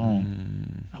tough and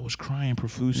strong. I was crying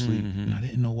profusely, and I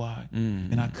didn't know why.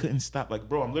 And I couldn't stop. Like,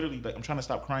 bro, I'm literally like, I'm trying to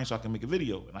stop crying so I can make a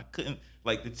video, and I couldn't.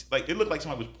 Like, it looked like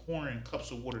somebody was pouring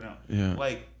cups of water down. Yeah.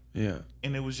 Like, yeah.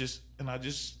 And it was just, and I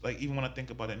just like, even when I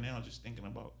think about it now, just thinking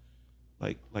about,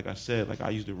 like I said, like I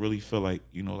used to really feel like,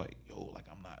 you know, like like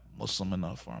I'm not Muslim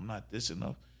enough or I'm not this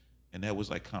enough. And that was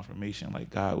like confirmation. Like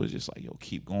God was just like, yo,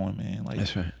 keep going, man. Like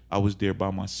that's right. I was there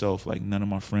by myself. Like none of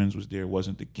my friends was there. It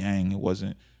wasn't the gang. It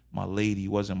wasn't my lady.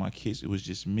 It wasn't my kids. It was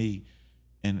just me.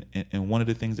 And one of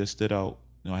the things that stood out,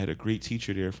 you know, I had a great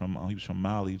teacher there he was from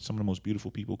Mali. Some of the most beautiful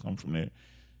people come from there.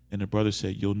 And the brother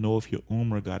said, you'll know if your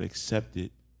Umrah got accepted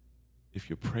if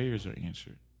your prayers are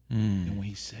answered. And when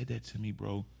he said that to me,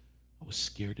 bro, I was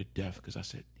scared to death because I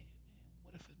said, damn, man,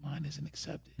 what if mine isn't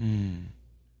accepted?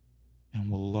 And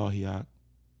wallahi, I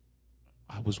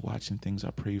was watching things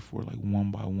I prayed for, like one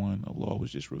by one. Allah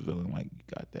was just revealing, like, you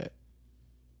got that.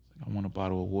 Like, I want a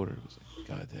bottle of water. It was like, you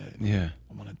got that. Yeah.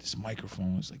 I wanted this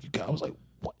microphone. It's like, you got. I was like,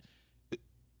 what?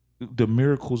 The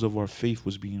miracles of our faith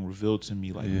was being revealed to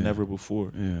me like never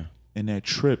before. Yeah. And that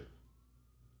trip,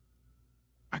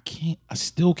 I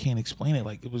still can't explain it.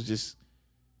 Like, it was just,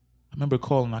 I remember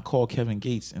I called Kevin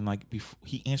Gates, and like, before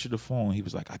he answered the phone, he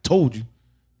was like, I told you.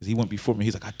 He went before me.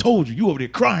 He's like, I told you over there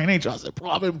crying, ain't you? I said,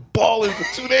 bro, I've been balling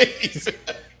for 2 days.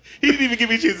 He didn't even give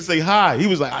me a chance to say hi. He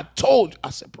was like, I told you. I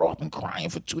said, bro, I've been crying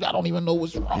for 2 days. I don't even know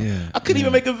what's wrong. Yeah, I couldn't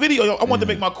even make a video. I wanted to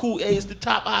make my cool it's the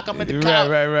top. I'm at the top.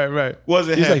 Right.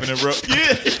 Wasn't He's happening, like, bro.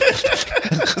 Yeah.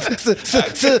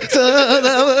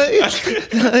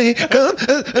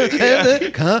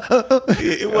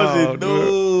 It wasn't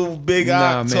no big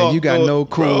eye talk. Man, you got no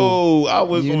cool.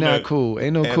 Bro, You're not cool.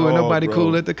 Ain't no cool. Nobody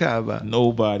cool at the Kaaba.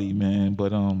 Nobody, man.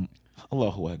 But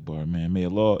Allahu Akbar, man. May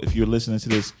Allah, if you're listening to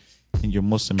this and you're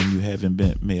Muslim and you haven't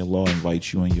been, may Allah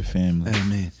invite you and your family.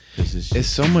 Amen. It's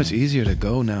so much easier to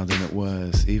go now than it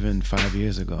was even 5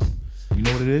 years ago. You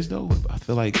know what it is though? I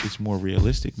feel like it's more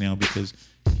realistic now because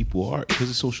because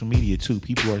of social media too.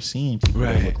 People are seeing people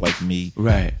that look like me.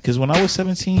 Right. Because when I was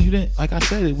 17, you didn't, like I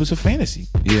said, it was a fantasy.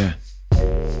 Yeah.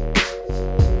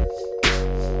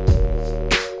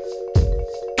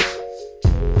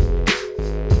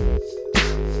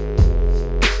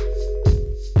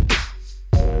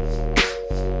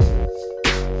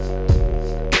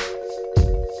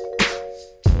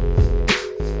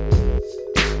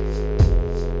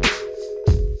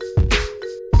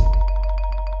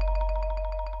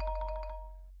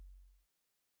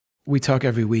 We talk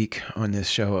every week on this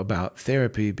show about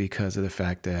therapy because of the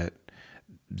fact that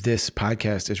this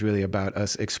podcast is really about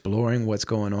us exploring what's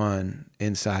going on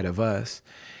inside of us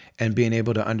and being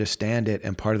able to understand it.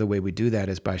 And part of the way we do that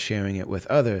is by sharing it with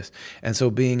others. And so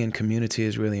being in community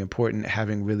is really important.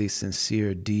 Having really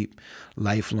sincere, deep,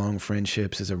 lifelong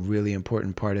friendships is a really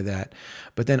important part of that.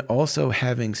 But then also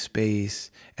having space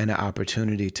and an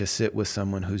opportunity to sit with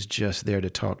someone who's just there to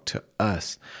talk to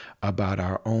us about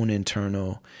our own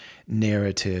internal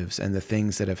narratives and the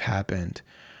things that have happened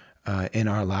in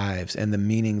our lives and the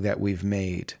meaning that we've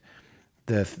made,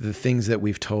 the things that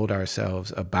we've told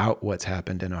ourselves about what's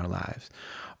happened in our lives.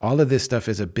 All of this stuff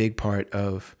is a big part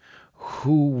of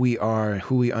who we are,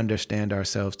 who we understand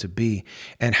ourselves to be,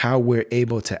 and how we're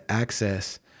able to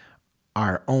access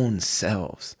our own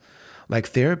selves. Like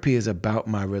therapy is about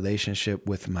my relationship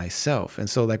with myself. And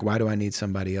so like, why do I need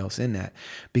somebody else in that?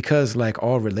 Because like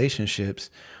all relationships,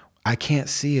 I can't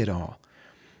see it all.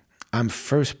 I'm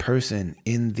first person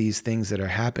in these things that are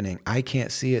happening. I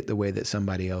can't see it the way that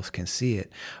somebody else can see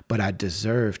it, but I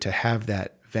deserve to have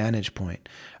that vantage point.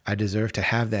 I deserve to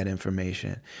have that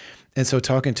information. And so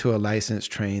talking to a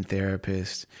licensed trained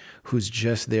therapist who's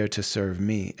just there to serve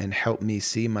me and help me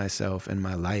see myself and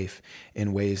my life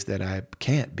in ways that I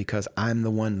can't because I'm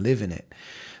the one living it.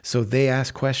 So they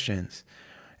ask questions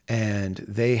and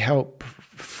they help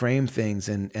frame things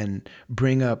and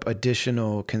bring up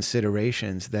additional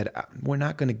considerations that we're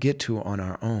not going to get to on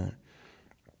our own.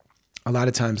 A lot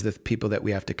of times the people that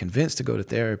we have to convince to go to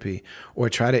therapy or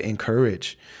try to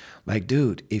encourage, like,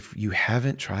 dude, if you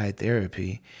haven't tried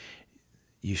therapy,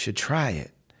 you should try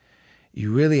it.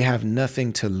 You really have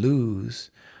nothing to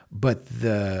lose but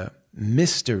the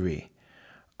mystery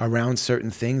around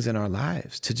certain things in our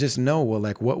lives, to just know, well,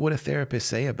 like, what would a therapist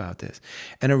say about this?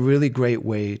 And a really great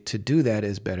way to do that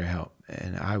is BetterHelp.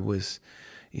 And I was,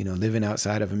 living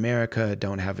outside of America,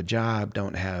 don't have a job,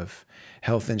 don't have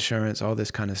health insurance, all this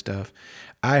kind of stuff.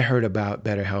 I heard about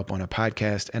BetterHelp on a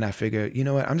podcast and I figured, you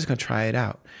know what, I'm just going to try it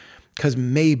out because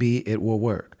maybe it will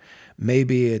work.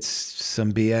 Maybe it's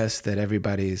some BS that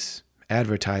everybody's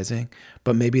advertising,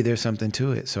 but maybe there's something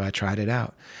to it. So I tried it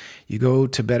out. You go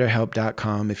to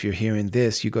betterhelp.com. If you're hearing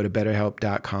this, you go to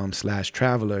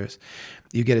betterhelp.com/travelers.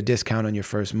 You get a discount on your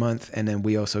first month. And then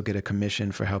we also get a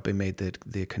commission for helping make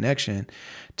the connection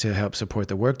to help support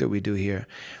the work that we do here.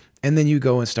 And then you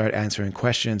go and start answering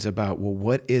questions about, well,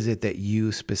 what is it that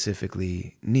you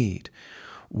specifically need?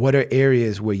 What are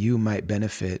areas where you might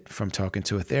benefit from talking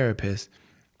to a therapist?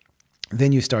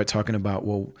 Then you start talking about,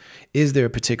 well, is there a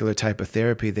particular type of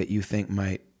therapy that you think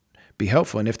might be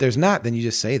helpful? And if there's not, then you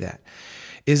just say that.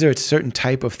 Is there a certain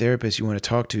type of therapist you want to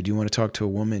talk to? Do you want to talk to a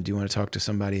woman? Do you want to talk to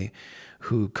somebody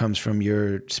who comes from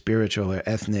your spiritual or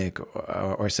ethnic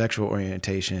or sexual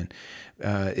orientation?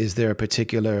 Is there a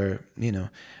particular,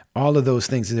 all of those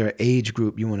things? Is there an age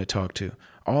group you want to talk to?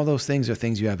 All those things are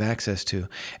things you have access to.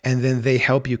 And then they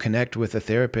help you connect with a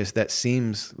therapist that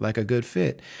seems like a good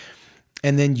fit.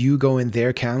 And then you go in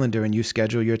their calendar and you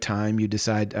schedule your time. You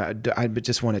decide, do I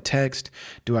just want to text?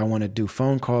 Do I want to do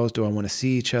phone calls? Do I want to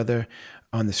see each other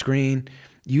on the screen?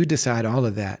 You decide all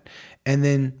of that. And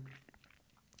then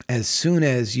as soon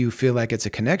as you feel like it's a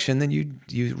connection, then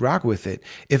you rock with it.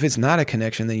 If it's not a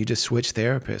connection, then you just switch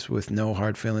therapists with no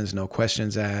hard feelings, no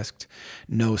questions asked,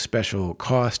 no special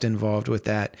cost involved with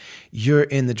that. You're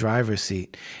in the driver's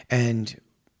seat. And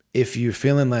if you're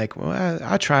feeling like, well,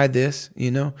 I tried this,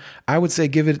 I would say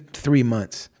give it 3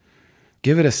 months.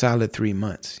 Give it a solid 3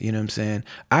 months. You know what I'm saying?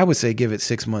 I would say give it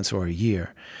 6 months or a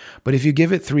year. But if you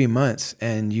give it 3 months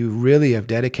and you really have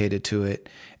dedicated to it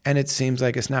and it seems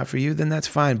like it's not for you, then that's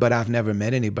fine. But I've never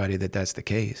met anybody that's the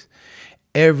case.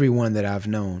 Everyone that I've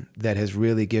known that has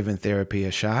really given therapy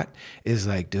a shot is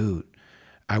like, dude,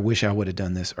 I wish I would have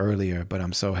done this earlier, but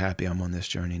I'm so happy I'm on this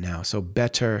journey now. So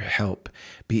BetterHelp,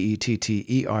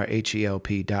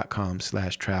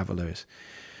 BetterHelp.com/travelers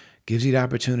gives you the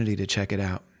opportunity to check it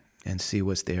out and see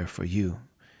what's there for you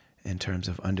in terms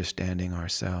of understanding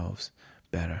ourselves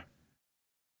better.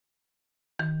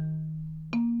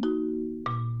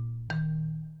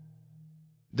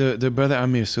 the brother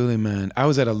Amir Suleiman, I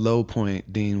was at a low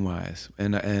point Dean wise,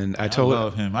 and I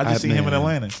love him. I just seen him in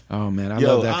Atlanta. Oh man, I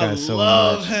love that guy so much. I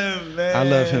love him, man. I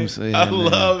love him. So, yeah, I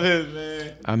love him,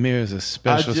 man. Amir is a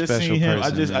special person.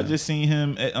 I just seen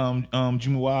him at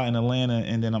Jumu'ah in Atlanta,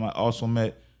 and then I also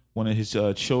met one of his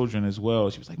children as well.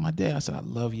 She was like, "My dad." I said, "I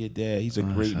love your dad. He's a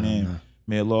great man.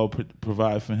 May Allah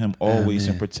provide for him always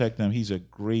and protect him. He's a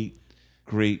great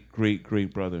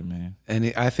brother, man."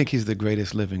 And I think he's the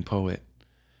greatest living poet.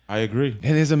 I agree.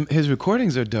 And his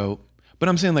recordings are dope. But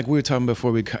I'm saying, like we were talking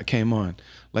before we came on,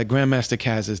 like Grandmaster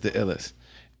Caz is the illest.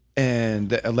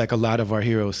 And like a lot of our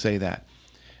heroes say that.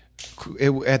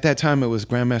 At that time, it was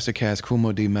Grandmaster Caz, Kool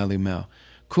Moe Dee, Melly Mel.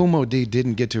 Kool Moe Dee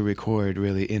didn't get to record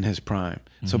really in his prime.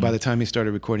 So by the time he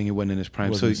started recording, he wasn't in his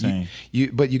prime. So you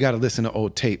got to listen to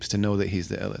old tapes to know that he's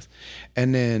the illest.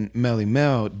 And then Melly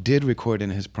Mel did record in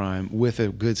his prime with a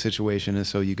good situation, and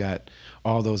so you got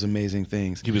all those amazing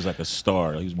things. He was like a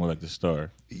star. He was more like the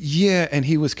star. Yeah, and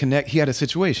he was he had a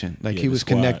situation. Like he was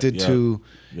connected to,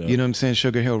 you know what I'm saying,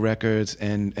 Sugar Hill Records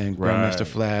and Grandmaster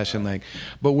Flash and like,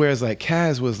 but whereas like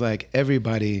Caz was like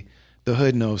everybody. The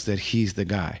hood knows that he's the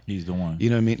guy. He's the one.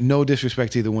 You know what I mean? No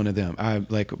disrespect to either one of them. I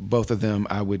like both of them.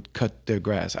 I would cut their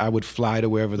grass. I would fly to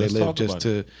wherever they live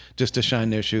just to shine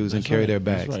their shoes and carry their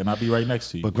bags. That's right. And I'll be right next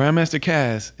to you. But Grandmaster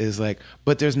Caz is like,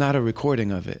 but there's not a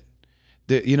recording of it.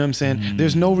 You know what I'm saying?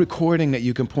 There's no recording that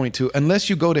you can point to unless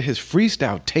you go to his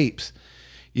freestyle tapes.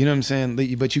 You know what I'm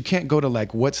saying? But you can't go to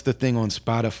like, what's the thing on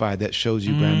Spotify that shows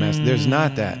you Grandmaster? There's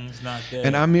not that. It's not that.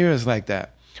 And Amir is like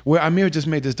that. Where Amir just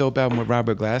made this dope album with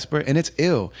Robert Glasper, and it's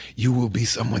ill. You will be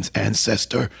someone's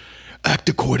ancestor. Act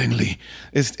accordingly.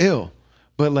 It's ill.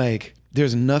 But like,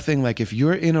 there's nothing like if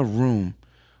you're in a room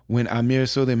when Amir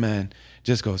Suleiman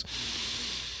just goes,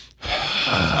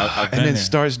 and then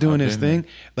starts doing his thing.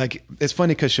 Like, it's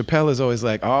funny because Chappelle is always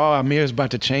like, oh, Amir's about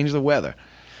to change the weather.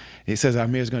 He says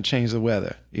Amir's going to change the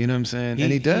weather. You know what I'm saying?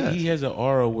 And he does. He has an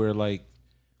aura where like,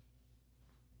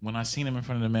 when I seen him in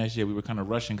front of the masjid, we were kind of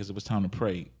rushing because it was time to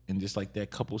pray. And just like that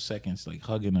couple seconds, like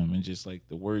hugging him and just like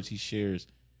the words he shares.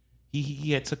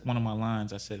 He had took one of my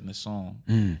lines I said in the song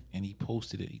and he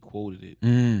posted it, he quoted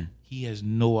it. He has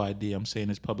no idea. I'm saying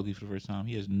this publicly for the first time.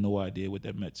 He has no idea what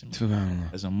that meant to me.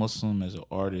 As a Muslim, as an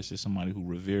artist, as somebody who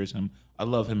reveres him. I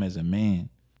love him as a man.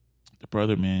 The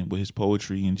brother, man, with his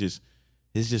poetry and just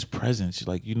his just presence,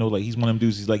 like, you know, like he's one of them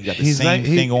dudes. He's like, he got the same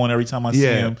thing on every time I see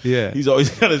him. Yeah, he's always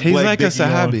got his. He's black like a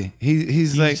Sahabi.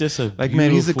 He's like just a like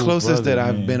man. He's the closest brother, that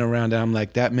I've been around. I'm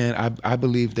like that man. I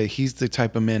believe that he's the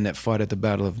type of man that fought at the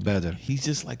Battle of Badr. He's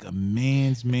just like a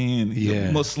man's man. He's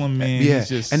a Muslim man. Yeah,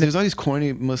 and there's all these corny.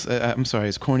 I'm sorry,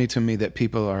 it's corny to me that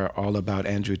people are all about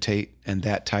Andrew Tate and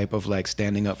that type of like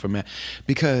standing up for man,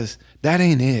 because that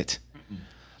ain't it.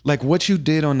 Like what you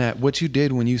did on that, what you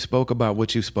did when you spoke about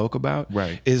what you spoke about,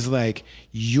 right, is like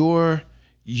your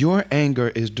anger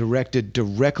is directed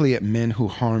directly at men who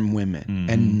harm women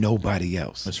and nobody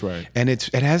else. That's right. And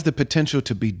it has the potential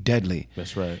to be deadly.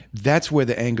 That's right. That's where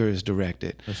the anger is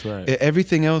directed. That's right.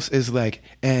 Everything else is like,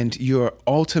 and your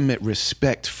ultimate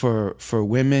respect for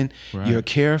women, right, your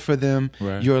care for them,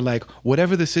 right, your like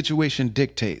whatever the situation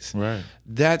dictates. Right.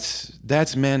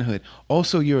 That's manhood.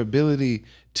 Also your ability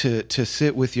to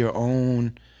sit with your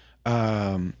own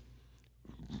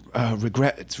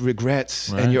regrets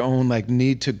right, and your own like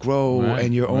need to grow right,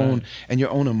 and your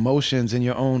own emotions and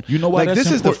your own, you know why like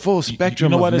this is the full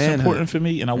spectrum. You know why that's manhood. important for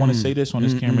me, and I want to say this on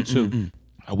this camera too.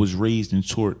 I was raised and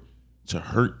taught to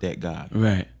hurt that guy,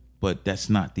 right? But that's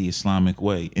not the Islamic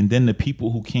way. And then the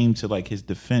people who came to like his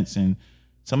defense, and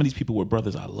some of these people were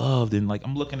brothers I loved, and like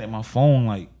I'm looking at my phone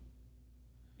like,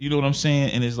 you know what I'm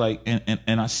saying? And it's like,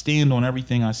 and I stand on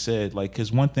everything I said. Like,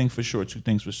 because one thing for sure, two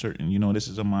things for certain. You know, this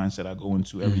is a mindset I go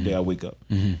into every day I wake up.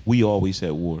 We always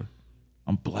at war.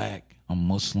 I'm black. I'm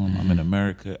Muslim. I'm in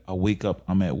America. I wake up.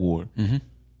 I'm at war. And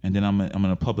then I'm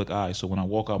in a public eye. So when I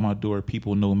walk out my door,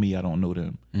 people know me. I don't know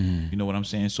them. You know what I'm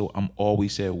saying? So I'm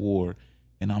always at war.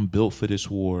 And I'm built for this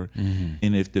war.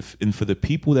 And for the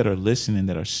people that are listening,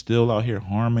 that are still out here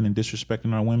harming and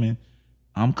disrespecting our women,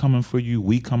 I'm coming for you.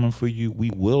 We coming for you.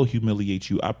 We will humiliate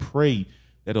you. I pray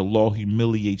that Allah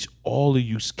humiliates all of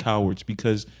you cowards,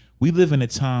 because we live in a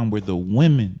time where the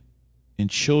women and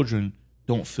children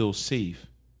don't feel safe,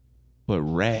 but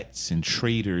rats and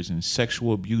traitors and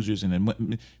sexual abusers,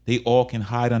 and they all can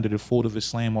hide under the fold of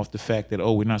Islam off the fact that,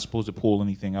 oh, we're not supposed to pull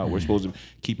anything out. We're supposed to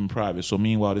keep them private. So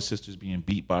meanwhile, this sister's being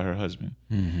beat by her husband.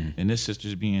 And this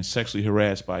sister's being sexually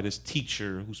harassed by this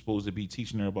teacher who's supposed to be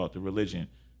teaching her about the religion.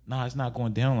 Nah, it's not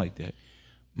going down like that.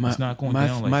 It's not going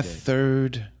down like that. My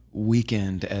third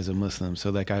weekend as a Muslim. So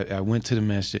like I went to the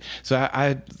masjid. So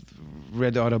I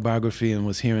read the autobiography and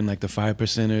was hearing like the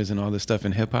 5%ers and all this stuff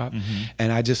in hip hop.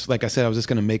 And I just, like I said, I was just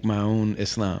gonna make my own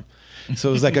Islam. So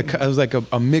it was like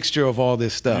a mixture of all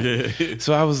this stuff.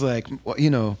 So I was like, well, you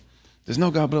know, there's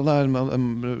no God but Allah,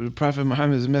 and the Prophet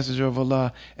Muhammad is the messenger of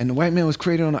Allah, and the white man was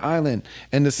created on an island,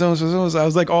 and the so I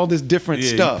was like all this different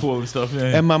stuff. Pulling stuff in.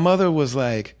 And my mother was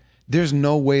like, there's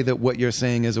no way that what you're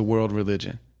saying is a world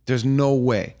religion. There's no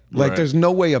way. Like, there's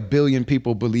no way 1 billion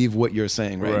people believe what you're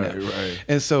saying right now. Right.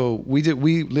 And so we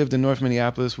lived in North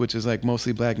Minneapolis, which is like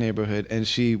mostly black neighborhood. And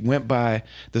she went by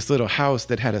this little house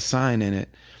that had a sign in it,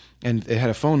 and it had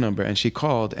a phone number. And she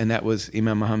called, and that was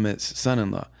Imam Muhammad's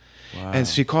son-in-law. Wow. And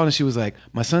she called and she was like,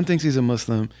 my son thinks he's a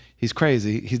Muslim. He's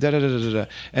crazy. He's da-da-da-da-da.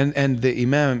 And the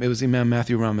Imam, it was Imam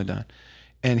Matthew Ramadan.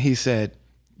 And he said,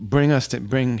 bring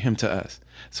him to us.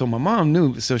 So my mom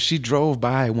knew. So she drove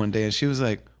by one day and she was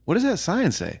like, what does that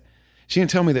sign say? She didn't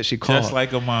tell me that she called. Just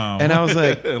like a mom. And I was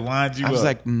like, lined you I was up.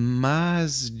 like,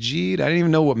 masjid? I didn't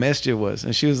even know what masjid was.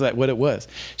 And she was like, what it was.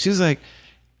 She was like,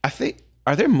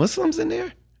 are there Muslims in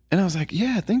there? And I was like,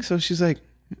 yeah, I think so. She's like,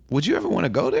 would you ever want to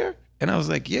go there? And I was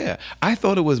like, yeah. I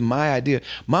thought it was my idea.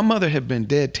 My mother had been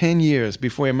dead 10 years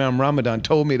before Imam Ramadan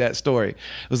told me that story.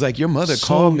 It was like, your mother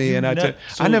called me and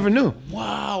I never knew.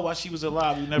 Wow, while she was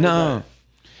alive, you never No.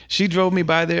 She drove me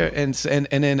by there, and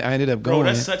then I ended up going.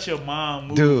 Bro, that's such a mom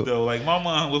move, though. Like, my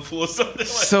mom would pull something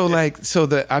like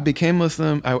that. I became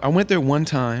Muslim. I went there one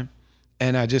time,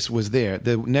 and I just was there.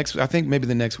 I think maybe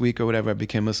the next week or whatever, I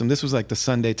became Muslim. This was like the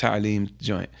Sunday Ta'aleem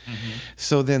joint.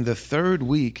 So then the third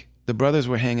week, the brothers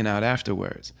were hanging out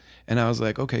afterwards, and I was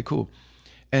like, okay, cool.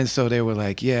 And so they were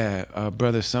like, yeah,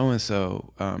 brother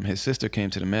so-and-so, his sister came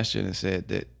to the masjid and said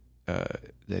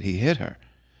that he hit her.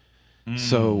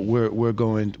 So we're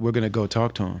gonna go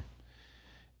talk to him.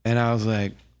 And I was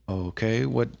like, okay,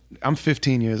 I'm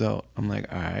 15 years old. I'm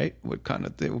like, all right, what kind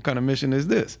of mission is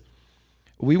this?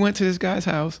 We went to this guy's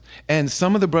house, and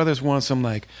some of the brothers want some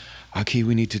like, Aki,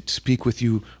 we need to speak with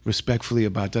you respectfully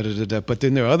about da-da-da-da. But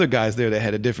then there are other guys there that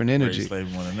had a different energy.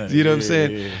 You know what I'm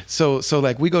saying? Yeah. So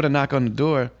like we go to knock on the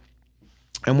door,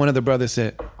 and one of the brothers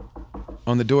said,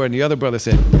 on the door, and the other brother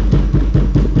said,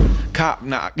 cop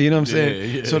knock, you know what I'm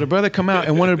saying? Yeah. So the brother come out,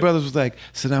 and one of the brothers was like,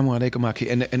 Assalamu alaikum,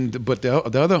 Aki. But the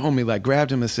other homie like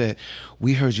grabbed him and said,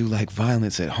 we heard you like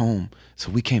violence at home, so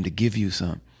we came to give you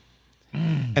some.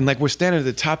 And like we're standing at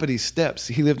the top of these steps.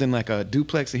 He lived in like a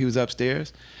duplex, and he was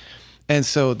upstairs. And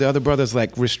so the other brothers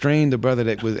like restrained the brother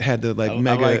that had the like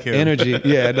mega like energy.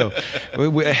 Yeah, I know.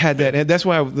 We had that, and that's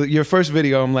why your first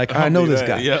video, I'm like, I know this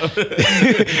guy. Yeah.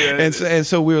 and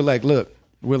so we were like, look,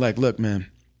 man.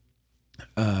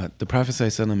 The Prophet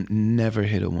ﷺ never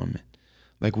hit a woman.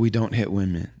 Like, we don't hit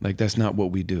women. Like, that's not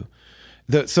what we do.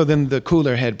 So then the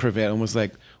cooler head prevailed and was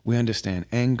like, we understand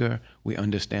anger. We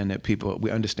understand we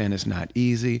understand it's not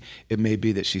easy. It may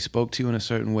be that she spoke to you in a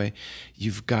certain way.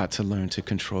 You've got to learn to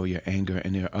control your anger,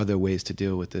 and there are other ways to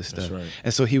deal with this stuff. That's right.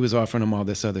 And so he was offering him all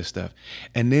this other stuff.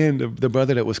 And then the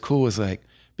brother that was cool was like,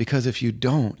 because if you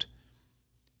don't,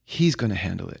 he's going to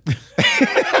handle it.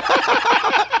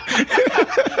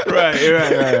 Right.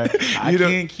 I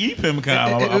can't keep him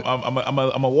calm. I'm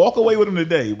gonna walk away with him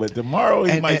today, but tomorrow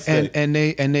he might say. And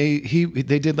they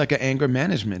did like an anger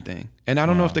management thing. And I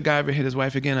don't know if the guy ever hit his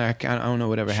wife again. I don't know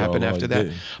whatever happened after that.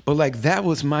 Did. But like that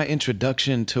was my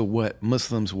introduction to what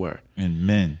Muslims were. And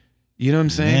men. You know what I'm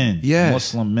saying? Men. Yes.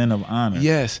 Muslim men of honor.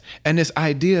 Yes. And this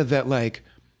idea that like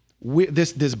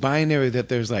this binary that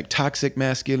there's like toxic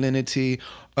masculinity,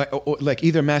 or like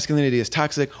either masculinity is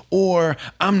toxic, or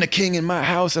I'm the king in my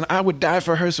house and I would die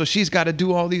for her, so she's got to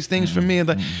do all these things for me. And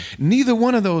like, neither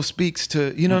one of those speaks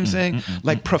to, you know what I'm saying?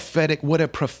 Like prophetic, what a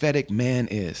prophetic man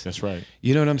is. That's right.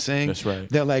 You know what I'm saying? That's right.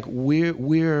 That like we're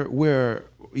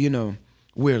you know,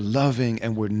 we're loving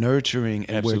and we're nurturing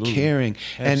and Absolutely. we're caring.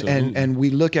 And we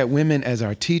look at women as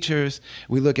our teachers.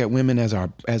 We look at women as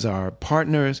our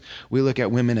partners. We look at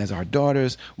women as our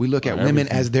daughters. We look at women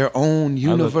as their own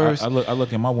universe. I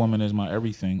look at my woman as my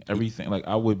everything. Everything. Like,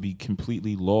 I would be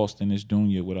completely lost in this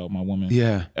dunya without my woman.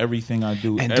 Yeah. Everything I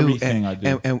do. And everything I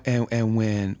do. And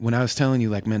when I was telling you,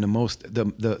 like, man,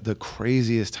 the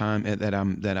craziest time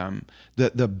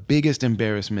the biggest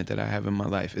embarrassment that I have in my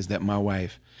life is that my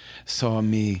wife saw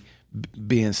me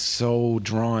being so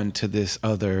drawn to this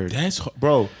other.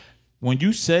 Bro, when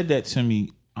you said that to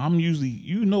me, I'm usually,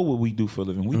 you know what we do for a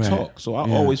living. We Right. talk. So I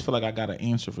always feel like I got an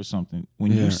answer for something.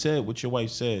 When you said what your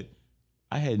wife said,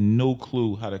 I had no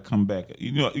clue how to come back.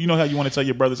 You know how you want to tell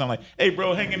your brothers, I'm like, hey,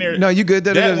 bro, hang in there. No, you good.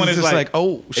 That one is just like,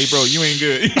 oh, hey, bro, you ain't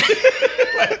good.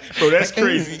 Bro, that's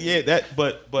crazy. Yeah, that.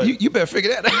 But you better figure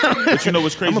that out. But you know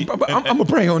what's crazy? I'm gonna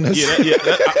pray on this.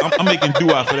 I'm making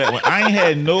dua for that one. I ain't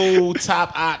had no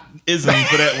top ism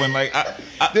for that one. Like,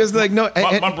 there's like no.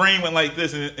 My brain went like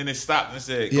this, and it stopped and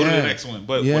said, "Go to the next one."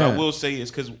 But what I will say is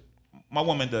because my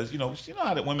woman does, you know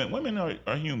how that women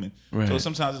are human. Right. So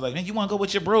sometimes it's like, man, you want to go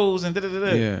with your bros and da da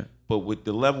da. Yeah. But with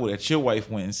the level that your wife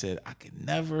went and said, I could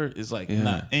never, it's like,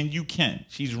 nah. And you can.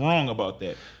 She's wrong about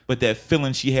that. But that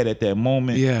feeling she had at that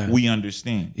moment, we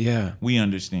understand. Yeah. We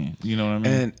understand. You know what I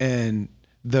mean? And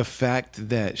the fact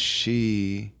that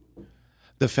she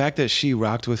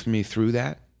rocked with me through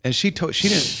that, and she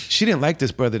didn't like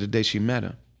this brother the day she met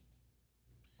him.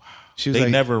 She was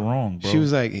never wrong, bro. She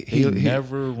was like, he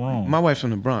never wrong. My wife's from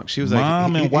the Bronx. She was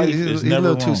Mom like, and wife is never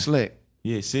a little wrong. too slick.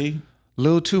 Yeah, see? A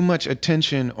little too much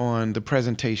attention on the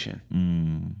presentation.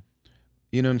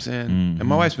 You know what I'm saying? And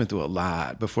my wife's been through a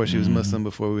lot before she was Muslim,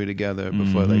 before we were together,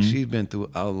 before like she's been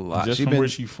through a lot. Just she's from been where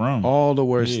she from. All the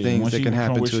worst things that can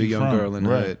happen to a young girl in the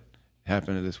hood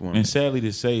happen to this woman. And sadly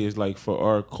to say is like for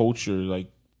our culture,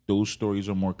 like those stories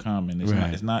are more common.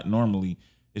 It's not normally.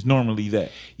 It's normally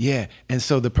that. Yeah. And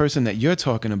so the person that you're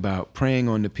talking about preying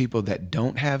on the people that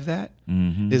don't have that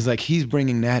is like he's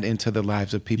bringing that into the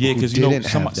lives of people who didn't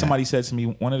have that. Somebody said to me,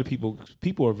 one of the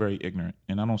people are very ignorant.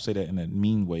 And I don't say that in a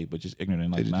mean way, but just ignorant.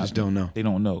 Like they just don't know. They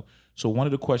don't know. So two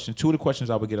of the questions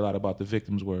I would get a lot about the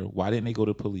victims were, why didn't they go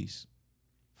to police?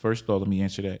 First of all, let me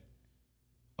answer that.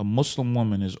 A Muslim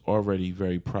woman is already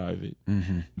very private,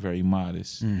 very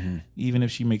modest, even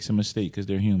if she makes a mistake because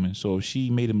they're human. So if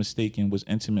she made a mistake and was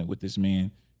intimate with this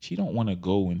man, she don't want to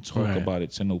go and talk about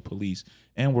it to no police.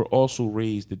 And we're also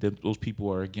raised that those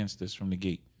people are against us from the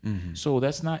gate. So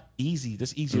that's not easy.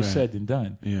 That's easier said than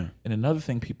done. Yeah. And another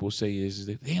thing people say is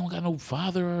that they don't got no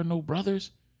father or no brothers.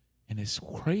 And it's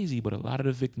crazy, but a lot of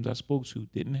the victims I spoke to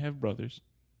didn't have brothers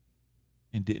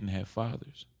and didn't have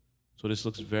fathers. So this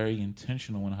looks very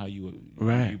intentional in how you're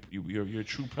a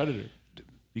true predator,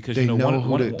 because they know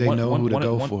who to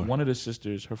go for. One of the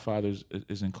sisters, her father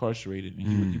is incarcerated,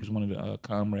 and he was one of the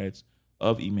comrades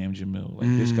of Imam Jamil.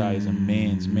 Like this guy is a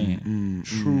man's man,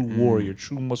 true warrior,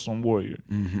 true Muslim warrior.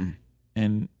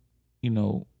 And you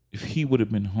know, if he would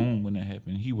have been home when that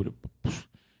happened, he would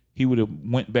have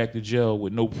went back to jail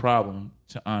with no problem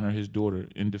to honor his daughter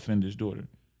and defend his daughter.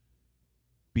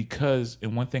 Because,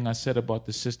 and one thing I said about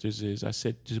the sisters is, I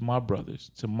said to my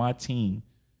brothers, to my team,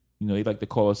 you know, they like to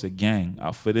call us a gang.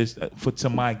 To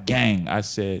my gang, I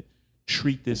said,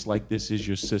 treat this like this is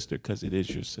your sister, because it is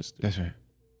your sister. That's right.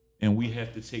 And we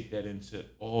have to take that into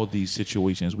all these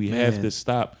situations. We have to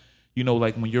stop, you know,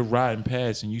 like when you're riding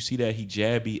past and you see that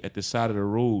hijabi at the side of the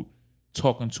road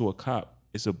talking to a cop,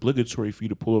 it's obligatory for you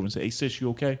to pull over and say, hey, sis, you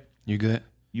okay? You good?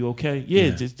 You okay? Yeah.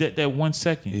 Just that 1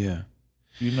 second. Yeah.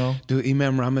 You know? Dude,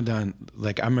 Imam Ramadan,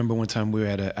 like I remember one time we were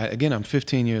at I'm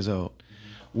 15 years old.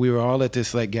 We were all at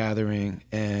this like gathering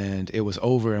and it was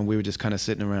over and we were just kind of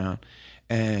sitting around,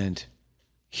 and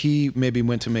he maybe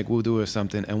went to make wudu or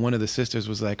something, and one of the sisters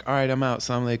was like, all right, I'm out,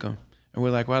 salam alaikum. And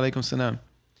we're like, wa alaikum salam.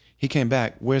 He came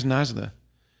back, where's Najla?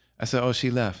 I said, oh,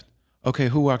 she left. Okay,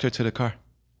 who walked her to the car?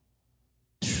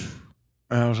 And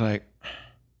I was like,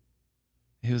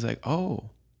 he was like,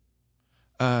 oh,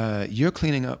 you're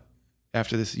cleaning up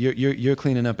after this. You're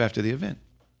cleaning up after the event.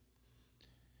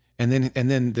 And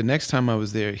then the next time I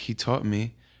was there, he taught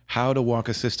me how to walk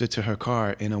a sister to her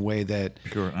car in a way that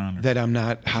pure honor. That I'm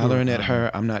not hollering at her,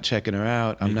 I'm not checking her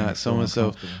out, I'm not so and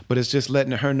so, but it's just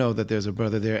letting her know that there's a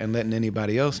brother there and letting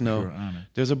anybody else know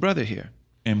there's a brother here.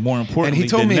 And more importantly, and he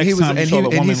told me he was, and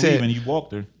he said, and you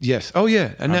walked her. Yes. Oh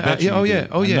yeah. And I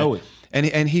know it.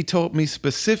 And he told me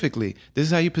specifically, this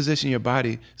is how you position your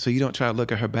body so you don't try to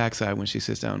look at her backside when she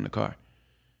sits down in the car.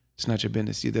 It's not your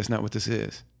business. That's not what this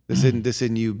is. This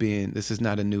isn't you being. This is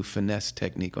not a new finesse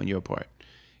technique on your part.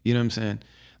 You know what I'm saying?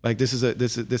 Like this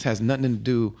has nothing to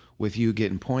do with you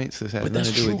getting points. This has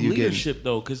nothing to do with you leadership,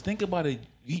 though. Because think about it.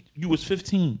 You was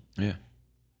 15. Yeah.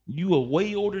 You are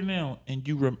way older now,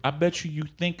 and I bet you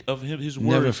think of his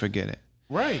words. Never forget it.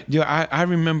 Right. Yo, I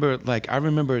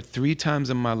remember 3 times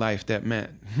in my life that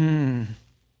man.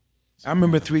 I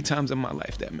remember 3 times in my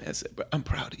life that man said, "But I'm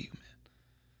proud of you, man."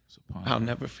 I'll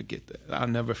never forget that. I'll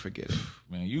never forget it.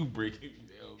 Man, you break it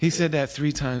down. He said that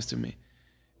 3 times to me,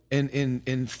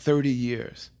 in 30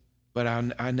 years, but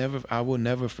I will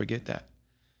never forget that.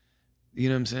 You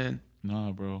know what I'm saying?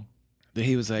 Nah, bro.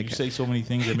 He was like, you say so many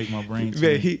things that make my brain.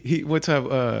 Man, he one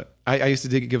time I used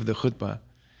to give the khutbah,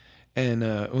 and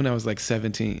when I was like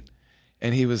 17,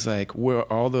 and he was like, "Where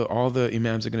all the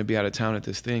imams are going to be out of town at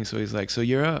this thing," so he's like, "So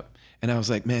you're up," and I was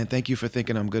like, "Man, thank you for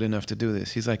thinking I'm good enough to do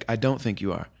this." He's like, "I don't think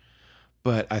you are,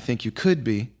 but I think you could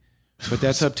be, But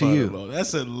that's up to you. Subhanallah.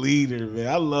 That's a leader, man.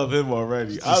 I love him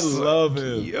already. I Just love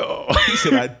him. Yo. He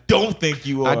said, I don't think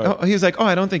you are. He's like,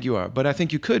 I don't think you are, but I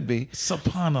think you could be.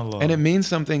 Subhanallah. And it means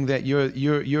something that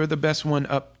you're the best one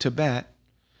up to bat.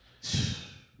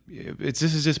 This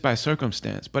is just by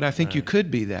circumstance, but I think you could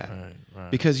be that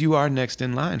because you are next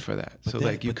in line for that. But so that,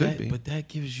 like you could be. But that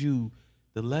gives you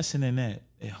the lesson in that.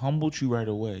 It humbled you right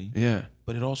away. Yeah.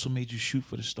 But it also made you shoot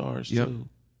for the stars Yep. too.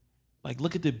 Like,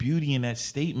 look at the beauty in that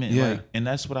statement. Yeah. Like, and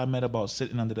that's what I meant about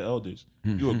sitting under the elders.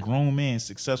 You're a grown man,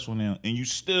 successful now, and you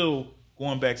still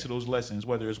going back to those lessons,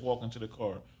 whether it's walking to the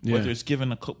car, whether it's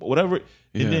giving a cup, whatever.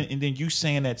 And then you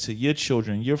saying that to your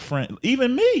children, your friend,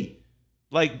 even me.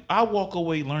 Like, I walk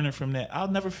away learning from that. I'll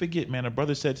never forget, man. A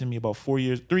brother said to me about 3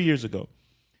 years ago,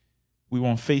 we were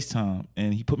on FaceTime,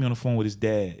 and he put me on the phone with his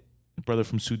dad, a brother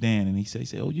from Sudan, and he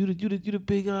said, "Oh, you the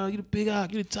big you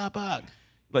the top hog."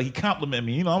 Like, he complimented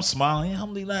me. You know, I'm smiling.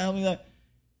 Alhamdulillah.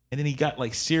 And then he got,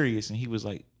 like, serious, and he was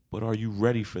like, "But are you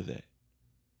ready for that?"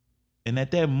 And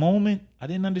at that moment, I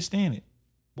didn't understand it.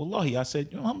 Wallahi, I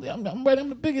said, I'm ready. I'm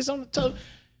the biggest. I'm the top.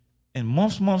 And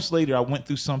months later, I went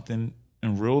through something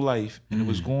in real life, and it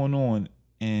was going on,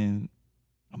 and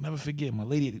I'll never forget. My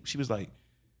lady, she was like,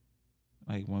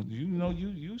 well,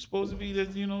 you supposed to be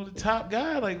the top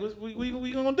guy. Like, what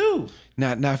we gonna do?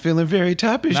 Not feeling very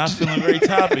toppish. Not feeling very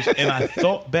toppish. And I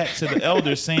thought back to the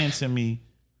elders saying to me,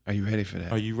 "Are you ready for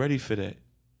that? Are you ready for that?"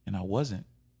 And I wasn't.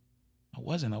 I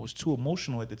was too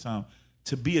emotional at the time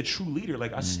to be a true leader.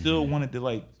 Like, I still wanted to,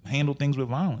 like, handle things with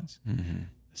violence.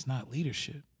 It's not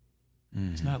leadership.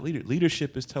 It's not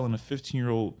leadership is telling a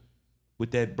 15-year-old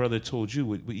what that brother told you,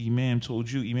 what Imam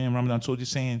told you, Imam Ramadan told you,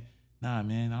 saying, "Nah,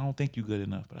 man, I don't think you good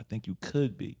enough, but I think you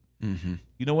could be."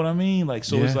 You know what I mean? Like,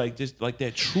 so it's like just like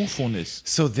that truthfulness.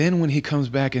 So then when he comes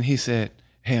back and he said,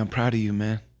 "Hey, I'm proud of you,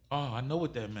 man." Oh, I know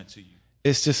what that meant to you.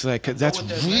 It's just like, 'cause that's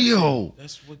real.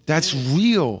 That's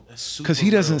real. Because he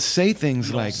doesn't say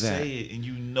things like that. Say it, and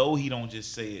you know he don't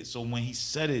just say it. So when he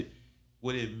said it,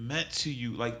 what it meant to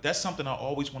you, like, that's something I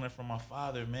always wanted from my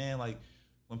father, man. Like,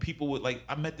 when people would, like,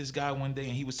 I met this guy one day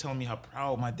and he was telling me how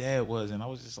proud my dad was, and I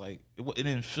was just like, it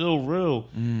didn't feel real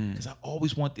because I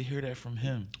always wanted to hear that from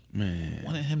him. Man, I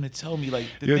wanted him to tell me, like,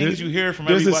 the things you hear from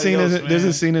everybody else. There's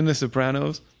a scene in The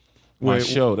Sopranos.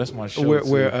 That's my show.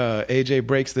 Where AJ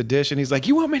breaks the dish and he's like,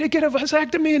 "You want me to get a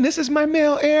vasectomy and this is my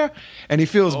male heir?" And he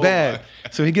feels bad.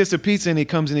 So he gets a pizza and he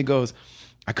comes and he goes,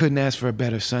 "I couldn't ask for a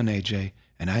better son, AJ.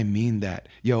 And I mean that."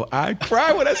 Yo, I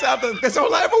cry when I saw that. That's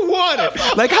all I ever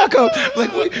wanted. Like, how come?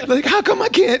 Like, how come I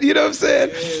can't? You know what I'm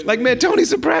saying? Like, man, Tony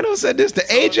Soprano said this to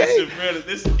AJ.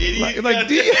 This idiot.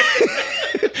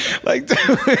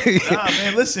 Nah,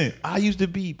 man, listen. I used to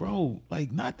be, bro.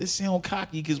 Like, not to sound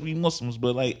cocky because we Muslims,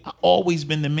 but, like, I always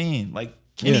been the man. Like,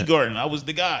 kindergarten, I was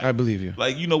the guy. I believe you.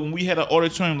 Like, when we had an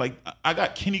auditorium, like, I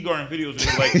got kindergarten videos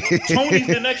with, like, Tony's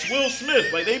the next Will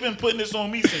Smith. Like, they've been putting this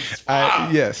on me since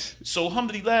yes. So,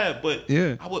 alhamdulillah, but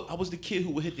yeah. I was the kid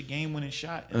who would hit the game-winning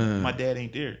shot, and my dad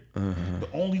ain't there. The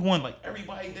only one, like,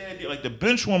 everybody dad there, like, the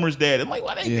bench warmer's dad. I'm like,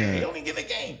 why they there? They don't even get the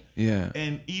game. Yeah.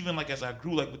 And even, like, as I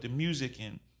grew, like, with the music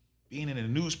and being in the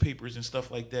newspapers and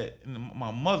stuff like that, and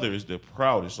my mother is the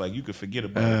proudest. Like, you could forget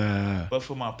about it. But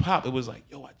for my pop, it was like,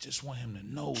 yo, I just want him to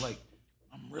know, like,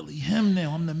 I'm really him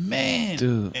now. I'm the man.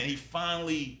 Dude. And he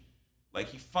finally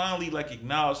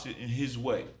acknowledged it in his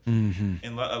way. Mm-hmm.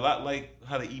 And a lot like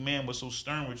how the Imam was so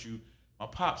stern with you, my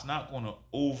pop's not going to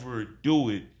overdo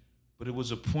it, but it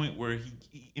was a point where he,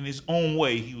 in his own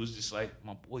way, he was just like,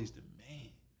 my boy's the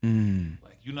man.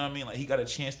 Like, you know what I mean? Like, he got a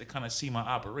chance to kind of see my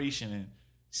operation and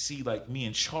see, like, me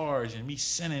in charge and me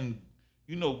sending,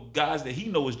 guys that he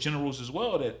knows as generals as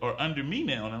well that are under me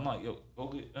now. And I'm like, yo, go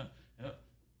get,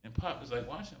 and Pop is like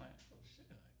watching, like, oh shit.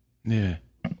 Yeah.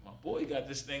 My boy got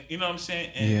this thing, you know what I'm saying?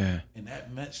 And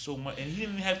that meant so much. And he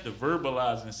didn't have to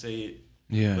verbalize and say it.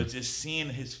 Yeah. But just seeing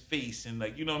his face and,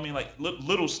 like, you know what I mean? Like,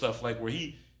 little stuff, like, where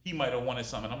he might have wanted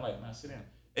something. I'm like, nah, sit down.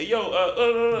 Hey, yo,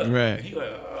 right. And he like,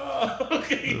 oh,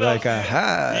 okay. Like,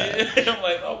 aha. Yeah. I'm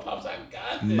like, oh, Pops, I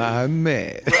got this. My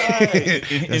man.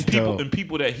 Right. and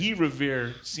people that he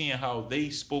revered, seeing how they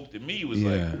spoke to me was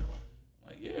like,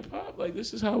 yeah, Pop, like,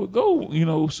 this is how it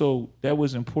go, so that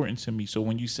was important to me. So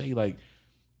when you say, like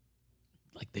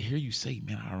to hear you say,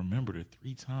 man, I remember the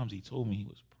 3 times he told me he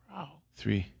was proud.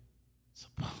 3.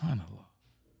 SubhanAllah.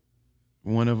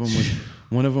 One of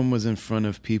them was in front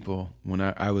of people when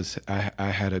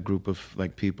I had a group of,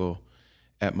 like, people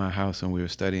at my house and we were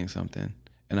studying something,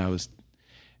 and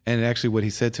actually what he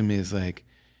said to me is like,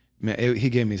 man, he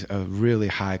gave me a really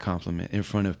high compliment in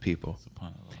front of people,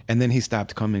 and then he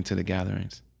stopped coming to the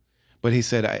gatherings. But he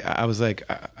said, I was like,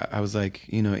 I was like,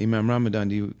 you know, Imam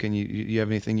Ramadan, can you have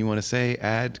anything you want to say,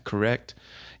 add, correct?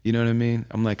 You know what I mean?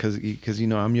 I'm like, cause you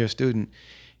know, I'm your student.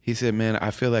 He said, man,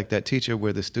 I feel like that teacher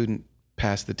where the student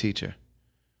passed the teacher.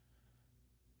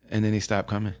 And then he stopped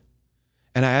coming.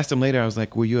 And I asked him later, I was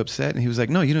like, were you upset? And he was like,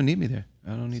 no, you don't need me there.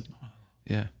 I don't need,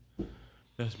 yeah.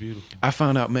 That's beautiful. I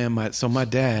found out, man, my dad,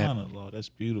 SubhanAllah, that's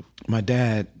beautiful. my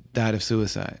dad died of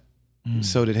suicide.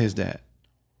 So did his dad.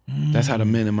 That's how the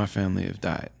men in my family have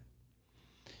died.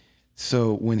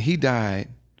 So when he died,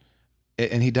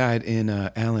 and he died in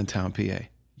Allentown, PA.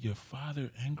 Your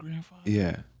father and grandfather?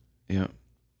 Yeah, yeah,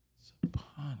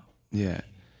 SubhanAllah. yeah.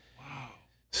 Wow.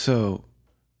 So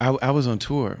I was on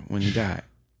tour when he died.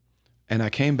 And I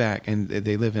came back, and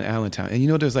they live in Allentown. And you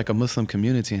know there's like a Muslim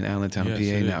community in Allentown,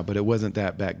 Yes, PA now, but it wasn't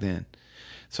that back then.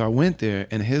 So I went there,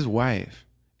 and his wife,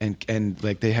 and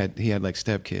like he had like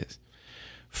stepkids.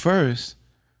 First,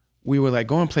 we were like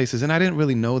going places, and I didn't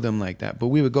really know them like that, but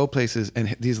we would go places,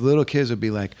 and these little kids would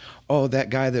be like, oh, that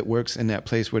guy that works in that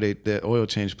place where the oil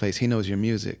change place, he knows your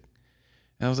music.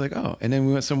 And I was like, oh. And then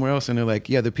we went somewhere else, and they're like,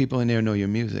 yeah, the people in there know your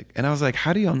music. And I was like,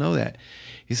 how do y'all know that?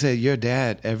 He said, your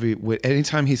dad,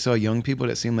 anytime he saw young people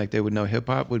that seemed like they would know hip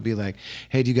hop, would be like,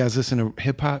 hey, do you guys listen to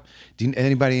hip hop?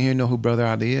 Anybody in here know who Brother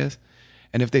Ali is?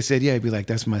 And if they said, yeah, he'd be like,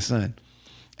 that's my son.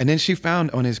 And then she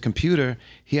found on his computer,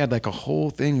 he had like a whole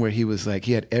thing where he was like,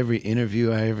 he had every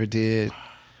interview I ever did.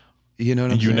 You know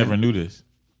what I'm saying? And you never knew this?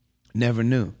 Never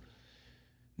knew.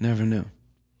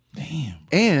 Damn.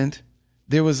 And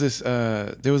there was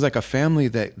like a family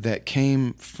that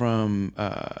came from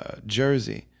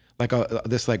Jersey. Like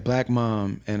this like black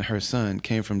mom and her son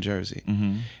came from Jersey.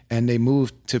 Mm-hmm. And they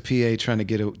moved to PA trying to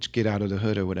get out of the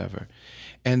hood or whatever.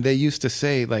 And they used to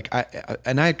say, like, I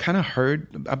had kind of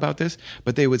heard about this,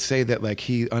 but they would say that like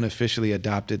he unofficially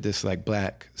adopted this like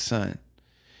black son.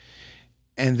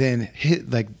 And then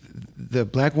like the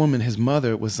black woman, his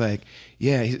mother, was like,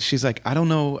 yeah, she's like, I don't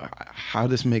know how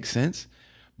this makes sense,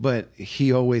 but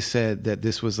he always said that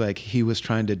this was like he was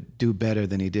trying to do better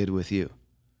than he did with you.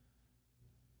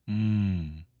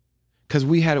 Because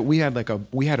we had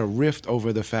a rift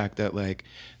over the fact that like,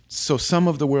 so some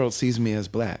of the world sees me as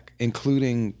black,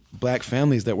 including black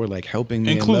families that were like helping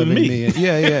me, including and loving me. me.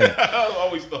 Yeah. I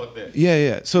always thought that.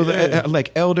 Yeah. So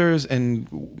like elders and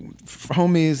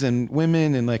homies and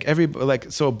women and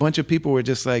like so a bunch of people were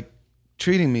just like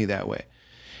treating me that way.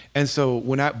 And so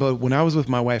when I was with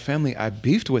my white family, I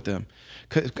beefed with them,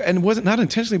 and it wasn't not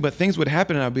intentionally, but things would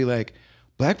happen, and I'd be like,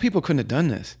 black people couldn't have done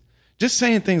this. Just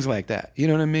saying things like that, you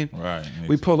know what I mean? Right.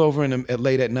 We pull over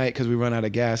late at night because we run out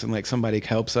of gas, and like somebody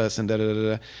helps us, and da da da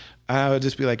da. I would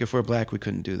just be like, if we're black, we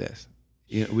couldn't do this.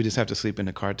 You know, we just have to sleep in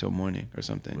the car till morning or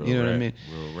something. Real you know rat. what I mean?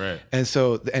 Real rat. And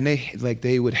so, and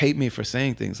they would hate me for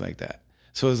saying things like that.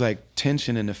 So it was like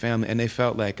tension in the family, and they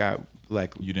felt like I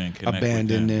you didn't connect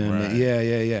abandoned with them. them. Right.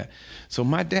 Yeah. So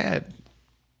my dad,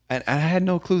 and I had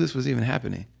no clue this was even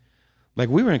happening. Like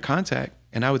we were in contact,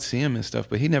 and I would see him and stuff,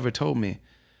 but he never told me.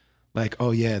 Like,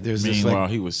 oh yeah, there's this Meanwhile,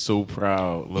 like, he was so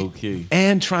proud, low key.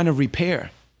 and trying to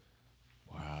repair.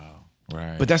 Wow.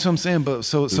 Right. But that's what I'm saying. But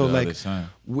so the like other side.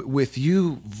 with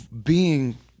you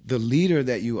being the leader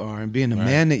that you are, and being the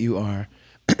man that you are,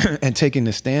 and taking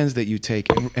the stands that you take,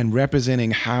 and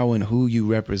representing how and who you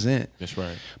represent. That's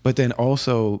right. But then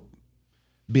also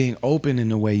being open in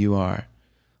the way you are.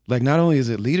 Like not only is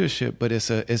it leadership, but it's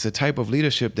a type of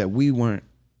leadership that we weren't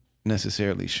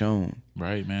necessarily shown.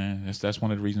 Right, man. That's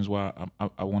one of the reasons why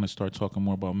I want to start talking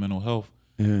more about mental health.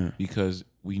 Yeah. Because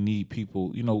we need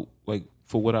people, you know, like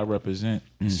for what I represent,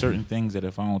 certain things that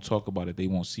if I don't talk about it, they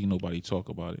won't see nobody talk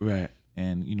about it. Right.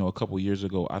 And, you know, a couple of years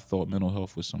ago, I thought mental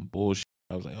health was some bullshit.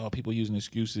 I was like, oh, people using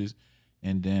excuses.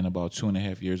 And then about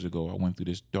 2.5 years ago, I went through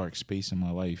this dark space in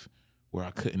my life where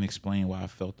I couldn't explain why I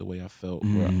felt the way I felt,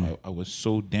 where I was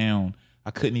so down. I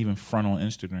couldn't even front on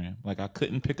Instagram. Like I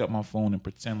couldn't pick up my phone and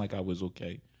pretend like I was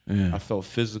okay. Yeah. I felt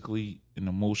physically and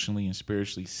emotionally and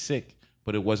spiritually sick,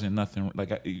 but it wasn't nothing.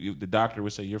 Like the doctor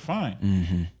would say, you're fine.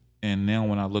 Mm-hmm. And now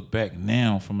when I look back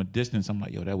now from a distance, I'm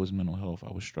like, yo, that was mental health.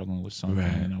 I was struggling with something,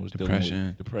 Right. and I was dealing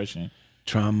with depression,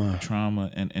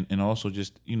 trauma, and also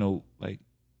just, you know, like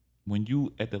when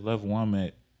you at the level I'm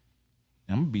at,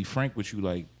 and I'm gonna be frank with you,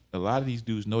 like a lot of these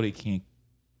dudes know they can't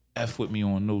F with me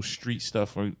on no street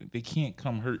stuff, or they can't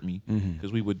come hurt me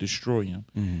because we would destroy them.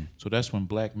 Mm-hmm. So that's when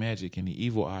black magic and the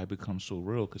evil eye becomes so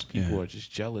real, because people are just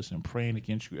jealous and praying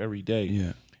against you every day.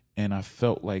 Yeah. And I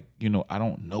felt like, you know, I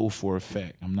don't know for a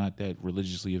fact, I'm not that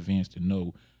religiously advanced to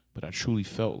know, but I truly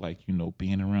felt like, you know,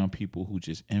 being around people who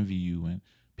just envy you and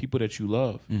people that you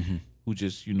love, who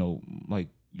just, you know, like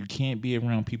you can't be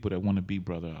around people that want to be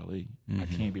Brother Ali. I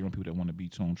can't be around people that want to be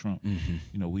Tone Trump.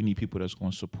 You know, we need people that's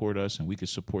going to support us, and we can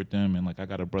support them. And like, I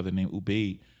got a brother named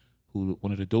Ubaid, who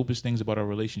one of the dopest things about our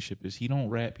relationship is he don't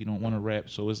rap, he don't want to rap.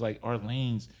 So it's like our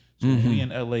lanes. So when we in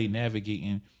LA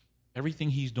navigating, everything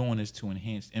he's doing is to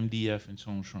enhance MDF and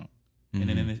Tone Trump. And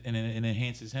then it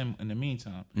enhances him in the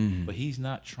meantime. But he's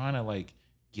not trying to like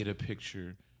get a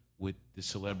picture with the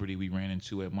celebrity we ran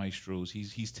into at Maestro's.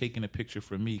 He's taking a picture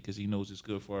for me because he knows it's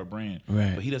good for our brand.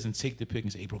 Right. But he doesn't take the pic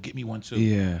and say, "Hey, bro, get me one too."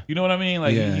 Yeah. You know what I mean?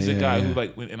 Like he's a guy yeah. who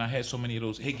like, and I had so many of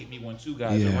those, "Hey, get me one too"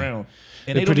 guys around.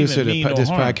 And The they producer don't even mean of no this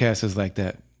harm. podcast is like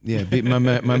that. Yeah, my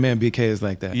man BK is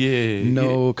like that. Yeah.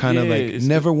 No kind of like it's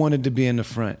never wanted to be in the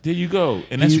front. There you go.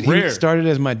 And that's He rare. started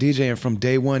as my DJ, and from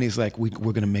day one, he's like,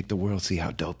 "We're gonna make the world see how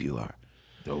dope you are."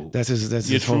 Dope. That's his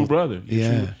Your true whole brother. Your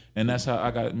Yeah. true- and that's how I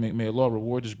got. May Allah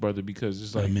reward this brother, because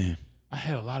it's like, Amen. I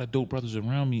had a lot of dope brothers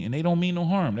around me, and they don't mean no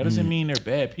harm. That doesn't mean they're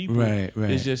bad people. Right.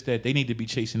 It's just that they need to be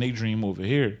chasing their dream over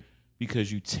here,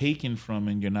 because you taking from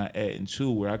and you're not adding to.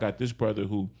 Where I got this brother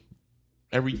who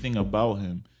everything about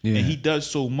him, Yeah. and he does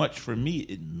so much for me,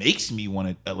 it makes me want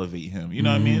to elevate him. You know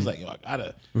what I mean? It's like, yo, I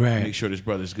gotta Right. make sure this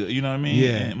brother's good. You know what I mean? Yeah,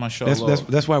 And mashallah.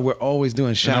 that's why we're always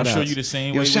doing shout I'm outs. sure you the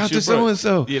same Yo, way shout with to your so brother. and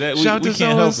so. Yeah, that- shout we to can't so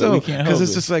help and it. so. We can't Because help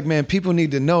it's it. just like, man, people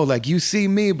need to know. Like, you see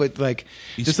me, but like,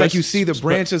 just like you see the Especially-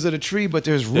 branches of the tree, but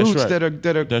there's That's roots right. that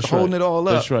are That's holding right. it all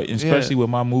up. That's right. And Yeah. especially with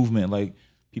my movement, like,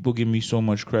 people give me so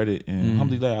much credit, and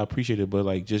alhamdulillah, I appreciate it. But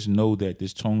like, just know that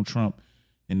this Tone Trump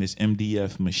and this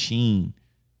MDF machine,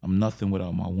 I'm nothing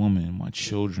without my woman, my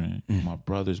children, my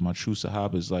brothers, my true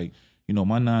sahabas. Like, you know,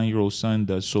 my 9-year-old son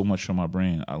does so much for my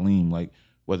brand, Aleem. Like,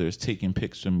 whether it's taking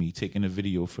pics for me, taking a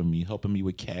video for me, helping me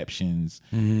with captions,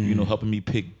 you know, helping me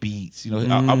pick beats. You know,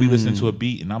 I'll be listening to a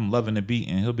beat and I'm loving the beat,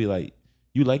 and he'll be like,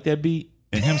 "You like that beat?"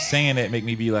 And him saying that make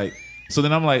me be like, so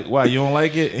then I'm like, "Why, you don't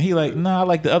like it?" And he like, "Nah, I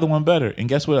like the other one better." And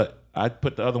guess what? I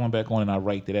put the other one back on and I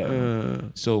write to that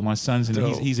one. So my son's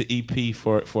he's an EP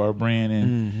for our brand,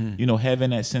 and you know, having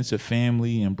that sense of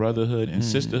family and brotherhood and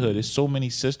sisterhood. There's so many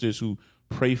sisters who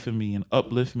pray for me and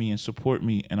uplift me and support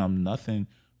me, and I'm nothing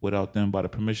without them by the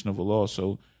permission of Allah.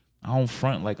 So I don't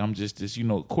front like I'm just this, you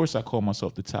know. Of course I call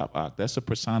myself the top ock. That's a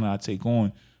persona I take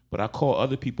on, but I call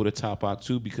other people the top ock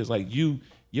too, because like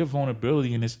your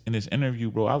vulnerability in this interview,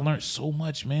 bro, I learned so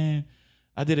much, man.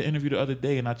 I did an interview the other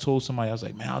day and I told somebody, I was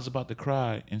like, man, I was about to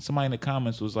cry. And somebody in the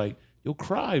comments was like, yo,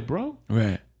 cry, bro.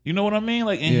 Right. You know what I mean?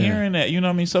 Like, and hearing that, you know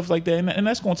what I mean? Stuff like that. And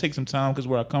that's going to take some time because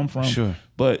where I come from. Sure.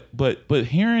 But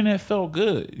hearing that felt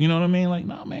good. You know what I mean? Like,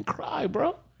 nah, man, cry,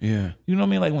 bro. Yeah. You know what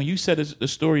I mean? Like when you said a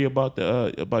story about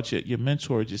about your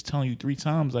mentor just telling you 3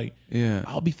 times, like, Yeah.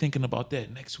 I'll be thinking about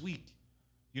that next week.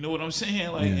 You know what I'm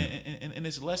saying? Like, and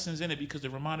there's lessons in it, because the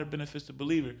reminder benefits the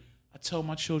believer. I tell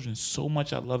my children so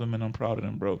much I love them and I'm proud of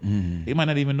them, bro. They might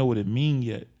not even know what it means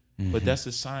yet, but that's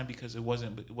a sign, because it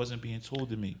wasn't being told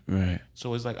to me. Right.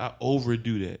 So it's like I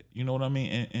overdo that. You know what I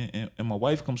mean? And my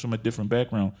wife comes from a different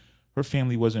background. Her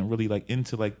family wasn't really like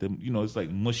into like the, you know, it's like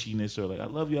mushiness or like I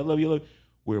love you, I love you, I love you.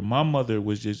 Where my mother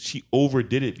was just, she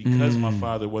overdid it because my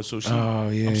father was. So she,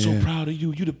 I'm so proud of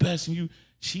you. You the best, and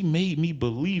she made me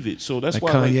believe it. So that's Like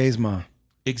why Kanye's mom.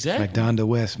 Exactly. Like Donda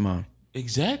West's mom.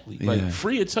 Exactly. Yeah. Like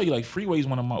Free will tell you, like Freeway's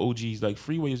one of my OGs. Like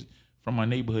Freeway's from my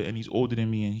neighborhood, and he's older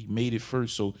than me, and he made it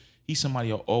first. So he's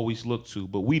somebody I always look to.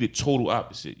 But we the total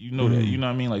opposite. You know that. You know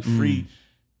what I mean? Like Free,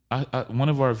 one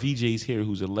of our VJs here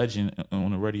who's a legend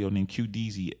on the radio named Q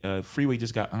Deezy, Freeway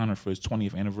just got honored for his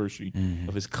 20th anniversary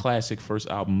of his classic first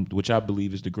album, which I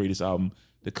believe is the greatest album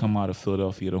to come out of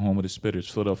Philadelphia, the home of the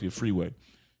Spitters, Philadelphia Freeway.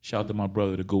 Shout out to my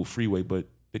brother, the GOAT Freeway. But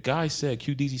the guy said,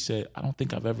 Q Deezy said, I don't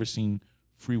think I've ever seen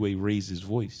Freeway raise his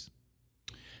voice.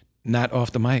 Not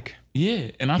off the mic.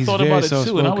 Yeah, and I He's thought very about it too, and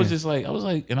I soft-spoken. was just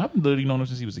like, and I've literally known him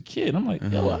since he was a kid. I'm like,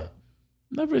 yo, I've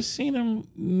never seen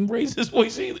him raise his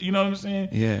voice either. You know what I'm saying?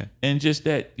 Yeah. And just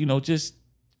that, you know, just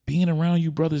being around you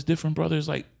brothers, different brothers,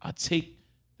 like I take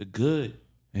the good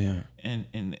Yeah. and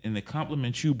to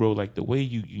compliment you, bro, like the way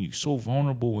you so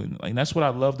vulnerable, and like that's what I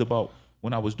loved about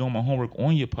when I was doing my homework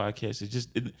on your podcast. It's just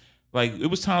like it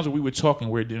was times where we were talking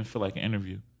where it didn't feel like an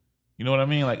interview. You know what I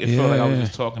mean? Like it felt like I was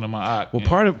just talking to my eye. Well,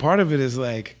 part of it is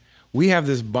like we have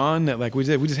this bond that like we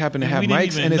just happen to have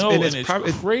mics, and it's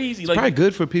crazy. It's like, probably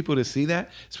good for people to see that,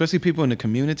 especially people in the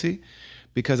community,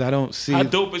 because I don't see. How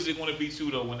dope is it going to be too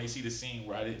though when they see the scene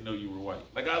where I didn't know you were white?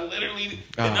 Like I literally,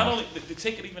 and not only to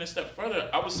take it even a step further,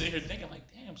 I was sitting here thinking like,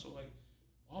 damn, so like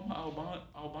all my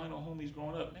albino homies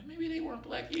growing up, man, maybe they weren't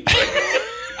black either.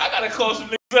 I gotta call some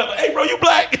niggas up. Like, hey, bro, you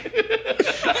black?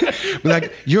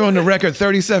 Like you're on the record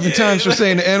 37 times for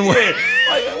saying the N-word. Yeah.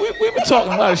 Like we've been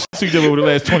talking a lot of shit to each other over the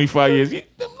last 25 years.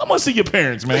 Them I want to see your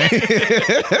parents, man.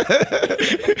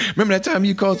 Remember that time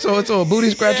you called so-and-so a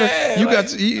booty scratcher? Yeah, You like,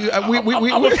 got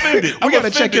I'm offended. We got to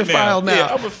check your file now.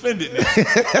 Yeah, I'm offended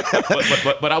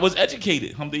now. but I was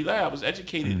educated. Alhamdulillah, I was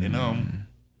educated. And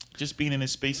just being in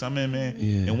this space I'm in, man.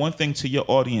 Yeah. And one thing to your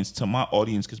audience, to my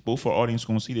audience, because both our audience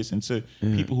going to see this, and to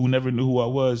people who never knew who I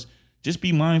was, just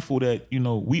be mindful that,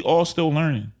 we all still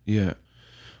learning. Yeah.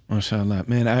 MashaAllah.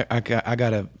 Man, I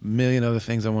got a million other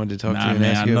things I wanted to talk to you and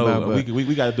man, ask you about. But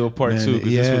we got to do a part two.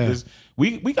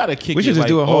 We got to kick. We should just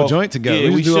do a whole joint together.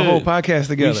 Yeah, we should do a whole podcast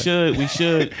together. We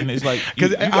should. And it's like,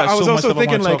 because I was also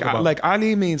thinking like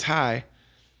Ali means hi,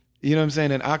 you know what I'm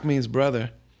saying, and Ak means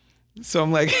brother. So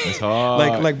I'm like, it's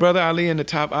hard. like brother Ali and the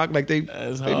top Ak, like they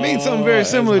mean something very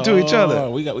similar to each other.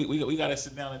 We got to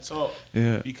sit down and talk.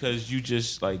 Yeah. Because you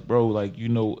just like, bro, like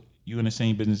you in the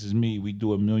same business as me. We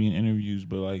do a million interviews,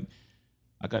 but like,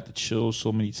 I got the chills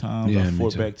so many times. Yeah, I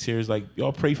fought back tears. Like,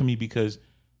 y'all pray for me because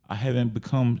I haven't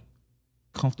become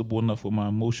comfortable enough with my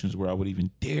emotions where I would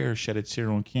even dare shed a tear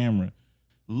on camera.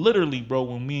 Literally, bro,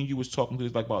 when me and you was talking to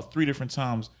this like about 3 different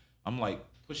times, I'm like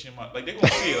pushing my, like, they're gonna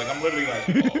see it. Like, I'm literally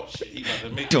like, oh shit, he about to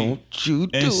make Don't me. you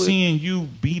do and it. seeing you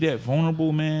be that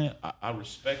vulnerable, man, I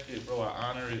respect it, bro. I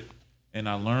honor it. And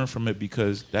I learn from it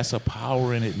because that's a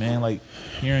power in it, man. Like,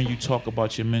 hearing you talk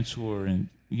about your mentor and,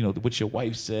 what your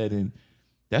wife said, and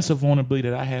that's a vulnerability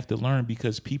that I have to learn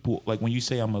because people, like when you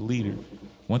say I'm a leader,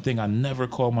 one thing I never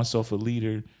call myself a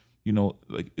leader,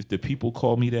 like if the people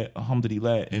call me that,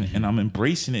 alhamdulillah, and I'm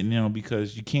embracing it now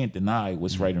because you can't deny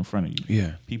what's right in front of you.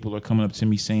 Yeah. People are coming up to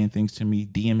me, saying things to me,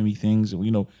 DMing me things.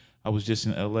 And, I was just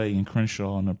in LA in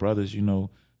Crenshaw and the brothers, I know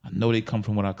they come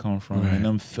from what I come from. Right. And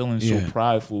I'm feeling so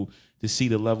prideful to see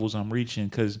the levels I'm reaching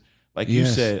because like you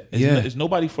Yes. said, it's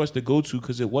nobody for us to go to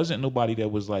because it wasn't nobody that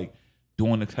was like,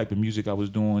 doing the type of music I was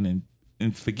doing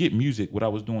and forget music, what I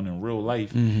was doing in real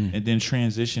life, and then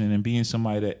transitioning and being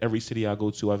somebody that every city I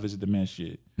go to, I visit the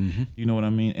masjid. You know what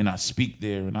I mean? And I speak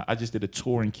there. And I just did a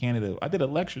tour in Canada. I did a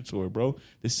lecture tour, bro.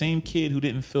 The same kid who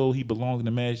didn't feel he belonged in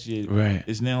the masjid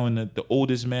is now in the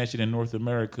oldest masjid in North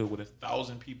America with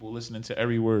 1,000 people listening to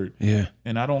every word. Yeah.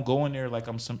 And I don't go in there like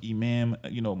I'm some imam.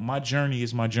 My journey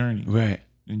is my journey. Right.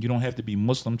 And you don't have to be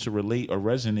Muslim to relate or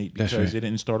resonate because it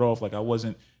didn't start off like I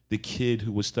wasn't the kid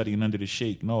who was studying under the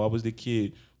sheikh. No, I was the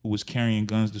kid who was carrying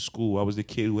guns to school. I was the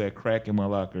kid who had crack in my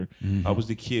locker. I was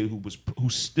the kid who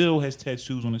still has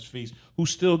tattoos on his face, who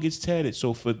still gets tatted.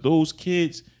 So for those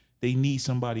kids, they need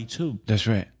somebody too. That's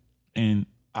right. And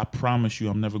I promise you,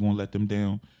 I'm never going to let them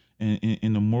down.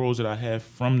 And the morals that I have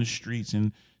from the streets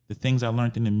and the things I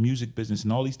learned in the music business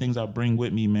and all these things I bring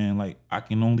with me, man, like I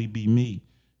can only be me.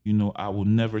 I will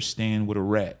never stand with a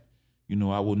rat.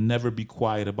 I will never be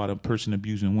quiet about a person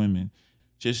abusing women.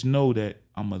 Just know that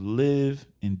I'm going to live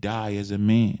and die as a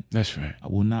man. That's right. I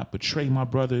will not betray my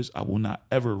brothers. I will not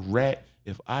ever rat.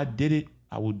 If I did it,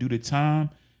 I will do the time.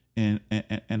 And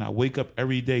I wake up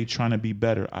every day trying to be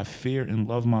better. I fear and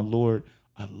love my Lord.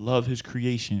 I love his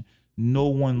creation. No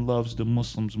one loves the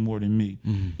Muslims more than me.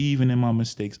 Even in my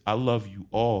mistakes, I love you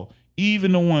all.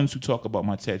 Even the ones who talk about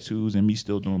my tattoos and me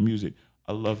still doing music.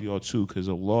 I love y'all too because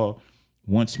Allah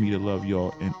wants me to love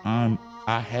y'all, and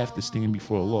I have to stand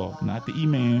before Allah, not the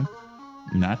imam,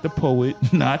 not the poet,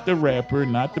 not the rapper,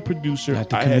 not the producer, not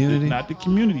the community. Not the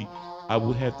community. I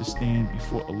will have to stand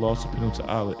before Allah subhanahu wa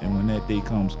ta'ala, and when that day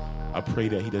comes, I pray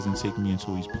that He doesn't take me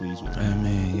until He's pleased with me.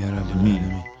 Ameen. Ya Rabbi.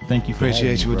 Ameen. Thank you for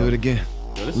Appreciate you. We'll do it again.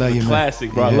 Yo, this love is you, a classic,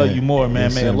 man. bro. I love you more, man.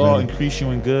 Yes, May sir, Allah brother. increase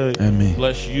you in good. Ameen.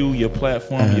 Bless you, your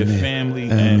platform, your Ameen. family,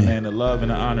 Ameen. and man, the love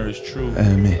and the honor is true.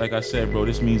 Ameen. Like I said, bro,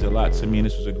 this means a lot to me, and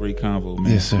this was a great convo,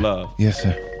 man. Yes, sir. Love. Yes,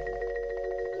 sir.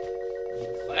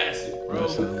 Classic,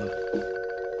 bro.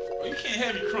 Bro, you can't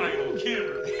have me crying on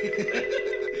camera.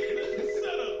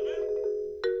 Shut up, man.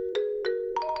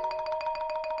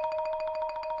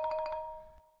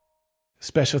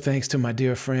 Special thanks to my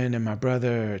dear friend and my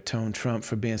brother, Tone Trump,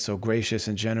 for being so gracious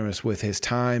and generous with his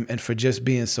time and for just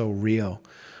being so real.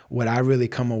 What I really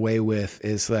come away with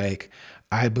is like,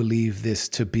 I believe this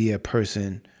to be a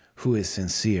person who is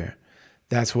sincere.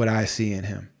 That's what I see in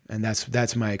him. And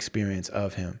that's my experience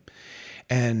of him.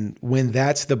 And when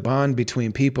that's the bond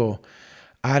between people,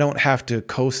 I don't have to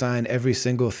co-sign every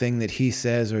single thing that he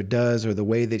says or does or the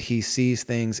way that he sees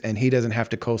things, and he doesn't have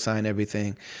to co-sign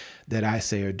everything that I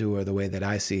say or do or the way that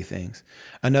I see things.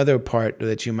 Another part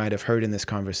that you might have heard in this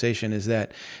conversation is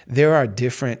that there are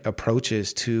different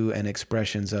approaches to and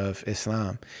expressions of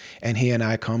Islam, and he and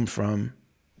I come from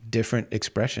different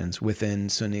expressions within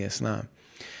Sunni Islam.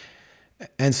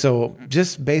 And so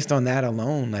just based on that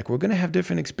alone, like we're going to have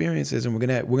different experiences and we're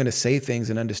going to say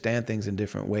things and understand things in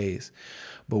different ways.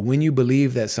 But when you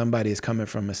believe that somebody is coming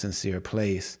from a sincere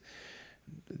place,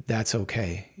 that's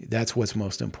okay. That's what's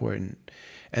most important.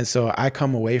 And so I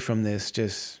come away from this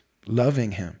just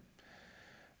loving him.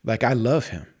 Like, I love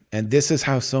him. And this is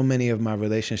how so many of my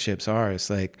relationships are. It's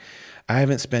like, I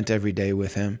haven't spent every day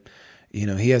with him. You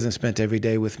know, he hasn't spent every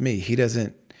day with me. He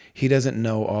doesn't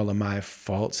know all of my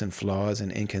faults and flaws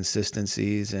and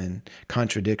inconsistencies and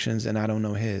contradictions, and I don't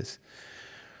know his.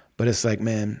 But it's like,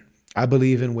 man, I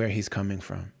believe in where he's coming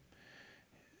from.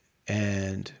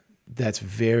 And that's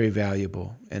very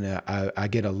valuable. And I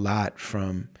get a lot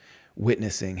from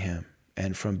witnessing him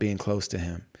and from being close to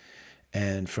him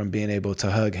and from being able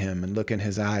to hug him and look in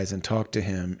his eyes and talk to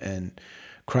him and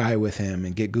cry with him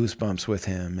and get goosebumps with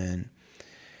him. And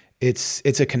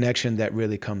it's a connection that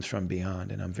really comes from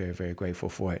beyond, and I'm very, very grateful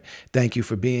for it. Thank you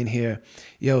for being here.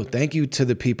 Yo, thank you to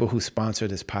the people who sponsor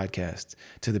this podcast,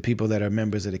 to the people that are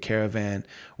members of the Caravan,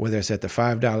 whether it's at the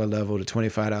 $5 level, the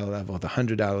 $25 level, the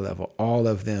 $100 level, all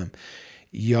of them.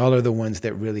 Y'all are the ones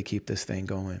that really keep this thing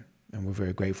going, and we're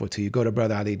very grateful to you. Go to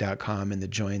brotherali.com in the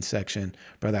join section,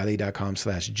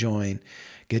 brotherali.com/join.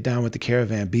 Get down with the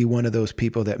Caravan. Be one of those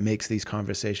people that makes these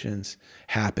conversations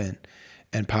happen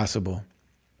and possible.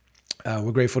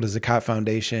 We're grateful to Zakat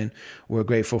Foundation. We're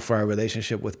grateful for our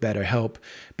relationship with BetterHelp,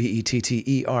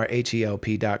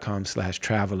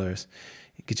 BetterHelp.com/travelers.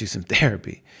 Get you some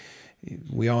therapy.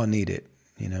 We all need it.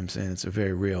 You know what I'm saying? It's a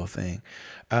very real thing.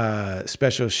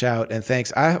 Special shout and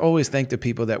thanks. I always thank the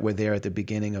people that were there at the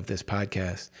beginning of this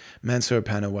podcast. Mansour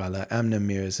Panawala, Amna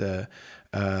Mirza,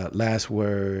 Last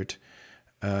Word,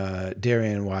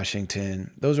 Darian Washington.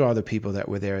 Those are all the people that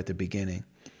were there at the beginning.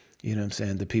 You know what I'm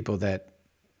saying? The people that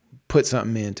put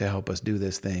something in to help us do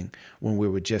this thing when we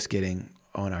were just getting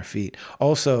on our feet.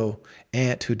 Also,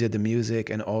 Ant, who did the music,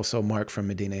 and also Mark from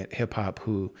Medina Hip Hop,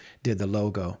 who did the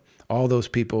logo. All those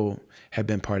people have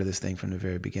been part of this thing from the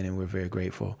very beginning. We're very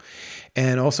grateful.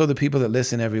 And also the people that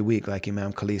listen every week, like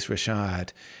Imam Khalis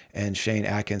Rashad and Shane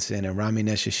Atkinson and Rami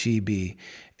Neshashibi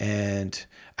and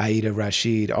Aida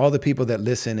Rashid, all the people that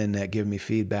listen and that give me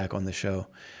feedback on the show.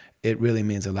 It really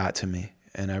means a lot to me,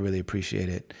 and I really appreciate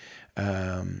it.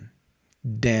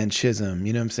 Dan Chisholm,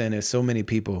 you know what I'm saying? There's so many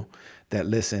people that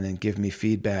listen and give me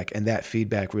feedback, and that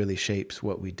feedback really shapes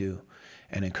what we do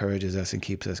and encourages us and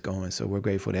keeps us going. So we're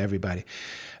grateful to everybody.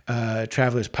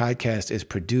 Travelers Podcast is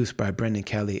produced by Brendan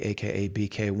Kelly, aka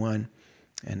BK1,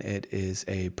 and it is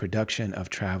a production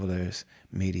of Travelers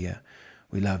Media.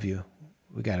 We love you.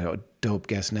 We got a dope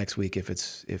guest next week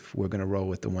if we're gonna roll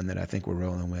with the one that I think we're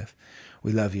rolling with.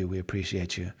 We love you. We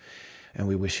appreciate you, and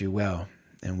we wish you well.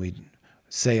 And we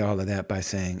say all of that by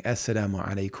saying, Assalamu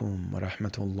alaikum wa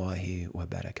rahmatullahi wa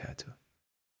barakatuh.